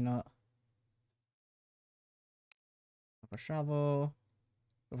 Why not? Copper shovel.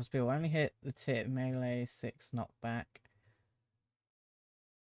 Copper spear will only hit the tip. Melee 6 knockback.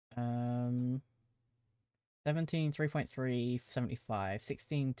 17, 3.3, 75,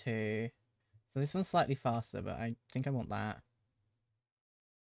 16, 2. So this one's slightly faster, but I think I want that.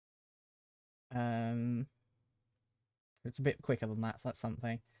 It's a bit quicker than that, so that's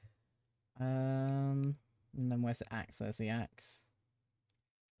something. And then where's the axe? There's the axe.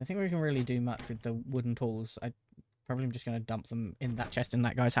 I think we can really do much with the wooden tools. I probably am just going to dump them in that chest in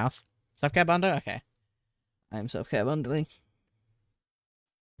that guy's house. Self-care bundle? Okay. I am self-care bundling.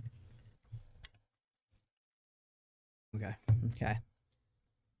 Okay. Okay.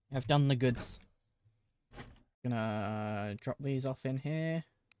 I've done the goods. Gonna drop these off in here.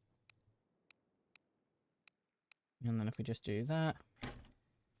 And then if we just do that.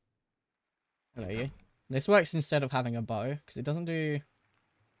 Hello, you. This works instead of having a bow, because it doesn't do...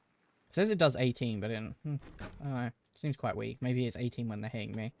 It says it does 18, but I don't know. Seems quite weak. Maybe it's 18 when they're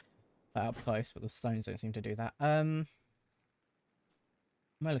hitting me up close, but the stones don't seem to do that. What am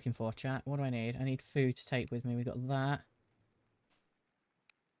I looking for, chat? What do I need? I need food to take with me. We got that.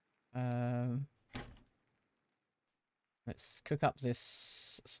 Let's cook up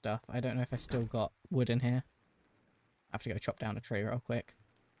this stuff. I don't know if I still got wood in here. I have to go chop down a tree real quick.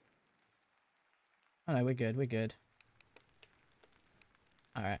 Oh no, we're good, we're good.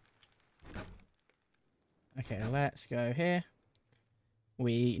 Alright. Okay, let's go here.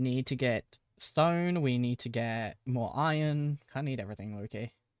 We need to get stone, we need to get more iron. Kinda need everything,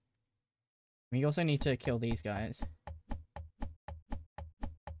 Loki. We also need to kill these guys.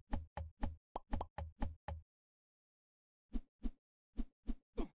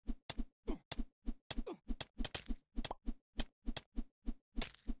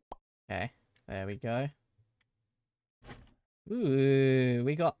 Okay, there we go. Ooh,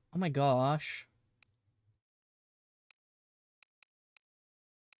 we got... Oh my gosh.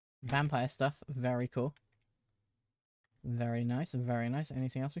 Vampire stuff. Very cool. Very nice, very nice.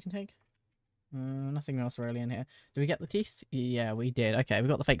 Anything else we can take? Nothing else really in here. Did we get the teeth? Yeah, we did. Okay, we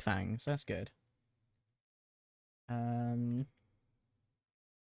got the fake fangs. That's good. Okay,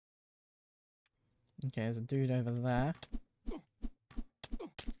 there's a dude over there.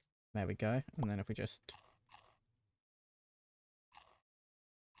 There we go. And then if we just...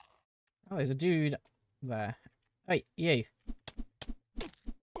 Oh, there's a dude there. Hey, you.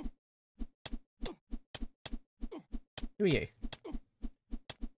 Who are you?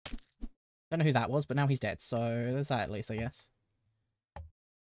 Don't know who that was, but now he's dead, so there's that at least, I guess.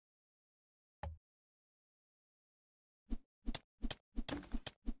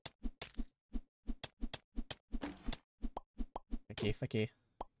 Fuck you.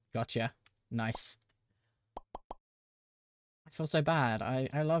 Gotcha. Nice. I feel so bad.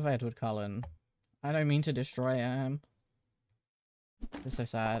 I love Edward Cullen. I don't mean to destroy him. It's so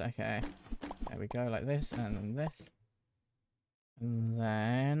sad. Okay. There we go, like this, and then this. And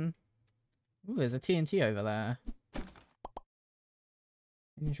then... Ooh, there's a TNT over there.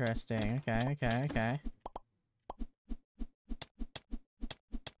 Interesting. Okay.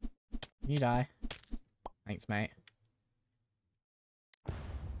 You die. Thanks, mate.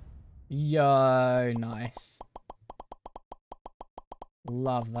 Yo, nice.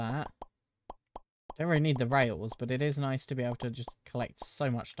 Love that. Don't really need the rails, but it is nice to be able to just collect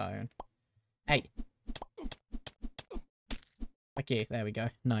so much stone. Hey. Okay, there we go.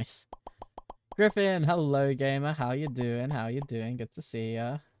 Nice. Griffin, hello gamer. How you doing? Good to see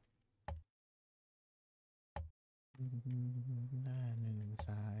ya.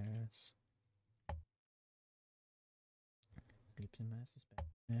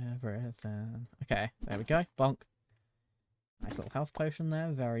 Everything. Okay, there we go. Bonk. Nice little health potion there.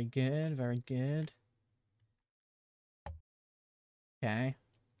 Very good, very good. Okay.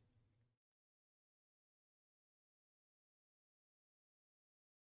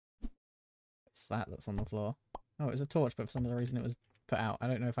 What's that that's on the floor? Oh, it was a torch, but for some other reason it was put out. I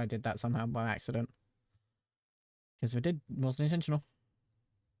don't know if I did that somehow by accident. Because if it did, it wasn't intentional.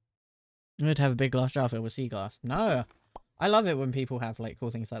 I'm going to have a big glass jar filled with sea glass. No! I love it when people have, like, cool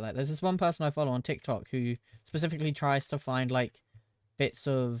things like that. There's this one person I follow on TikTok who specifically tries to find, like, bits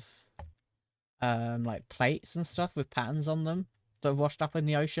of, like, plates and stuff with patterns on them that have washed up in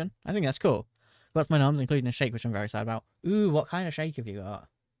the ocean. I think that's cool. Got my arms, including a shake, which I'm very sad about. Ooh, what kind of shake have you got?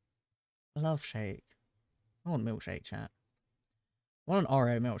 I love shake. I want milkshake, chat. I want an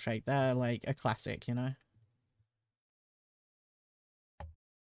Oreo milkshake. They're, like, a classic, you know?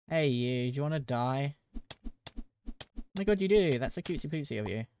 Hey, you. Do you want to die? Oh my god, you do. That's so cutesy pootsy of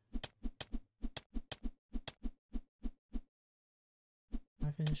you.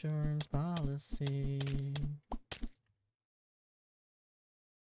 Life insurance policy.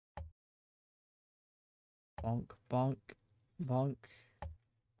 Bonk, bonk, bonk,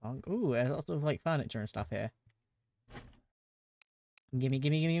 bonk. Ooh, there's lots of like furniture and stuff here.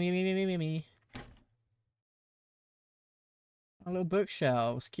 Gimme. A little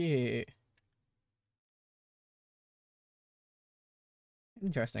bookshelves, cute.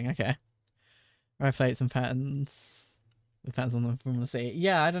 Interesting, okay. Red plates and patterns. The patterns on them from the sea.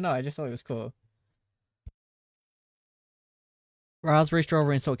 Yeah, I don't know, I just thought it was cool. Raspberry,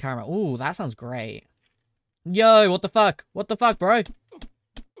 strawberry, and salt caramel. Ooh, that sounds great. Yo, what the fuck? What the fuck, bro?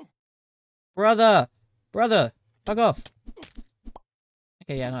 Brother! Brother! Fuck off.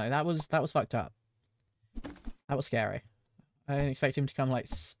 Okay, yeah, no, that was fucked up. That was scary. I didn't expect him to come, like,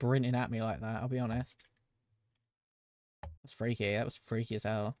 sprinting at me like that, I'll be honest. That's freaky. That was freaky as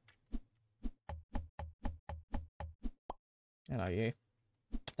hell. Hello, you.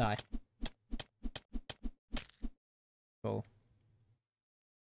 Die. Cool.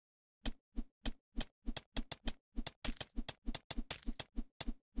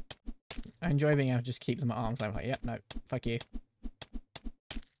 I enjoy being able to just keep them at arm's length. Like, yep, no, fuck you.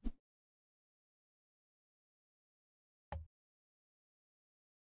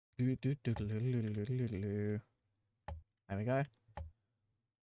 There we go.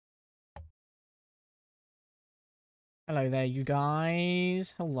 Hello there, you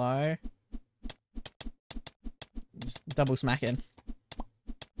guys. Hello. Just double smacking.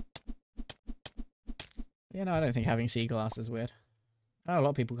 Yeah, no, I don't think having sea glass is weird. I know a lot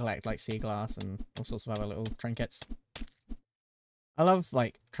of people collect, like, sea glass and all sorts of other little trinkets. I love,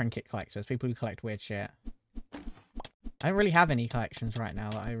 like, trinket collectors. People who collect weird shit. I don't really have any collections right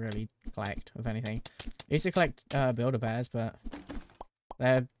now that I really collect of anything. I used to collect Build-A-Bears, but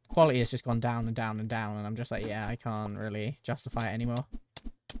their quality has just gone down and down and down, and I'm just like, yeah, I can't really justify it anymore.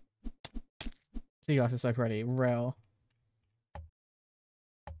 Sea glass is so pretty. Real.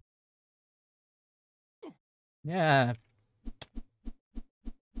 Yeah.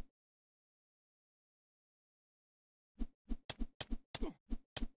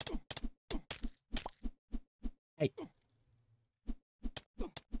 Hey.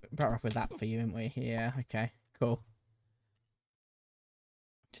 Better off with that for you, didn't we? Yeah, okay. Cool.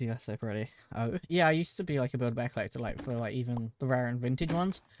 See, that's so pretty. Oh, yeah, I used to be like a Build-A-Bear collector, like for like even the rare and vintage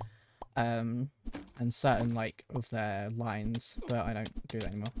ones. And certain like of their lines, but I don't do that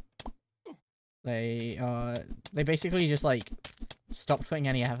anymore. They basically just like stopped putting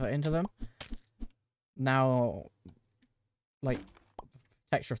any effort into them. Now, like,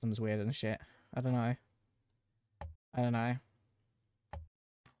 texture of them is weird and shit. I don't know.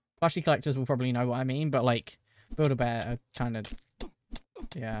 Plushie collectors will probably know what I mean, but like Build-A-Bear are kind of,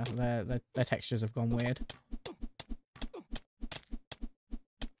 yeah, their textures have gone weird.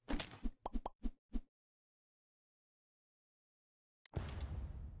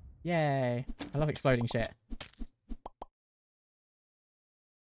 Yay! I love exploding shit.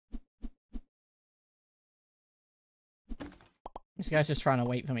 This guy's just trying to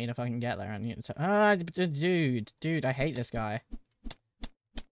wait for me to fucking get there, and dude, I hate this guy.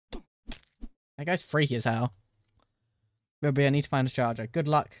 That guy's freaky as hell. Ruby, I need to find a charger. Good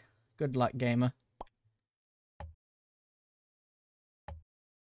luck, gamer.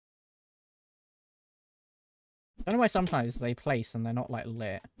 I don't know why sometimes they place and they're not like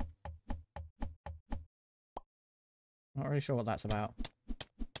lit. Not really sure what that's about.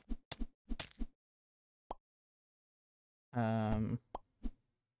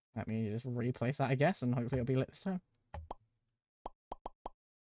 Let me just replace that, I guess, and hopefully it'll be lit this time.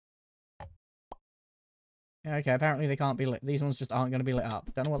 Yeah, okay, apparently they can't be lit. These ones just aren't going to be lit up.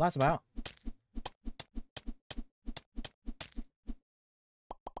 Don't know what that's about.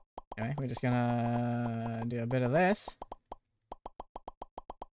 Anyway, we're just gonna do a bit of this.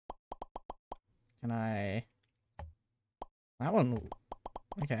 Can I... That one...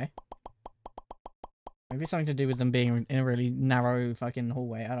 Okay. Maybe something to do with them being in a really narrow fucking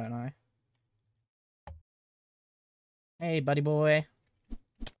hallway. I don't know. Hey, buddy boy.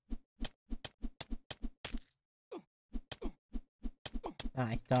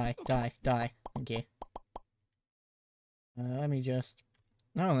 Die. Thank you. Let me just...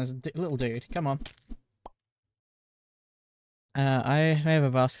 Oh, there's a little dude. Come on. I have a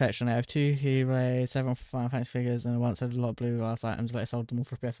vast collection. I have 2 heroes, 7 Final Fantasy figures, and once had a lot of blue glass items. Later sold them all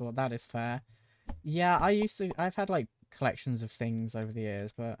for PS4. That is fair. Yeah, I've had like collections of things over the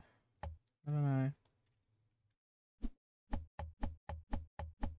years, but I don't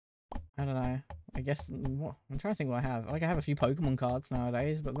know. I guess what I'm trying to think what I have. Like I have a few Pokemon cards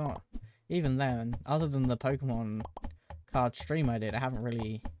nowadays, but not even then. Other than the Pokemon card stream I did, I haven't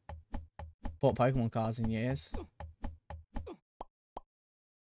really bought Pokemon cards in years.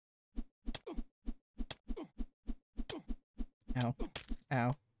 Ow.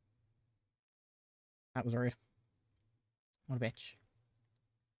 Ow. That was rude. What a bitch.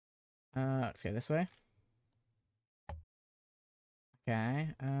 Let's go this way. Okay,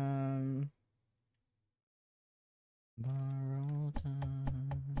 borrow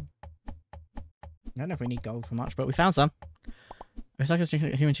time. I don't know if we need gold for much, but we found some. It's like a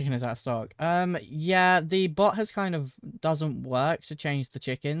human chicken is out of stock. Yeah, the bot has kind of doesn't work to change the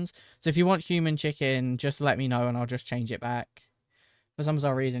chickens. So if you want human chicken, just let me know and I'll just change it back. For some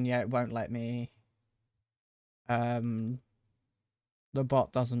bizarre reason, yeah, it won't let me. The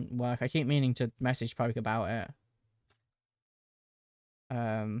bot doesn't work. I keep meaning to message Poke about it.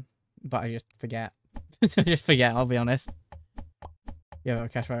 But I just forget. I just forget, I'll be honest. Yeah,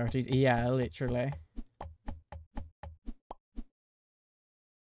 cash priorities. Yeah, literally.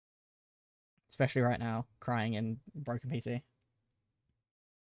 Especially right now, crying in broken PC.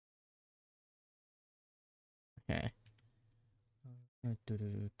 Okay.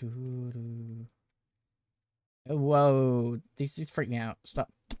 Whoa, these freak me out.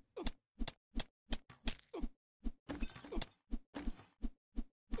 Stop.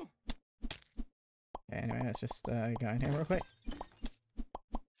 Okay, anyway, let's just go in here real quick.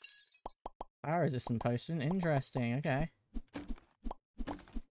 Fire resistant potion, interesting, okay.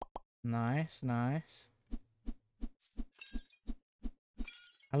 Nice.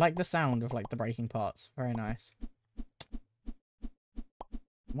 I like the sound of like the breaking parts. Very nice.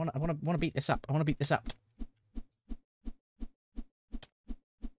 I wanna beat this up.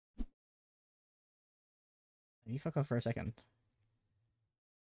 You fuck off for a second.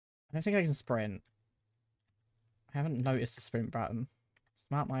 I don't think I can sprint. I haven't noticed the sprint button.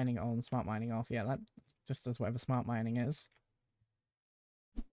 Smart mining on, smart mining off. Yeah, that just does whatever smart mining is.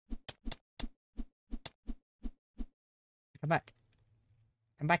 Come back.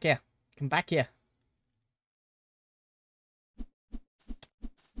 Come back here. Come back here.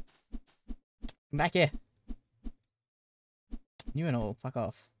 Come back here. You and all. Fuck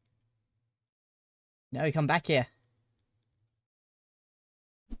off. No, come back here.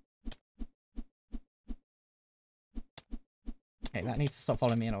 Okay, that needs to stop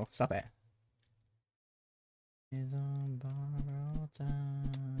following me and all. Stop it. Is on borrowed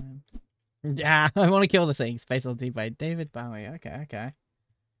time. Yeah, I want to kill the thing. Space Oddity by David Bowie. Okay, okay.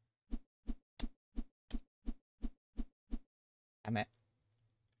 Damn it.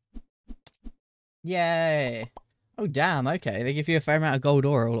 Yay. Oh, damn. Okay, they give you a fair amount of gold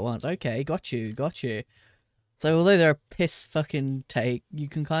ore all at once. Okay, got you, got you. So although they're a piss fucking take, you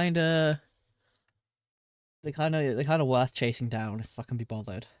can kinda... they're kinda worth chasing down if I can be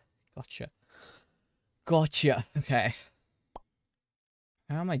bothered. Gotcha. Gotcha. Okay.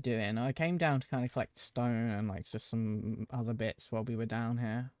 How am I doing? I came down to kind of collect stone and like just some other bits while we were down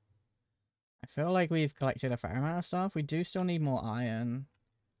here. I feel like we've collected a fair amount of stuff. We do still need more iron.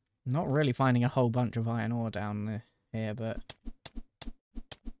 Not really finding a whole bunch of iron ore down here, but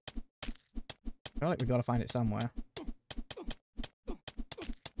I feel like we gotta find it somewhere.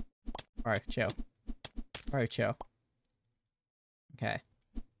 Bro, chill. Bro, chill. Okay.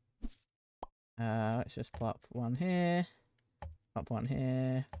 Let's just plop one here. Plop one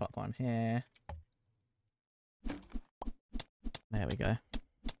here. Plop one here. There we go.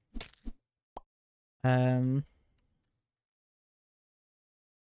 Here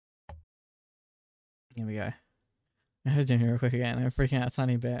we go. I heard him here real quick again. I'm freaking out a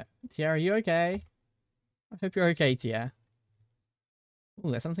tiny bit. Tia, are you okay? I hope you're okay, Tia.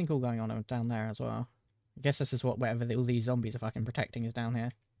 Oh, there's something cool going on down there as well. I guess this is what whatever all these zombies are fucking protecting is down here.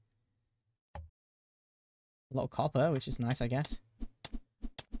 A lot of copper, which is nice, I guess.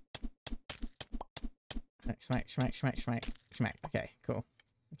 Smack, smack, smack, smack, smack, smack. Okay, cool.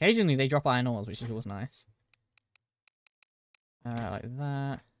 Occasionally they drop iron ores, which is always nice. Like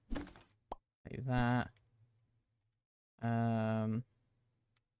that. Like that.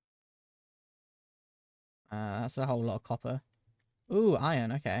 That's a whole lot of copper. Ooh,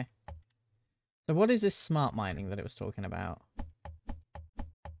 iron, okay. So what is this smart mining that it was talking about?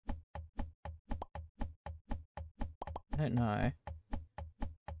 I don't know.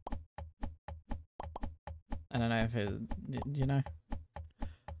 I don't know if it, you know.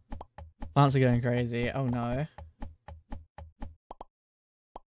 Plants are going crazy. Oh no.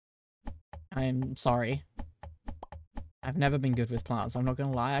 I'm sorry. I've never been good with plants. I'm not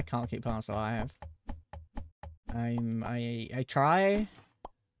gonna lie, I can't keep plants alive. I try,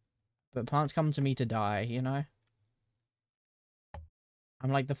 but plants come to me to die, you know?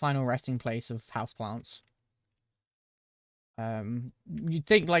 I'm like the final resting place of houseplants. You'd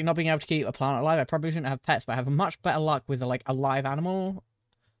think like not being able to keep a plant alive, I probably shouldn't have pets, but I have much better luck with like a live animal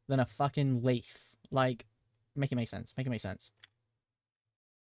than a fucking leaf. Like, make it make sense. Make it make sense.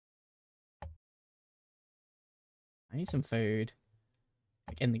 I need some food.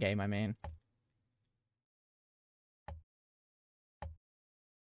 Like in the game, I mean.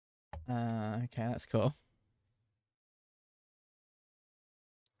 Okay, that's cool.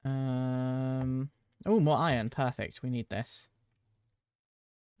 Oh, more iron. Perfect. We need this.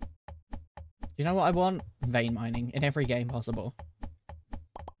 Do you know what I want? Vein mining in every game possible.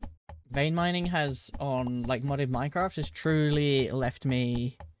 Vein mining has, on, like, modded Minecraft, has truly left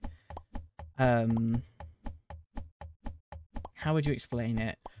me, how would you explain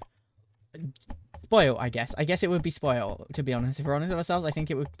it? Spoil, I guess. I guess it would be spoil, to be honest. If we're honest with ourselves, I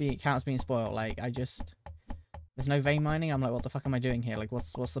think it would be, count as being spoil. Like, there's no vein mining. I'm like, what the fuck am I doing here? Like,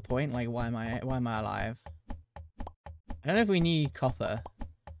 what's the point? Like, why am I alive? I don't know if we need copper.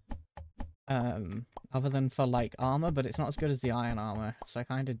 Other than for, like, armor, but it's not as good as the iron armor. So I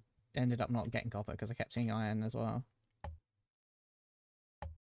kind of ended up not getting copper because I kept seeing iron as well.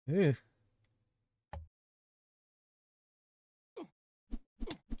 Ooh.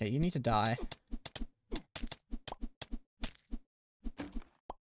 Okay, you need to die.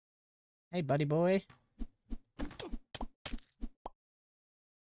 Hey, buddy boy.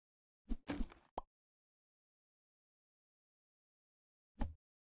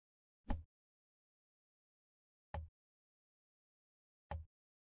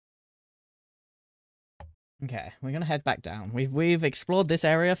 Okay, we're gonna head back down. We've explored this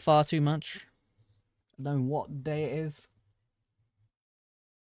area far too much. I don't know what day it is.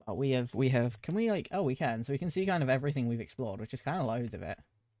 But we have, can we like, oh we can, so we can see kind of everything we've explored, which is kind of loads of it.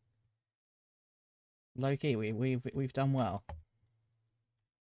 Low key, we've done well.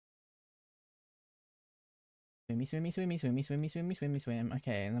 Swimmy, swimmy, swimmy, swimmy, swimmy, swimmy, swimmy, swim.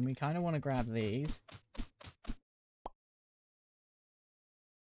 Okay, and then we kind of want to grab these.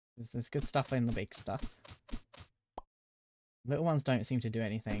 There's good stuff in the big stuff. Little ones don't seem to do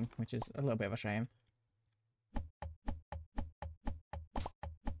anything, which is a little bit of a shame.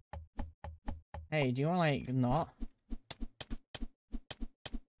 Hey, do you want to, like, not?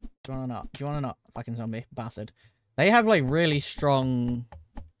 Do you want to not? Do you want to not? Fucking zombie. Bastard. They have, like, really strong,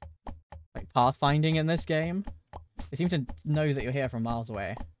 like, pathfinding in this game. They seem to know that you're here from miles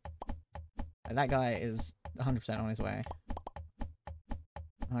away. Like, that guy is 100% on his way.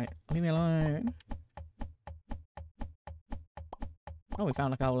 Alright, leave me alone. Oh, we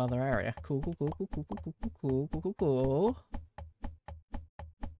found like a whole other area. Cool, cool, cool, cool, cool, cool, cool, cool, cool, cool, cool.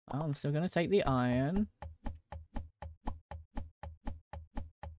 Oh, I'm still gonna take the iron.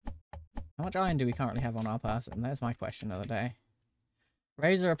 How much iron do we currently have on our person? There's my question of the day.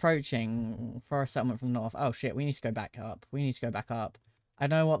 Raiders are approaching for a settlement from the north. Oh shit, we need to go back up. We need to go back up. I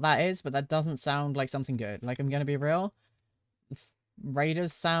don't know what that is, but that doesn't sound like something good. Like, I'm gonna be real.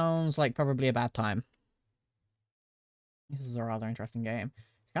 Raiders sounds like probably a bad time. This is a rather interesting game.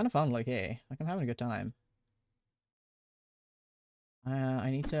 It's kind of fun, low-key. Like, I'm having a good time. I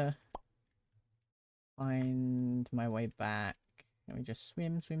need to find my way back. Let me just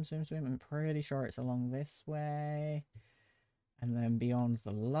swim, swim, swim, swim. I'm pretty sure it's along this way. And then beyond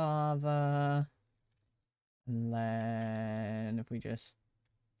the lava. And then if we just...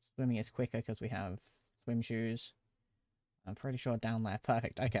 Swimming is quicker because we have swim shoes. I'm pretty sure down there.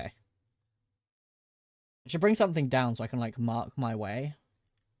 Perfect. Okay. I should bring something down so I can, like, mark my way.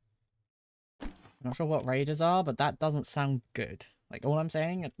 I'm not sure what raiders are, but that doesn't sound good. Like, all I'm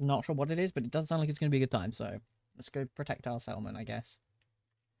saying, I'm not sure what it is, but it does sound like it's going to be a good time, so let's go protect our settlement, I guess.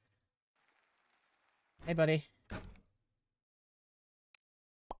 Hey, buddy.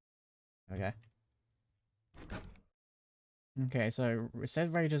 Okay. Okay, so it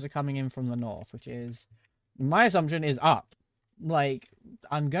said raiders are coming in from the north, which is... My assumption is up. Like,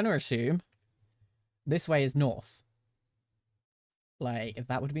 I'm going to assume this way is north. Like, if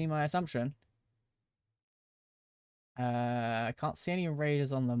that would be my assumption. I can't see any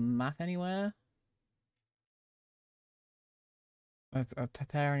raiders on the map anywhere. We're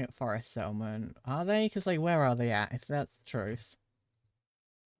preparing at forest settlement. Are they? Because, like, where are they at, if that's the truth?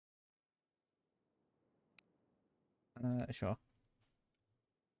 Sure.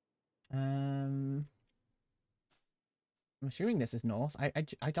 I'm assuming this is north.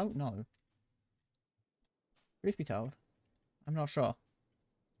 I don't know. Truth be told, I'm not sure.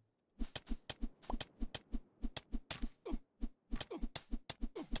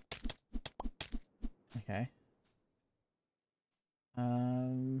 Okay.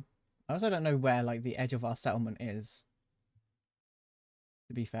 I also don't know where, like, the edge of our settlement is.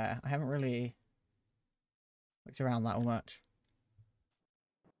 To be fair, I haven't really looked around that much.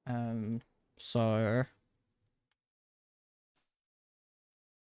 So...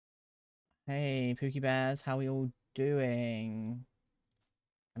 Hey, Pookie Bears, how are we all doing?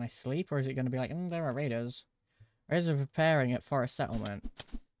 Can I sleep, or is it going to be like, there are raiders. Raiders are preparing at forest settlement.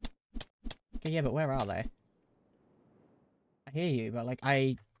 Okay, yeah, but where are they? I hear you, but, like,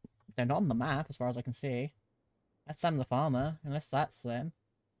 they're not on the map, as far as I can see. That's Sam the farmer, unless that's them.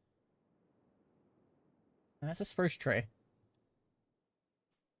 And that's a spruce tree.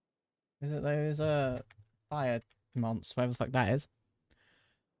 Is it those, fire months, whatever the fuck that is?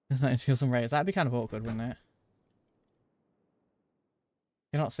 Let's feel some raiders. That'd be kind of awkward, wouldn't it?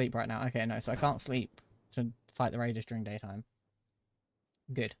 Cannot sleep right now. Okay, no, so I can't sleep to fight the raiders during daytime.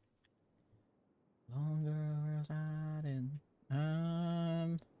 Good. Longer hiding.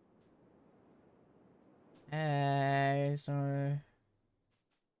 Hey, so...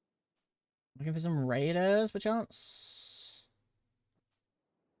 Looking for some raiders, perchance?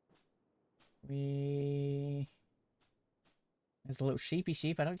 There's a little sheepy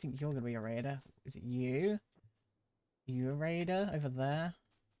sheep. I don't think you're going to be a raider. Is it you? Are you a raider over there?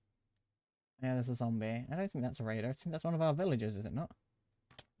 Yeah, there's a zombie. I don't think that's a raider. I think that's one of our villagers, is it not?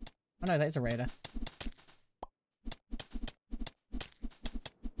 Oh no, that's a raider.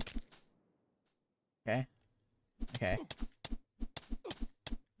 Okay. Okay.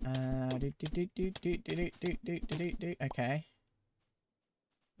 Okay.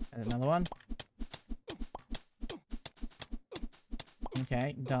 There's another one.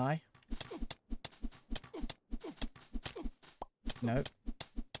 Okay, die. Nope.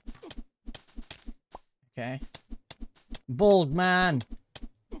 Okay. Bald man!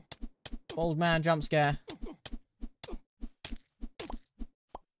 Bald man jump scare.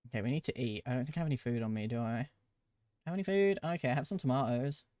 Okay, we need to eat. I don't think I have any food on me, do I? Have any food? Okay, I have some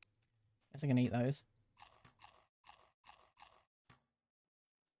tomatoes. Guess I can eat those.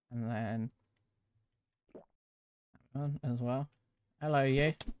 And then... that one as well. Hello,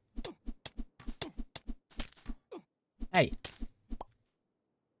 you. Hey!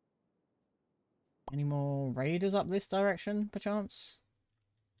 Any more raiders up this direction, perchance?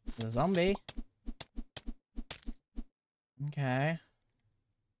 There's a zombie. Okay.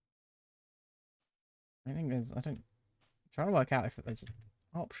 I think is, I'm trying to work out if there's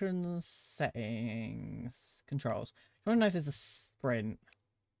options, settings, controls. I don't know if there's a sprint.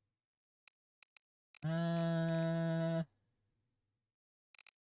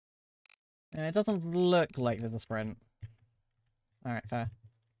 It doesn't look like there's a sprint. Alright, fair.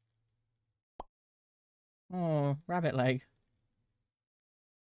 Oh, rabbit leg.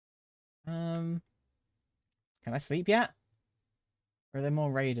 Can I sleep yet? Or are there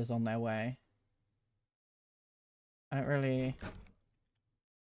more raiders on their way? I don't really...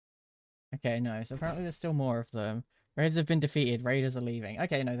 Okay, no, so apparently there's still more of them. Raiders have been defeated, raiders are leaving.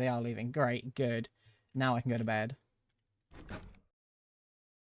 Okay, no, they are leaving. Great, good. Now I can go to bed.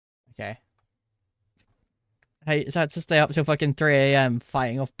 Okay. Hey, so I had to stay up till fucking 3 AM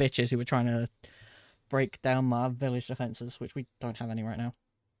fighting off bitches who were trying to break down my village defenses, which we don't have any right now.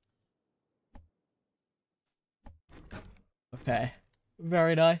 Okay.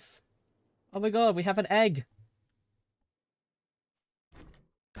 Very nice. Oh my god, we have an egg!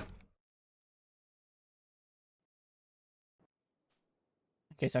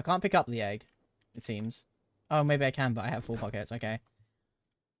 Okay, so I can't pick up the egg, it seems. Oh, maybe I can, but I have 4 pockets, okay.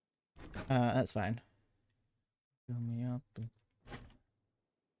 That's fine. Fill me up.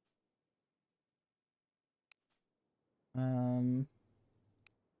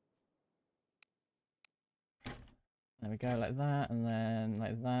 There we go, like that, and then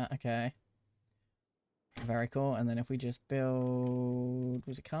like that, okay. Very cool, and then if we just build...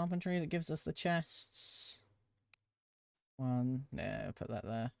 Was it carpentry that gives us the chests? One, no, put that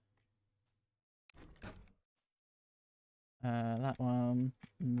there. That one,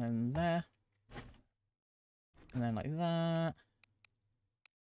 and then there. And then like that.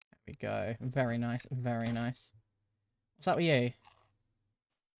 There we go. Very nice, very nice. What's that with you?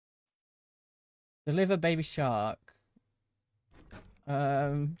 Deliver baby shark.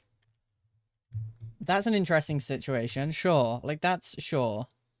 That's an interesting situation. Sure. Like, that's sure.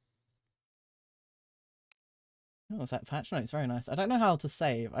 Oh, is that patch notes? Very nice. I don't know how to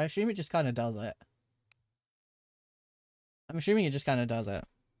save. I assume it just kind of does it. I'm assuming it just kind of does it.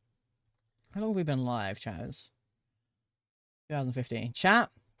 How long have we been live, Chaz? 2015. Chat,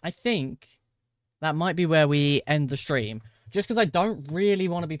 I think that might be where we end the stream. Just because I don't really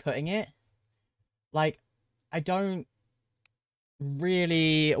want to be putting it. Like, I don't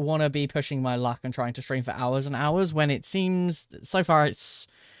really want to be pushing my luck and trying to stream for hours and hours when it seems so far it's,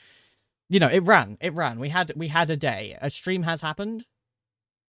 you know, it ran. We had a day. A stream has happened.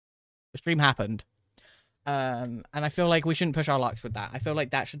 A stream happened. And I feel like we shouldn't push our lucks with that. I feel like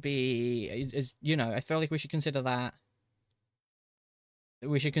that should be, you know, I feel like we should consider that.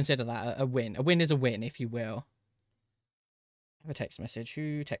 We should consider that a win. A win is a win, if you will. I have a text message.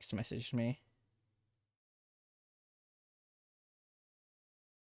 Who text messaged me?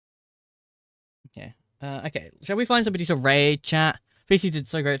 Okay. Okay. Shall we find somebody to raid, chat? PC did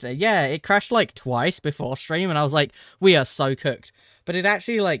so great today. Yeah, it crashed like twice before stream, and I was like, we are so cooked. But it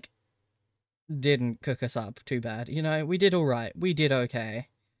actually, like, didn't cook us up too bad. You know, we did alright. We did okay.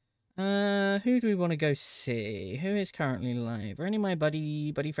 Who do we want to go see? Who is currently live? Are any of my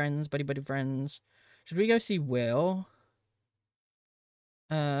buddy friends? Should we go see Will?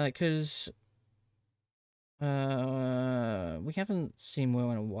 Because... we haven't seen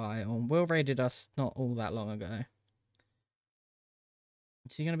Will in a while. Will raided us not all that long ago.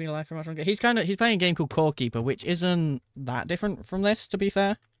 Is he gonna be live for much longer? He's playing a game called Core Keeper, which isn't that different from this, to be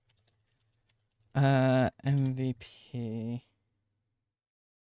fair. MVP.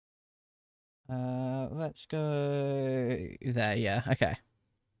 Let's go there, yeah, okay.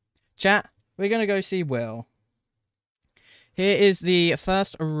 Chat, we're gonna go see Will. Here is the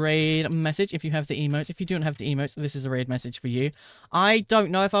first raid message. If you have the emotes, if you don't have the emotes, this is a raid message for you. I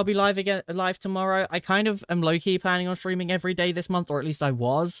don't know if I'll be live tomorrow. I kind of am low-key planning on streaming every day this month, or at least I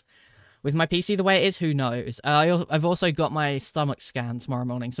was. With my PC the way it is, who knows? I've also got my stomach scan tomorrow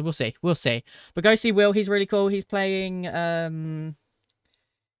morning, so we'll see. We'll see. But go see Will. He's really cool. He's playing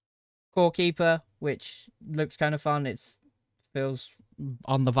Core Keeper, which looks kind of fun. It feels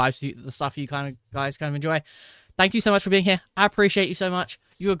on the vibes, the stuff you guys kind of enjoy. Thank you so much for being here. I appreciate you so much.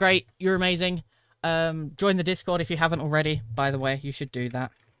 You were great. You're amazing. Join the Discord if you haven't already. By the way, you should do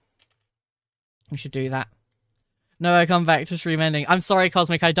that. You should do that. No, I come back to stream ending. I'm sorry,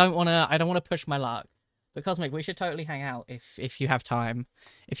 Cosmic. I don't wanna push my luck. But Cosmic, we should totally hang out if you have time.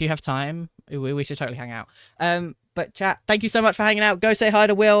 If you have time, we should totally hang out. But chat, thank you so much for hanging out. Go say hi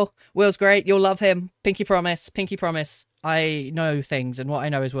to Will. Will's great. You'll love him. Pinky promise. Pinky promise. I know things, and what I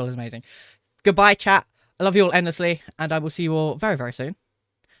know is Will is amazing. Goodbye, chat. I love you all endlessly, and I will see you all very, very soon.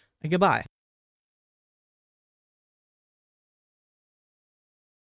 And goodbye.